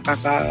rin tayo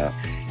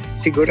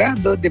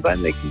nakakasigurado, di ba?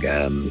 Like,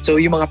 so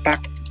yung mga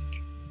packed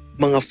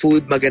mga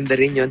food, maganda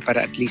rin yun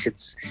para at least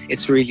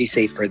it's really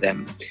safe for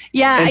them.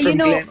 Yeah, And you from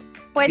know, Glenn-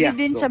 pwede Yeah,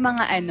 din go. sa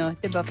mga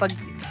diba, pag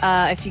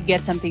if you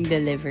get something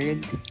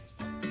delivered,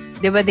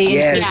 diba they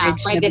Yes. encourage Yeah,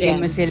 na pwede bigyan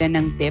rin. mo sila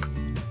ng tip.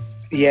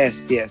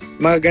 Yes.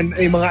 Maganda,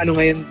 yung mga ano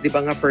ngayon, di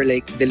ba nga for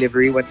like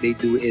delivery, what they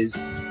do is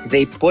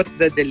they put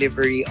the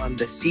delivery on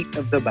the seat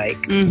of the bike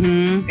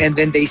and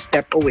then they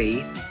step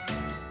away.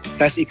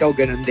 Tapos ikaw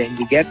ganun din,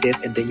 you get it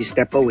and then you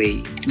step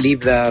away,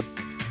 leave the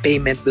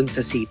payment dun sa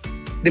seat.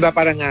 di ba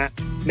parang nga,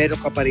 meron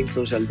ka pa rin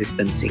social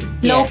distancing.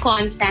 No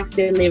contact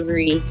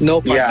delivery.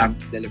 No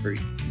contact delivery.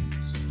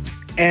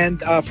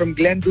 And from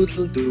Glenn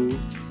Doodle-Doo,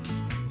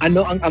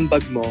 ano ang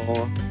ambag mo?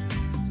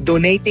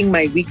 Donating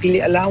my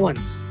weekly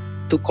allowance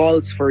to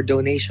calls for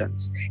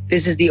donations.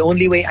 This is the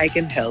only way I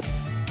can help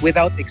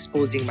without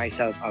exposing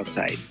myself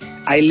outside.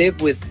 I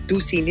live with 2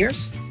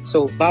 seniors,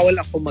 so bawal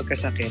ako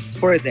magkasakit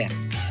for them.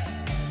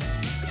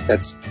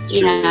 That's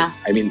true. Yeah.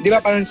 I mean, di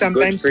ba parang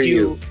sometimes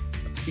you,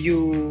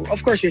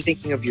 of course, you're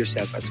thinking of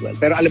yourself as well.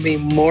 Pero alam mo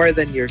yung more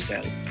than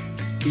yourself,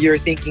 you're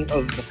thinking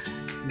of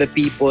the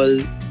people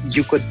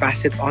you could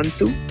pass it on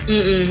to.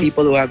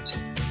 People who have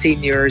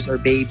seniors or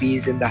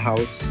babies in the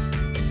house.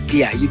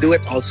 Yeah, you do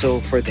it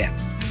also for them.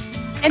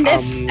 And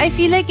I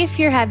feel like if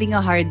you're having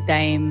a hard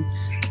time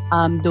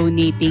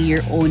donating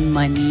your own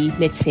money,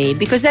 let's say,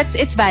 because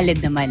it's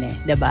valid naman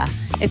diba?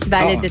 It's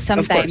valid that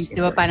sometimes,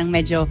 diba, parang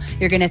medyo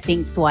you're gonna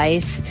think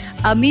twice.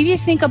 Maybe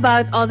just think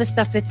about all the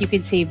stuff that you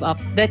can save up,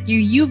 that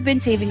you've been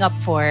saving up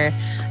for,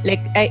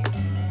 like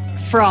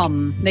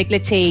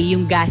let's say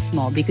yung gas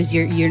mo, because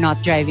you're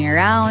not driving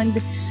around.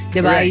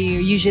 Diba? Right.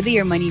 Usually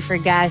your money for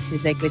gas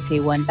is like, let's say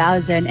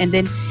 1,000, and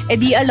then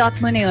edi allot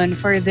mo na yun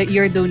for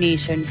your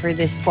donation for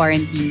this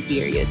quarantine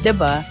period,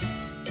 diba?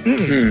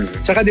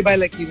 Tsaka diba,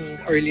 like yung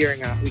earlier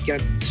nga, we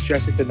can't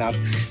stress it enough,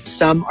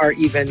 some are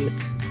even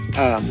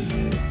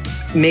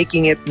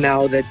making it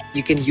now that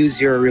you can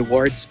use your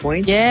rewards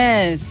points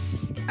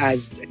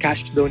as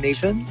cash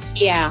donations.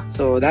 Yeah.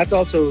 So that's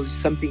also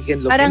something you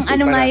can look parang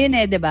into. Nga yun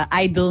diba?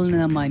 Idle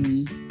na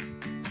money.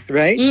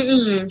 Right?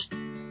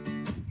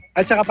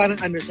 At saka parang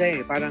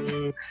siya parang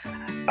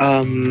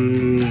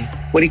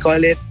what do you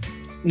call it?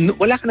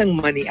 Wala ka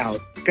ng money out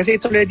kasi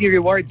it's already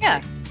rewards.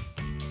 Yeah.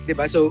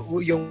 Diba? So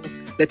yung,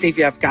 let's say if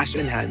you have cash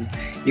in hand,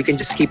 you can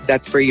just keep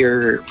that for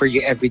your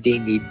everyday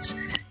needs,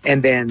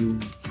 and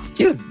then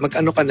yun,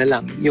 mag-ano ka na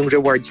lang, yung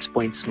rewards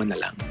points mo na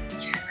lang.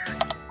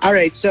 All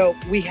right, so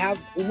we have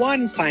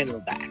one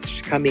final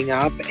batch coming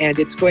up, and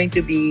it's going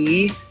to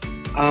be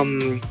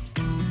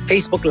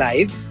Facebook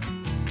Live.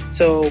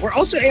 So we're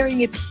also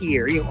airing it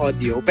here, yung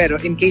audio, pero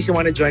in case you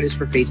want to join us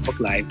for Facebook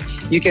Live,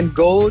 you can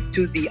go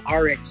to the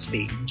RX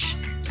page.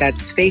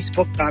 That's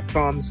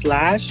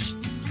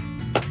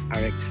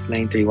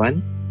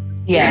facebook.com/RX931.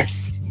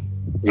 Yes.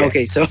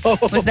 Okay, so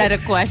was that a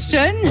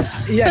question?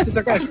 Yes, it's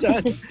a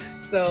question.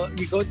 So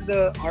you go to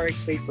the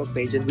RX Facebook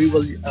page, and we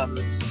will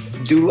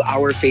do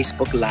our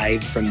Facebook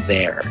Live from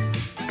there.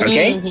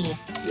 Okay.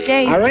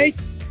 Okay. All right.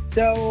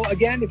 So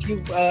again, if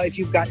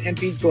you've got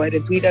entries, go ahead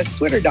and tweet us,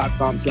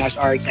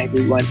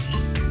 twitter.com/RX931.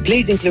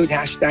 Please include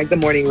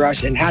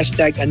 #TheMorningRush and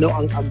 #Ano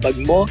Ang Ambag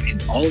Mo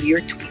in all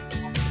your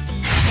tweets.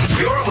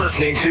 You're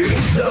listening to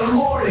The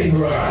Morning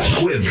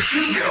Rush with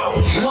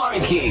Chico,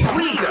 Markki,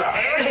 Rica,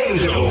 and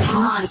Hazel.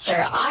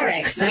 Monster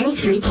RX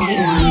 93.1.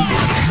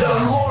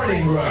 The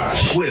Morning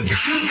Rush with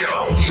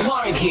Chico,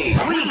 Markki,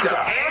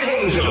 Rica, and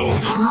Hazel.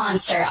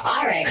 Monster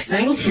RX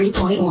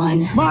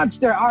 93.1.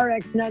 Monster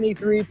RX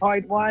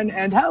 93.1,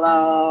 and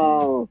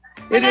hello!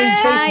 It is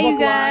Facebook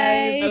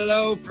Live.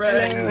 Hello,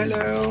 friends.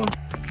 Hello.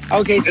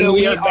 Okay, so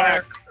we are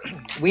back.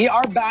 We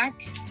are back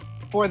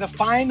for the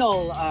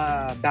final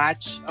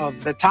batch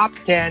of the top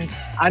 10.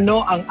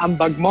 Ano ang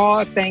ambag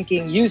mo?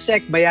 Thanking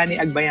Yusek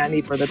Bayani Agbayani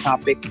for the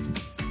topic.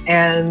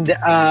 And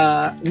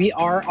we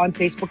are on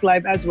Facebook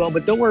Live as well.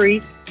 But don't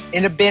worry,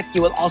 in a bit, you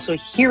will also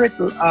hear it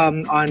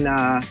on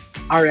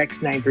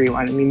RX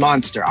 931. I mean,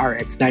 Monster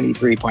RX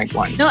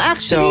 93.1. No,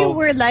 actually,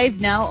 we're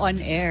live now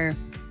on air.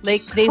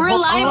 Like we're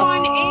live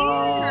on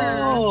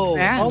air. Oh,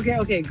 yeah.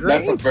 Okay, great.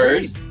 That's a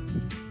first.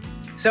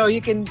 So you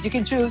can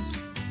choose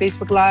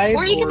Facebook Live,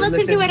 or you can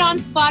listen to it on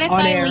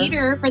Spotify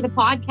later for the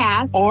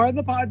podcast. Or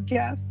the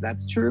podcast,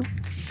 that's true.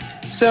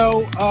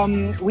 So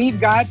we've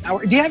got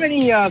our. Do you have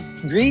any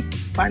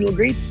final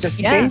greets,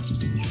 just in case?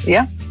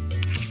 Yeah.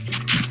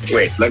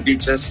 Wait, let me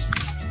just.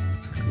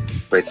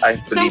 Wait, I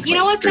have to. So you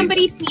know what?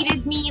 Somebody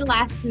tweeted me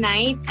last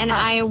night, and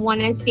I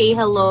want to say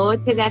hello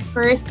to that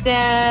person.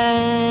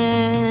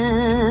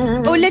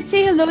 Oh, let's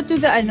say hello to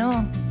the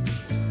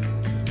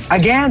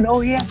Again.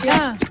 Oh yeah.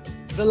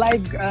 The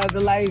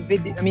live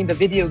video. I mean, the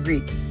video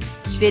greet.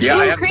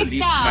 Yeah,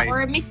 Krista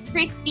or Miss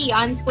Christy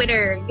on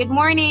Twitter. Good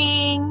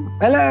morning.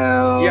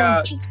 Hello.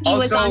 Yeah. He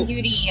was on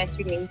duty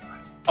yesterday.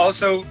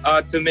 Also,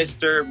 to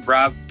Mr.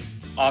 Brav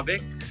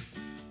Ovic,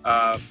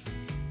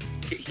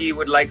 he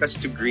would like us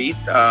to greet.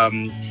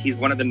 He's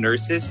one of the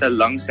nurses sa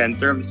Lung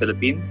Center of the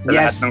Philippines. Sa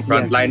lahat ng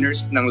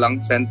frontliners ng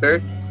Lung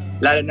Center.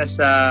 Lalo na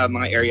sa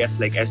mga areas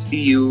like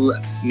SPU,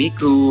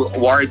 Miku,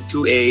 Ward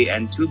 2A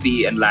and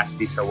 2B, and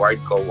lastly sa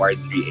Ward Co, Ward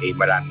 3A.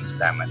 Maraming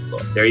salamat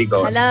po. There you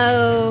go.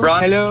 Hello.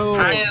 Hello.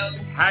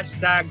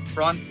 Hashtag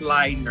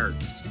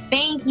frontliners.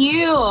 Thank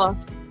you.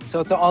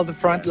 So to all the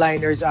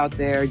frontliners out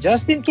there,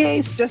 just in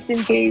case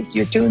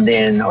you're tuned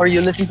in or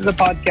you listen to the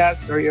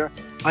podcast or you're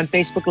on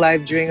Facebook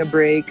Live during a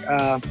break,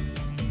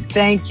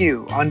 thank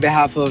you on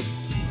behalf of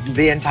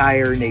the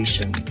entire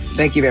nation.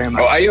 Thank you very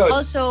much. Oh, ayun.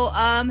 Also,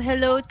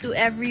 hello to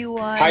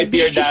everyone. Hi,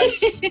 dear dad.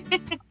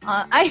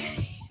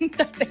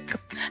 Tatay ko.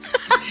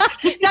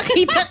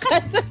 Nakita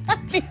ka sa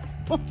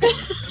Facebook.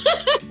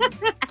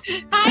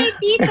 Hi,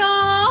 Tito!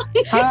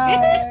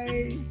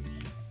 Hi!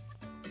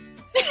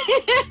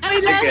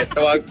 Sige,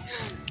 tawag.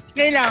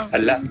 Kailang.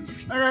 Hala.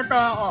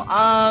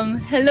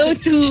 Hello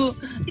to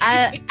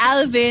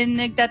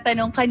Alvin.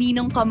 Nagtatanong,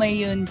 kaninong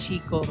kamay yun,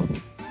 Chico?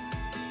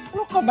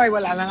 Ano kamay?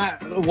 Wala na nga.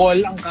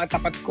 Wall ang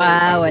katapat ko.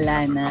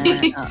 Wala na.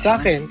 Sa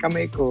akin,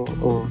 kamay ko.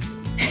 Oh.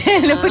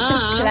 Hello to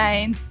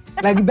Klein.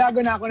 Nagbago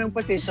na ako ng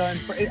position.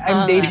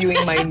 I'm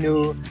debuting my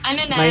new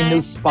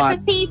spot.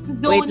 Sa safe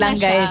zone. Wait lang,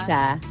 guys,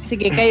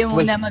 Sige, kayo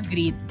muna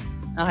mag-greet.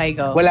 Okay,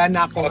 go. Wala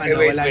na akong,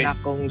 wait. na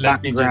akong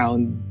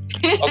background.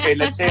 Okay,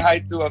 let's say hi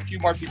to a few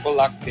more people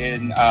locked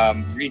in.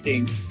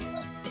 Greeting.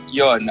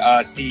 Yon,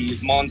 si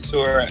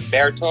Monsur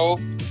Betero,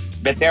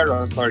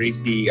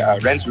 si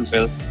Renz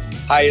Rufil.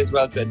 Hi as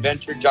well to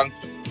Adventure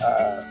Junkie,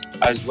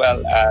 as well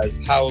as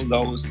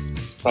Howlos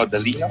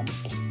Rodalino,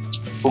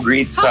 who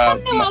greets How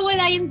come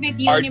nawawala yung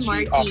video ni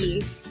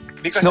Markki?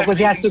 Because I'm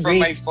he has to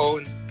from greet. my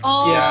phone.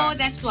 Oh, yeah.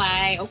 That's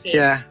why. Okay.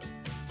 Yeah.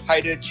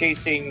 Hi to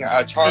Chasing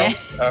Charles,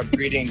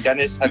 greeting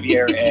Dennis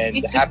Javier,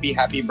 and happy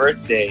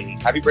birthday.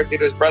 Happy birthday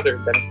to his brother,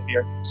 Dennis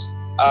Javier.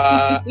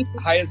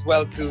 Hi as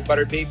well to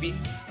Butter Baby.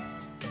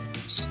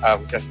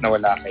 Just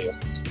nawala kayo.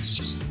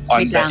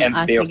 On Wait the lang.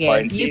 nth day of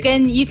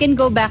quarantine. You can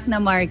go back na,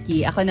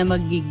 Markki. Ako na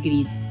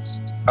mag-greet.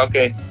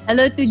 Okay.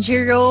 Hello to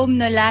Jerome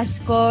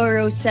Nolasco,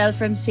 Rosel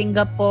from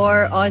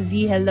Singapore,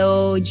 Ozzy,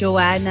 hello,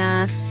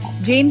 Joanna,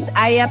 James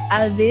Ayap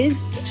Alvis,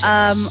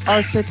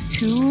 also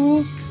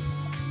to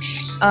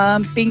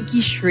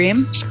Pinky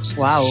Shrimp.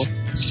 Wow.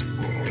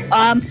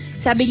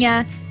 Sabi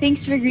niya,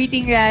 thanks for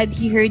greeting, Rad.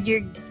 He heard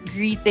your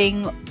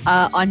greeting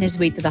on his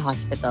way to the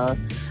hospital.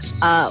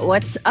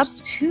 What's up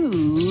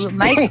to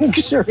Mike? Pink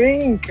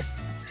Shrimp.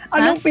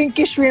 Anong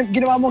pinky shrimp?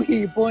 Ginawa mong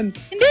hipon.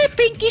 Hindi,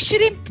 pinky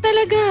shrimp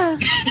talaga.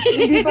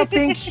 Hindi ba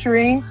pink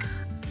shrimp?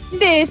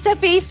 Hindi, sa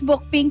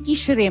Facebook, pinky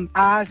shrimp.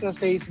 Sa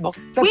Facebook.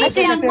 Wait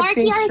lang,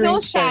 Markki, are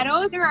those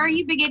shadows or are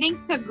you beginning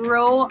to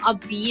grow a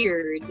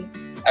beard?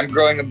 I'm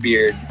growing a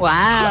beard.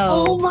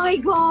 Wow. Oh my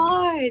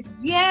God!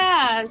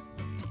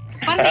 Yes!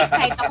 Parang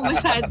na-excite ako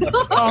masyado.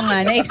 Oo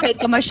nga, na-excite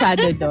ka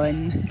masyado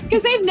doon.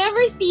 Because I've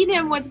never seen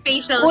him with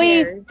facial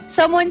hair. Wait,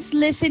 someone's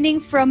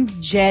listening from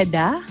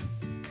Jeddah?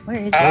 Where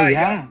is that?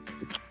 Yeah.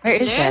 Where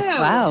is that?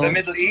 Wow. The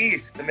Middle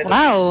East.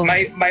 Wow.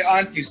 My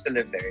aunt used to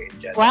live there in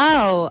Jeddah.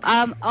 Wow.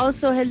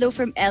 Also, hello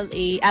from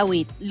LA.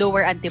 Wait.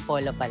 Lower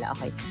Antipolo pala.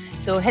 Okay.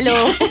 So,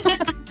 hello.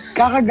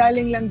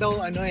 Kakagaling lang daw,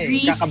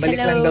 Greece, kakabalik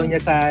hello. lang daw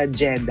niya sa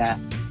Jeddah.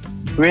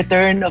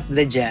 Return of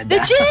the Jeddah. The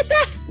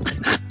Jeddah!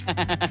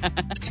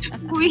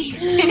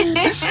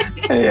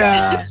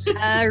 Yeah.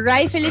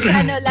 Rai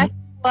Feliciano, last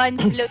one.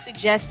 Hello to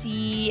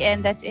Jessie.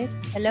 And that's it.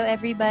 Hello,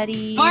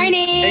 everybody.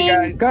 Morning! Hey,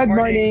 guys. Good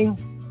morning.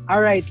 All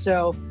right,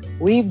 so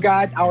we've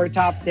got our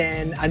top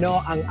 10.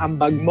 Ano ang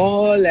ambag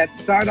mo? Let's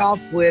start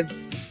off with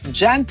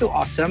Jan to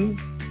Awesome.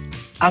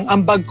 Ang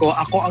ambag ko,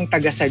 ako ang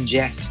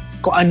taga-suggest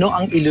kung ano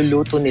ang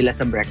iluluto nila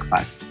sa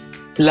breakfast.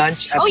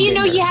 Lunch at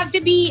dinner. You have to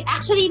be,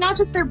 actually, not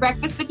just for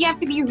breakfast, but you have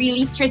to be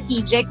really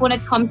strategic when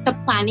it comes to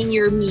planning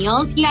your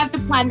meals. You have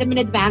to plan them in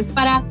advance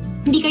para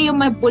hindi kayo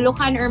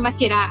mabulukan or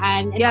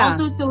masiraan. And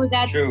also so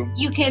that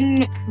you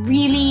can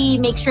really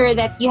make sure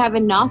that you have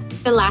enough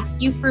to last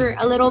you for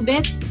a little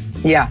bit.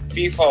 Yeah.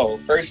 FIFO,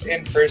 first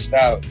in, first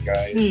out,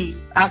 guys.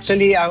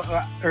 Actually,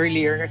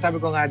 earlier, sabi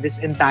ko nga, this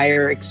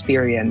entire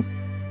experience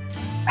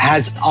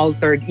has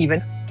altered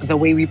even the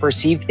way we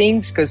perceive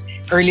things. Because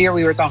earlier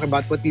we were talking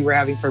about what we were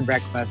having for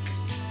breakfast.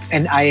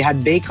 And I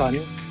had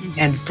bacon.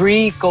 And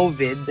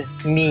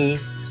pre-COVID, me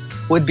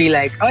would be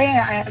like, oh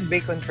yeah, I had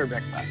bacon for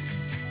breakfast.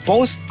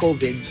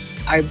 Post-COVID,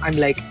 I'm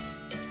like,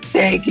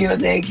 thank you.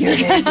 I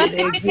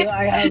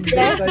have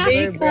bacon for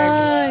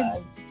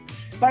breakfast.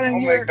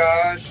 Parang my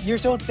gosh. You're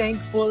so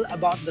thankful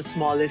about the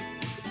smallest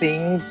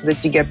things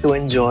that you get to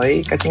enjoy.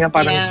 Kasi nga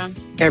parang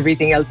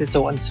everything else is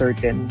so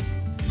uncertain.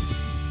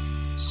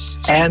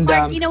 And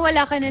Markki,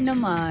 nawala ka na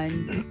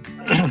naman.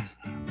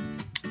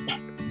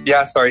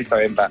 Yeah, sorry.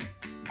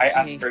 I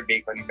asked for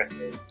bacon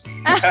kasi.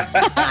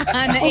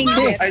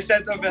 Nainggit. I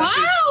sent a message.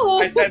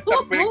 Wow! I sent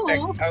a quick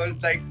text. I was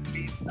like,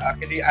 please,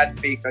 can you add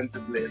bacon to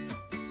the list?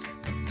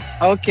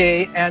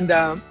 Okay, and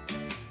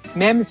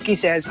Memski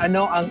says,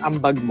 ano ang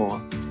ambag mo?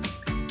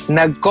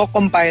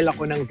 Nagko-compile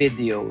ako ng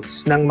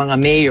videos ng mga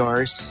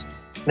mayors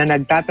na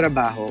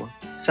nagtatrabaho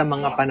sa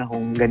mga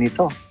panahong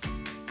ganito.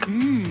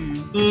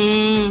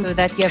 So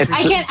that you have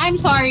I'm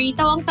sorry,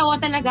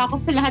 tawang-tawa talaga ako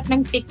sa lahat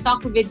ng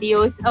TikTok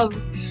videos of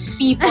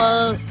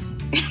people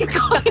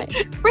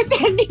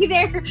pretending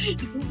they're,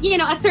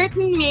 a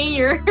certain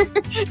mayor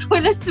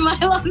with a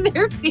smile on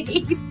their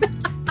face.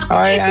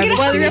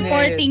 While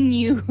reporting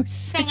news.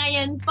 Sa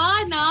ngayon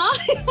pa, no?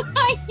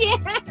 I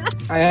can't.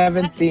 I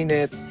haven't seen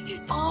it.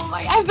 Oh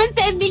my, I've been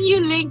sending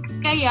you links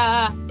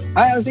kaya.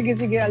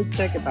 Sige, I'll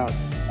check it out.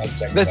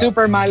 The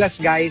Super Malas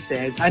guy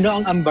says, ano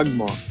ang ambag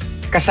mo?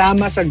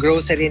 Kasama sa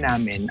grocery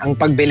namin ang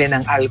pagbili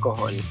ng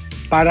alcohol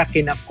para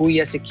kina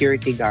kuya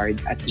security guard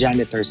at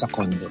janitor sa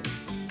condo.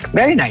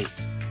 Very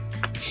nice.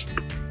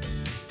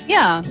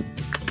 Yeah.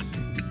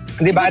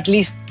 Diba, at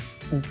least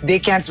they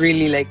can't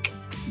really like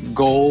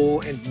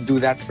go and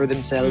do that for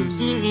themselves.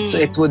 So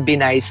it would be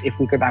nice if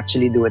we could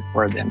actually do it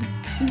for them.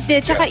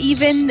 Tsaka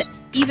even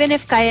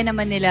if kaya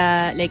naman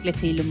nila, like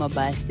let's say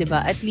lumabas, diba,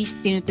 at least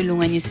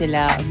tinutulungan nyo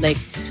sila like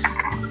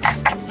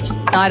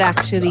not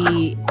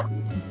actually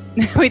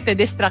wait,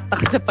 na-distract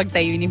ako sa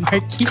pagtayo ni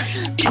Markki.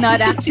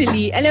 Not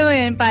actually, alam mo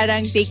yun,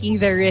 parang taking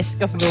the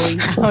risk of going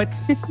out.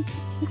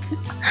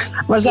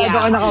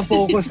 Masyado ka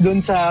nakafocus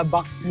dun sa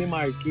box ni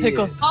Markki.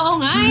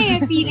 Oo nga eh.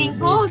 Feeling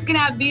ko,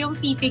 grabe yung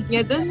titig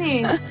niya dun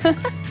eh.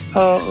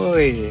 Oo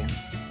eh.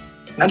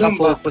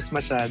 Nakafocus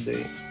masyado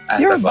eh.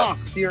 Your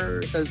box,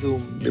 your sa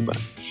Zoom, diba?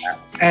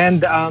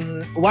 And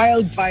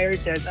Wildfire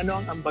says, ano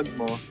ang ambag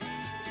mo?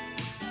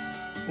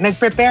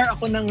 Nag-prepare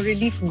ako ng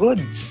relief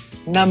goods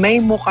na may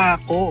mukha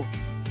ko.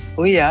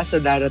 Uy, sa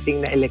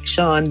darating na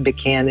eleksyon,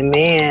 Bikini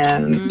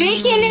Man.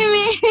 Bikini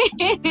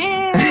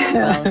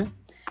Man!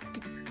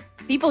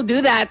 People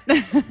do that.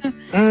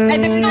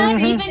 And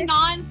even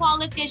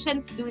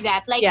non-politicians do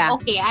that. Like,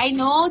 okay, I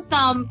know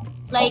some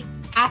like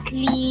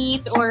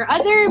athletes or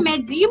other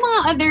yung mga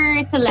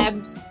other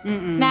celebs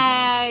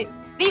na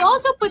they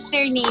also put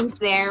their names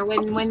there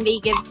when they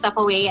give stuff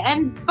away.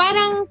 And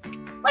parang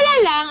wala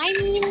lang. I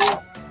mean,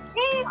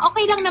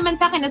 okay lang naman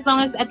sa akin as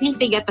long as at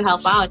least they get to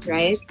help out,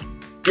 right?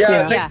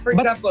 Yeah. Like, for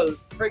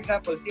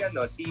example,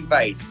 si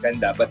Vice,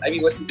 ganda. But I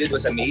mean, what he did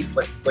was amazing.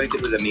 What he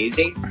did was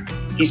amazing.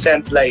 He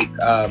sent like,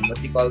 what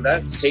do you call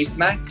that? Face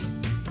masks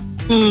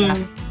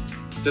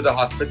to the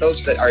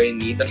hospitals that are in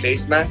need of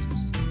face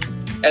masks.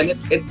 And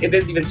it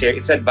didn't even say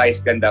it said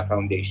Vice Ganda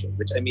Foundation,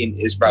 which I mean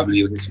is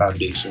probably his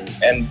foundation.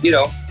 And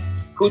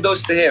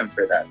kudos to him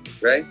for that,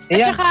 right?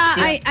 At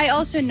saka, I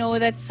also know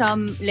that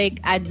some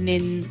like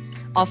admin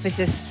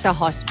offices sa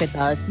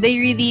hospitals, they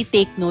really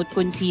take note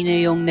kung sino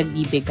yung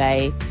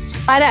nagbibigay.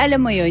 Para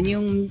alam mo yun,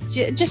 yung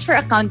just for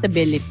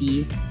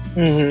accountability.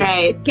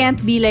 Right?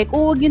 Can't be like,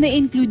 wag yun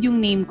na-include yung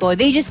name ko.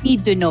 They just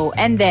need to know.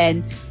 And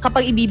then,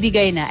 kapag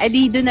ibibigay na,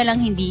 doon na lang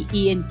hindi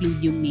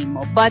i-include yung name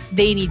mo. But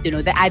they need to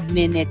know. The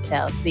admin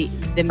itself.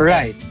 Themselves.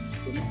 Right.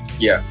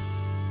 Yeah.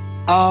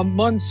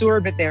 Monsieur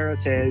Betero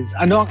says,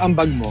 ano ang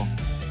ambag mo?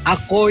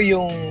 Ako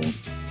yung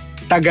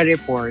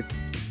taga-report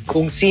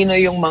kung sino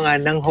yung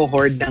mga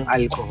nangho-hoard ng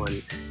alcohol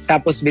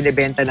tapos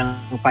binibenta ng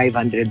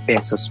 500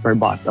 pesos per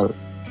bottle.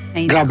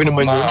 Grabe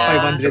naman yun,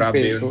 500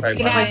 pesos.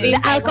 Grabe,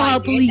 the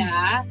alcohol police.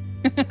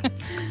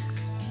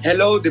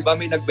 Hello, di ba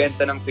may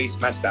nagbenta ng face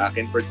mask sa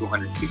akin for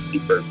 250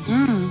 per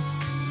piece?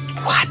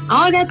 What?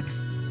 Oh, that's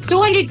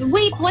 200.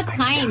 Wait, what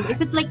kind?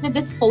 Is it like the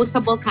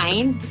disposable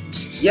kind?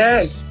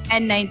 Yes.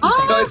 And 90.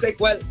 So it's like,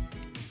 well,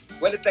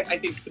 it's like I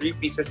think 3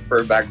 pieces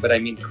per bag, but I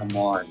mean, come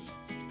on.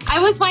 I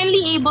was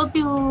finally able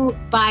to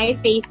buy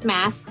face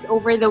masks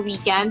over the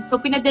weekend. So,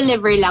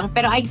 pinadeliver lang.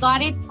 Pero I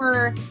got it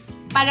for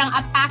parang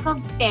a pack of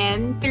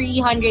 10,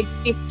 350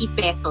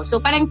 pesos. So,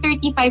 parang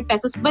 35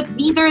 pesos. But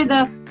these are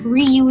the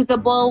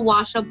reusable,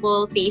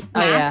 washable face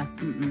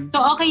masks. So,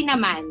 okay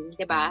naman.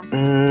 Diba?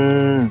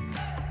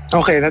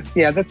 Okay,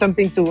 that's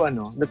something to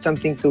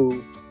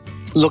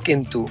look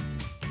into.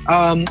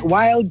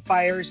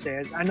 Wildfire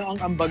says, ano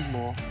ang ambag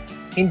mo?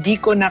 Hindi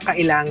ko na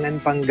kailangan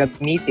pang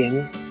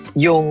gamitin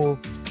yung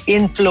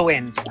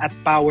influence at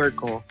power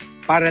ko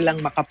para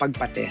lang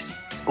makapagpa-test.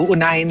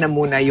 Uunahin na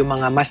muna yung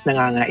mga mas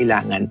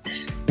nangangailangan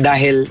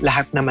dahil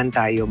lahat naman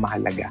tayo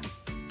mahalaga.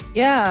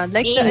 Yeah,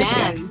 like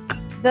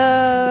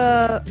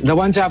the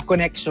ones who have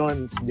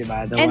connections, di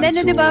ba?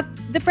 Di ba,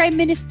 the Prime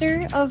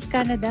Minister of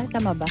Canada,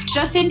 tama ba?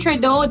 Justin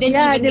Trudeau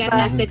didn't even get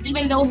tested,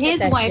 even though his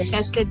wife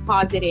tested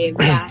positive.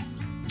 Yeah.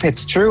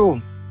 It's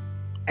true.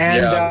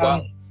 And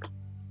well,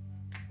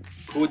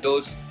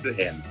 kudos to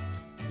him,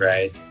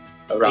 right?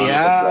 A round of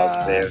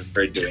applause to him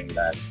for doing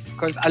that.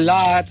 Because a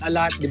lot,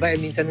 di ba?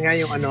 Minsan nga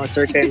yung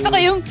certain... Gusto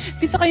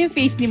ko yung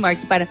face ni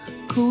Markki, parang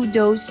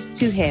kudos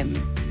to him.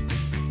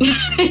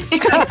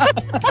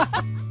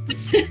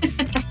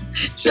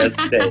 Just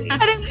say.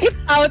 Parang hit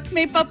out,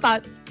 may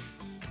papat.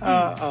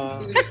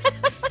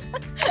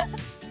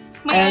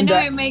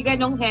 May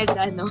ganong head,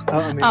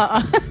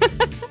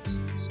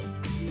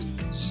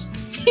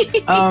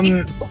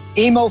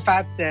 Emo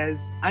Fat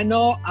says,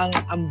 ano ang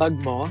ambag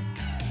mo?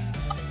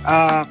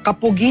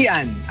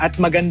 Kapugian at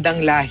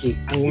magandang lahi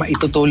ang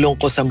maitutulong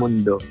ko sa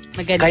mundo.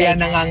 Kaya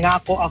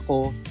nangangako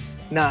ako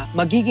na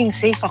magiging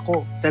safe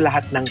ako sa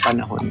lahat ng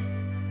panahon.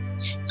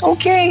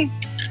 Okay.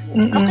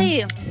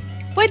 Okay.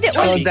 Pwede.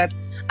 So that,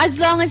 as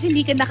long as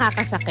hindi ka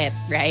nakakasakit,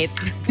 right?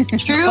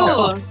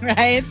 True.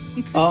 Right?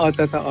 Oo,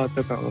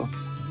 totoo.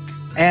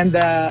 And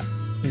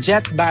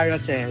Jet Barra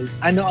says,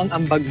 ano ang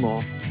ambag mo?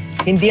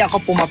 Hindi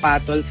ako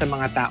pumapatol sa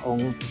mga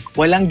taong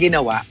walang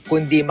ginawa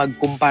kundi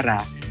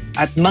magkumpara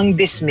at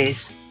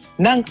mang-dismiss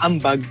ng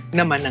ambag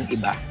naman ng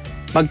iba.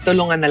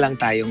 Magtulungan na lang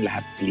tayong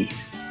lahat,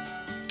 please.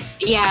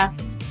 Yeah.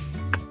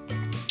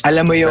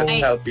 Alam mo yung...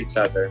 Let's help each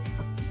other.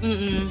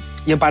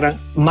 Yung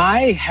parang,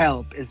 my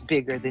help is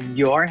bigger than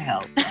your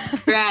help.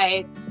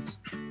 Right.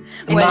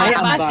 My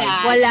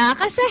ambag. Wala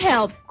ka sa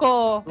help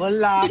ko.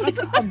 Wala ka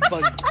sa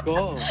ambag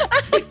ko.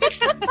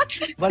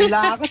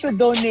 Wala ka sa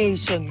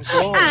donation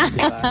ko.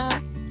 Diba?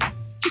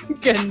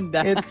 Ganda.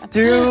 It's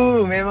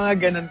true. May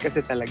mga ganun kasi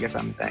talaga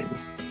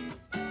sometimes.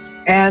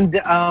 And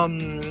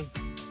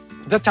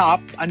the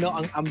top, ano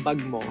ang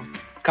ambag mo,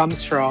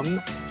 comes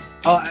from,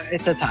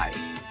 it's a tie.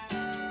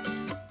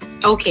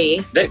 Okay.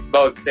 They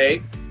both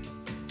say.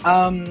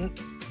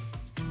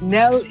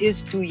 Nell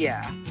is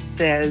Tuya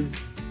says,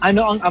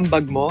 ano ang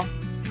ambag mo?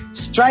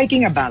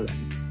 Striking a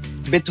balance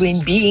between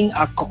being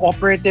a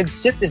cooperative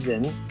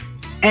citizen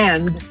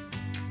and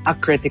a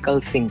critical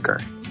thinker.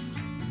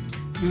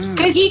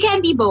 Because you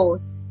can be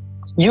both.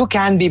 You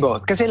can be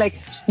both. Kasi like,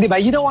 di ba,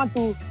 you don't want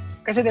to,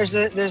 kasi there's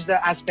the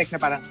aspect na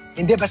parang,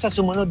 hindi, basta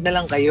sumunod na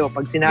lang kayo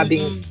pag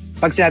sinabing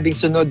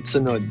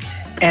sunod.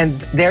 And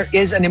there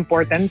is an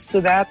importance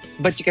to that,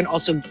 but you can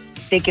also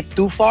take it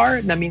too far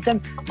na minsan,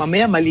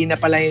 mamaya mali na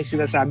pala yung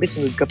sinasabi,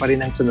 sunod ka pa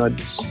rin ng sunod.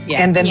 Yeah.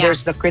 And then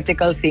there's the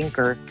critical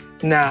thinker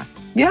na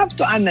you have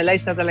to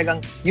analyze na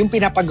talagang yung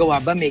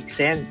pinapagawa ba makes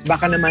sense.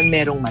 Baka naman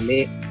merong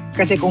mali.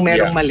 Kasi kung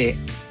merong mali,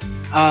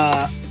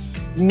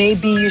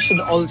 maybe you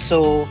should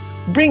also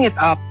bring it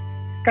up.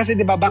 Kasi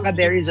diba, baka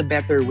there is a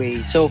better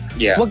way. So,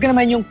 wag ka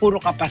naman yung puro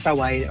ka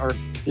pasaway or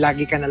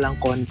lagi ka na lang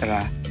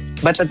kontra.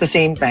 But at the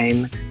same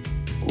time,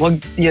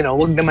 wag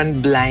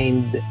naman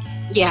blind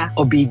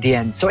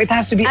obedience. So it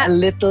has to be a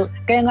little,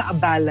 kaya nga a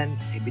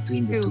balance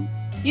between the two.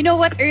 You know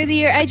what,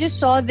 earlier, I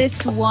just saw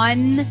this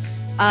one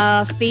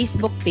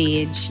Facebook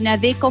page na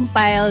they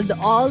compiled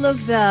all of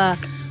the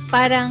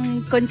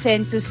parang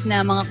consensus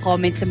na mga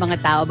comments sa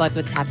mga tao about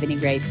what's happening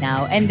right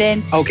now. And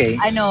then,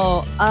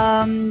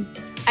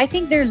 I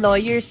think they're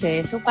lawyers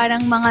So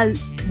parang mga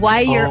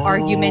why your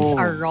arguments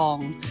are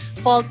wrong.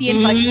 Faulty and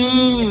funny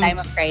in the time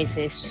of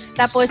crisis.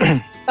 Tapos,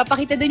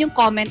 papakita dun yung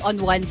comment on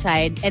one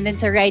side and then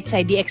sa right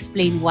side, they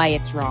explain why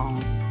it's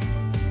wrong.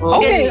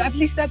 Okay, at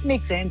least that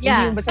makes sense.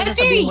 Yeah. That's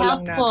very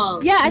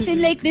helpful. Yeah, as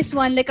in like this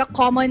one, like a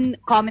common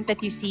comment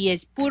that you see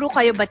is, puro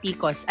kayo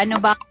batikos.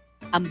 Ano ba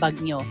ambag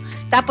nyo?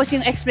 Tapos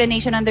yung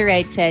explanation on the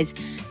right says,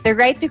 the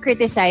right to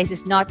criticize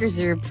is not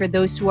reserved for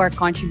those who are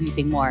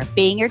contributing more.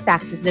 Paying your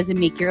taxes doesn't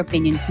make your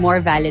opinions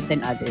more valid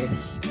than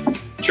others.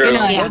 True.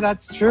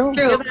 That's true.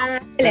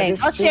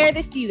 I'll share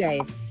this to you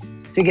guys.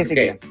 Sige.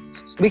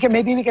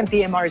 Maybe we can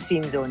TMR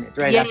scene zone it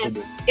right after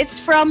this. It's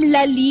from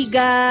La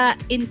Liga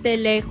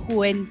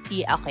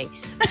Intelijuenti. Okay.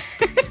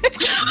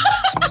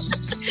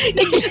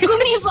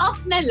 Gumive up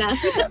na lang.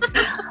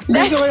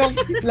 Gusto ko yung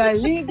La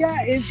Liga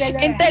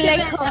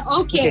Intelijuenti.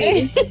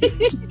 Okay.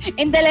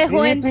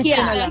 Intelijuenti.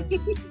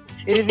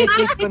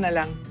 I-retweet ko na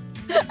lang.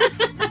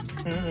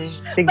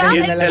 Tignan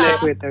nyo na lang sa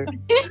Twitter.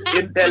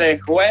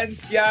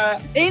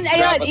 Intelijuentia.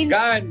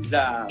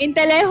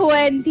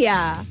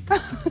 Intelijuentia.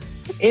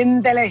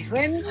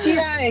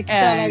 Intelijuentia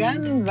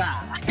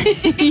extravaganza.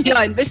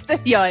 Yon, basta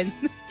yon.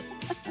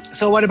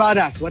 So what about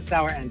us? What's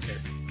our answer?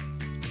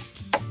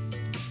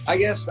 I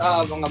guess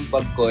ang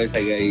ambag ko is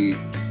I've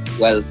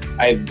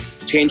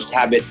changed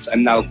habits.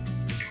 I'm now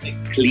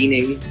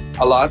cleaning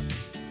a lot.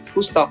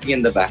 Who's talking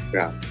in the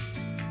background?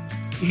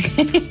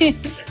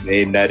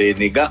 May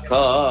narinig ako.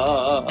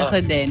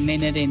 Ako din,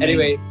 may narinig.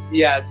 Anyway,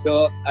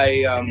 so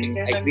I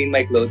clean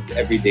my clothes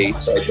every day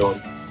so I don't.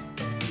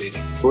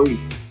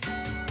 Uy.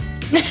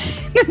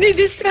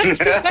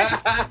 Nadidistract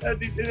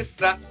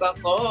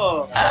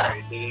ako.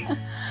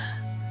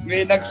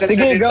 May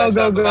nagsasalita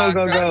go.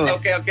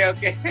 Okay.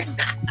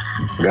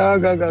 Go.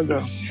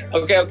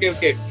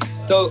 Okay.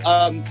 So,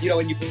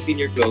 when you clean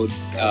your clothes,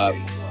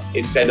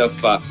 instead of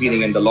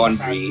cleaning in the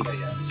laundry,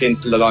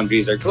 since the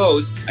laundries are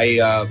closed, I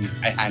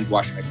hand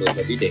wash my clothes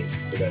every day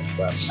so that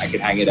I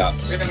can hang it up,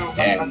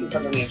 and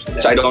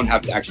so I don't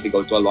have to actually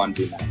go to a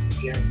laundromat.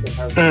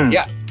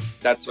 Yeah,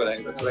 that's what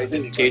I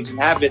did. Changing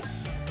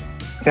habits.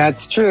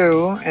 That's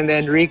true. And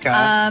then Rica.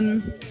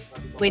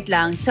 Wait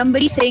lang.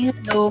 Somebody saying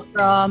hello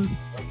from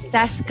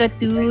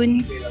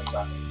Saskatoon.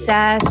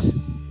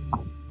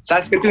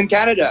 Saskatoon,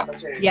 Canada.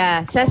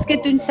 Yeah,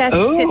 Saskatoon.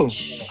 Oh.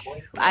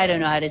 I don't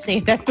know how to say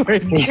that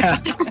word.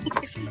 Yeah.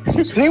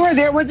 They were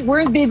there.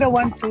 Weren't they the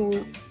ones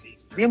who...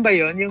 Yun ba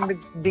yun? Yung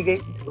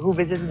who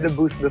visited the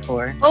booth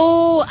before?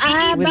 Oh,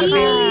 with the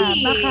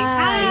baka.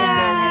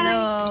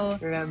 Hello.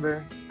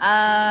 Remember?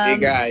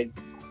 Hey guys.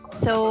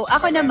 So,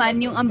 ako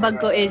naman, yung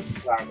ambag ko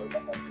is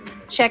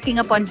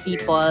checking upon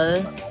people,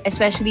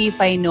 especially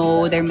if I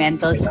know their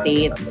mental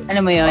state.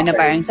 Alam mo yun, na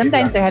parang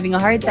sometimes they're having a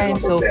hard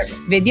time. So,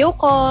 video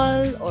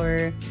call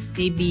or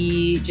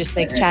maybe just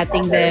like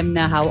chatting them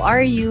na how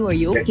are you? Are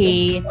you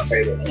okay?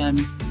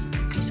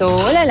 So,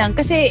 wala lang.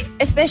 Kasi,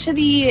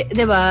 especially,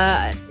 di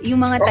ba, yung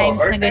mga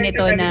times na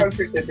ganito na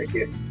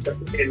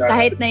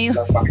kahit na yung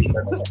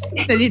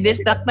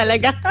nadidistract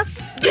talaga.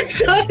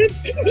 Sorry.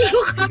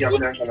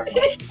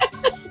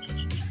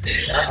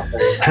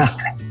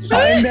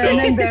 And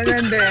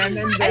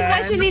then.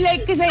 Especially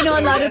like, because I know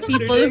a lot of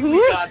people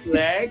who...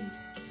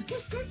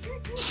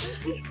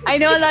 I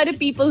know a lot of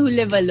people who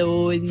live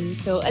alone.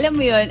 So, alam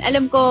mo yun,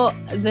 alam ko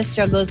the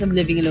struggles of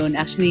living alone.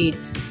 Actually,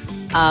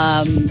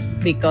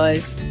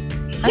 Because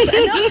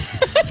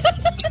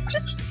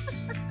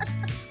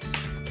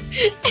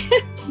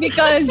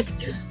because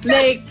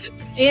like,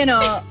 you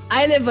know,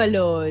 I live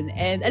alone,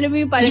 and alam mo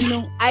yung parang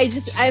nung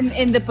I'm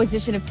in the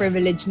position of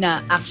privilege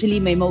na actually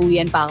may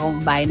mauwian pa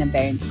akong bahay ng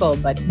parents ko,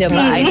 but diba,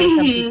 I know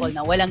some people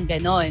na walang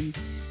ganon.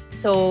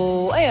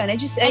 So, ayun,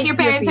 and your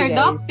parents are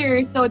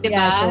doctors, so diba?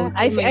 Yeah, so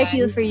I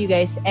feel for you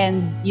guys,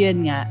 and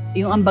yun nga,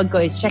 yung ambag ko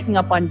is checking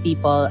up on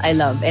people I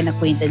love and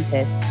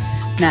acquaintances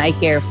na I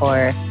care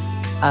for,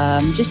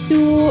 just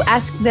to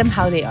ask them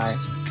how they are.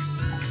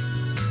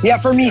 Yeah,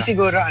 for me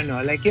siguro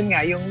like yun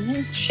nga,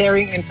 yung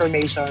sharing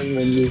information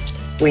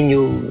when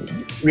you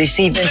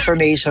receive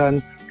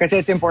information,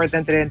 kasi it's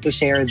important rin to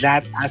share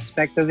that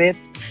aspect of it.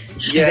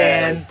 Yeah.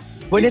 Then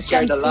when it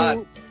comes to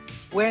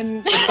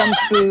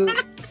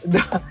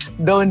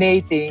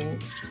donating,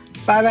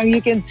 parang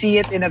you can see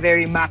it in a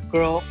very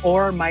macro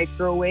or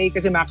micro way.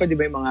 Kasi macro, di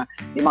ba,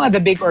 yung mga the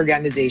big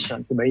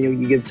organizations, di ba, you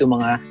give to yung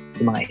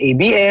mga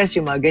ABS,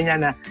 yung mga ganyan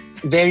na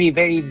very,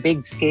 very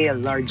big scale,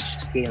 large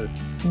scale.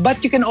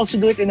 But you can also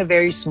do it in a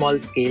very small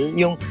scale.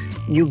 Yung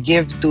you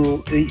give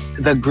to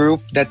the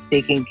group that's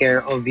taking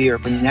care of your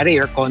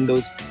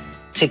condo's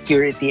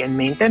security and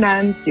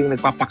maintenance, yung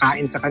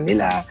nagpapakain sa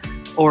kanila,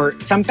 or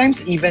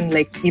sometimes even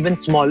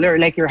smaller,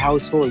 like your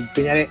household.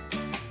 Kunyari,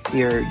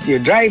 your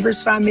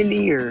driver's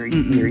family, your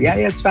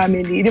yaya's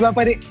family. Di ba?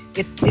 But it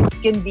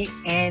can be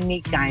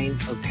any kind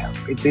of help.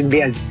 It can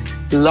be as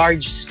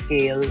large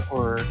scale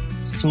or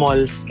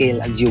small scale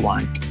as you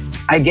want.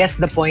 I guess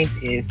the point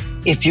is,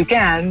 if you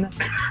can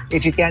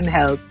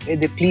help,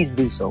 please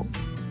do so.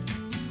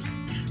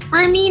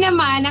 For me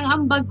naman, ang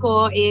ambag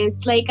ko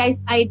is, like I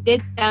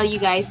did tell you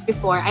guys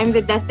before, I'm the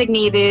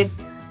designated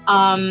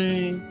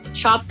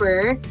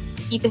shopper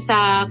dito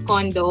sa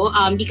condo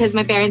because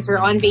my parents are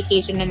on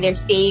vacation and they're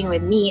staying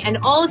with me. And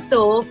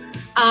also,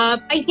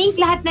 I think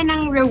lahat na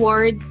ng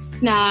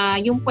rewards na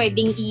yung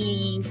pwedeng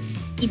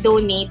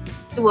i-donate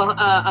to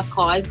a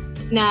cause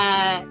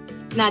na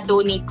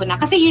donate ko na.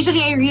 Kasi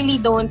usually I really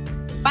don't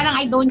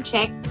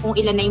check kung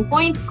ilan na yung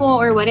points ko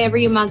or whatever,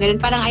 yung mga ganun.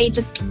 Parang I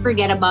just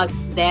forget about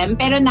them.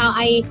 Pero now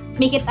I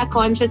make it a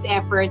conscious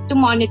effort to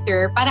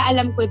monitor para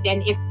alam ko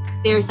din if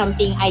there's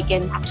something I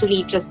can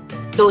actually just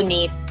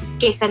donate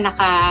kaysa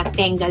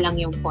nakatenga lang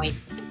yung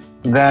points.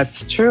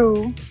 That's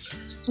true.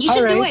 You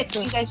should do it.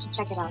 So you guys should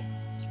check it out.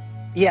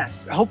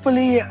 Yes.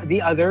 Hopefully the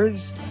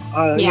others,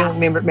 yung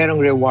merong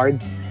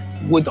rewards,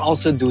 would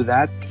also do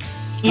that.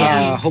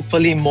 Yeah.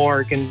 Hopefully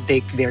more can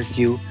take their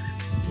cue.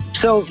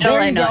 So,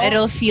 there you go.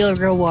 It'll feel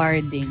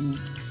rewarding.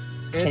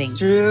 It's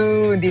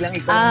true. Hindi lang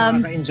ikaw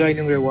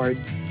makaka-enjoy ng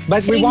rewards.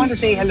 But we want to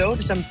say hello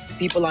to some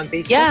people on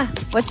Facebook. Yeah.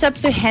 What's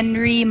up to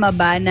Henry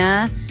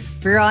Mabana,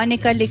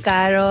 Veronica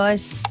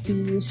Licaros,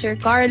 to Sir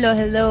Carlo,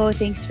 hello.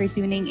 Thanks for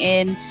tuning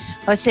in.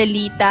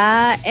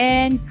 Joselita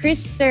and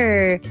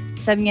Krister.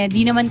 Sabi niya,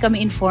 di naman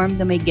kami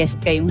informed na may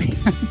guest kayo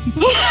ngayon.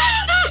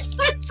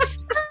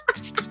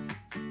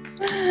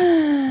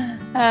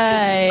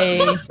 Ay.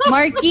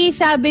 Markki,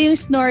 sabi yung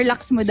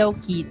Snorlax mo daw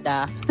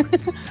kita.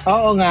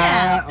 Oo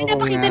nga.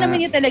 Pinapakita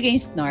naman niya talaga yung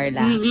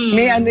Snorlax.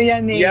 May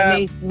yan eh.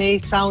 Yeah. May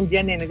sound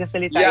yan eh.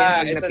 Nagsasalita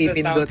yan pag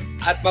napipindot.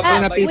 At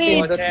mababa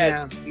yung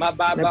boses.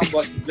 Mababa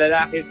boss.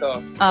 Lalaki to.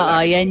 Oo,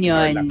 yan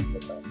yun.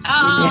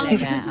 Oo.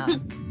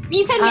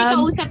 Minsan may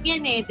kausap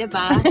yan eh,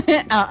 diba?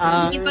 Oo.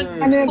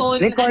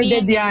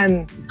 Recorded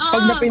yan.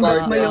 Pag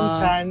napindot mo yung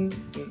chan.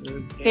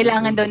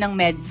 Kailangan daw ng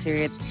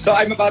med-cert. So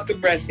I'm about to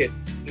press it.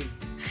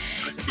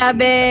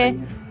 Sabi,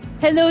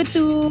 hello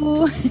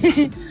to...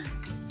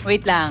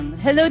 Wait lang.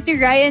 Hello to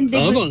Ryan De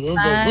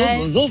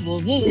Guzman.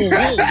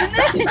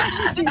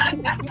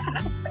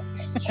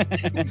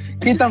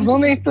 Kita mo,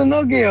 may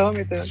tunog eh. Oh.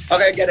 May tunog.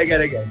 Okay,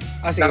 again.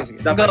 Sige.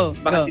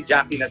 Baka si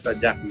Jackie na to,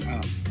 Jackie.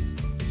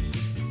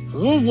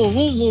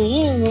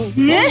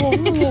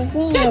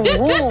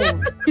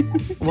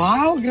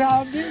 Wow,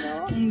 grabe,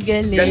 no? Ang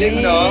galing.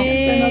 Galing, no?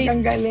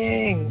 Ang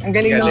galing. Ang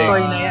galing ng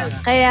toy na yan.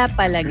 Kaya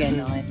pala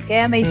ganon.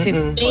 Kaya may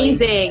 50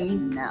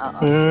 Amazing.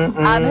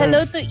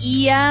 Hello to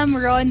Iam,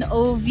 Ron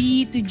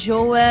Ovi, to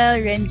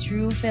Joel, Renz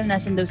Rufel,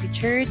 nasan daw si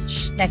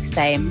Church next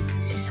time.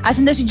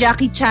 Asan daw si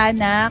Jackie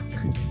Chanak?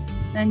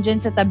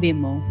 Nandyan sa tabi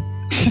mo.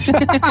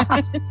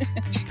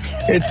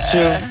 It's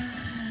true.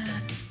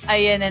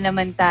 Ayan na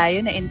naman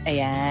tayo.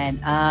 Ayan.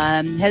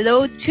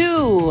 Hello to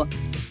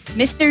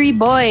Mystery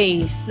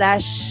Boy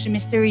 /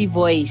 Mystery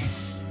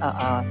Voice.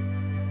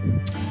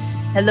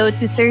 Hello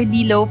to Sir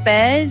D.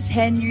 Lopez,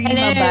 Henry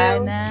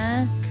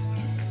Mabana.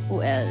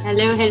 Who else?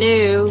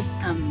 Hello.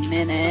 A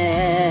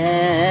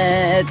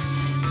minute.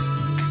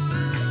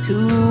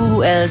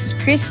 Who else?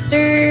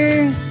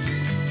 Krister.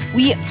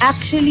 We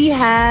actually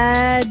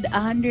had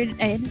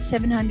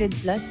 700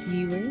 plus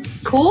viewers.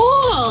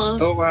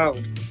 Cool! Oh, wow.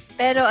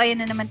 Pero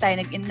ayun na naman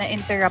tayo,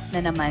 na-interrupt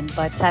na naman.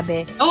 But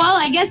sabi... Oh, well,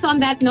 I guess on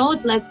that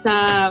note, let's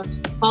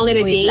call it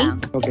a day.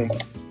 Lang. Okay.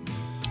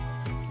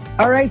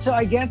 All right, so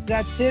I guess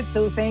that's it.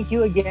 So thank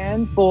you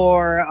again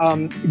for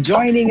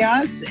joining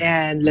us,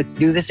 and let's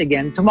do this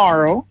again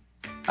tomorrow.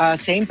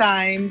 Same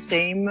time,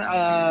 same,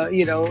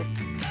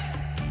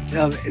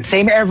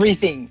 same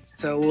everything.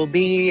 So we'll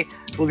be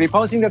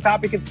posting the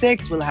topic at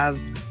 6. We'll have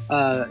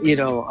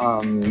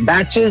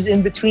batches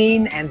in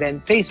between, and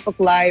then Facebook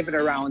Live at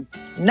around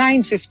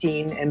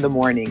 9:15 in the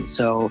morning.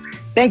 So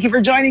thank you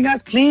for joining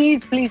us.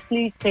 Please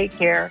take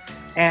care,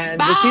 and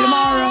we'll see you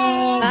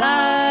tomorrow.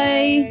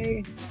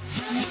 Bye.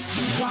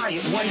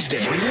 Riot Wednesday.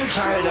 When you're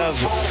tired of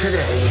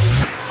today,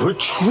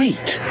 retreat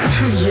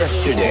to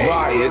yesterday.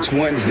 Riot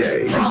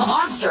Wednesday.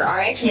 Monster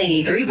RX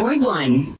 93.1.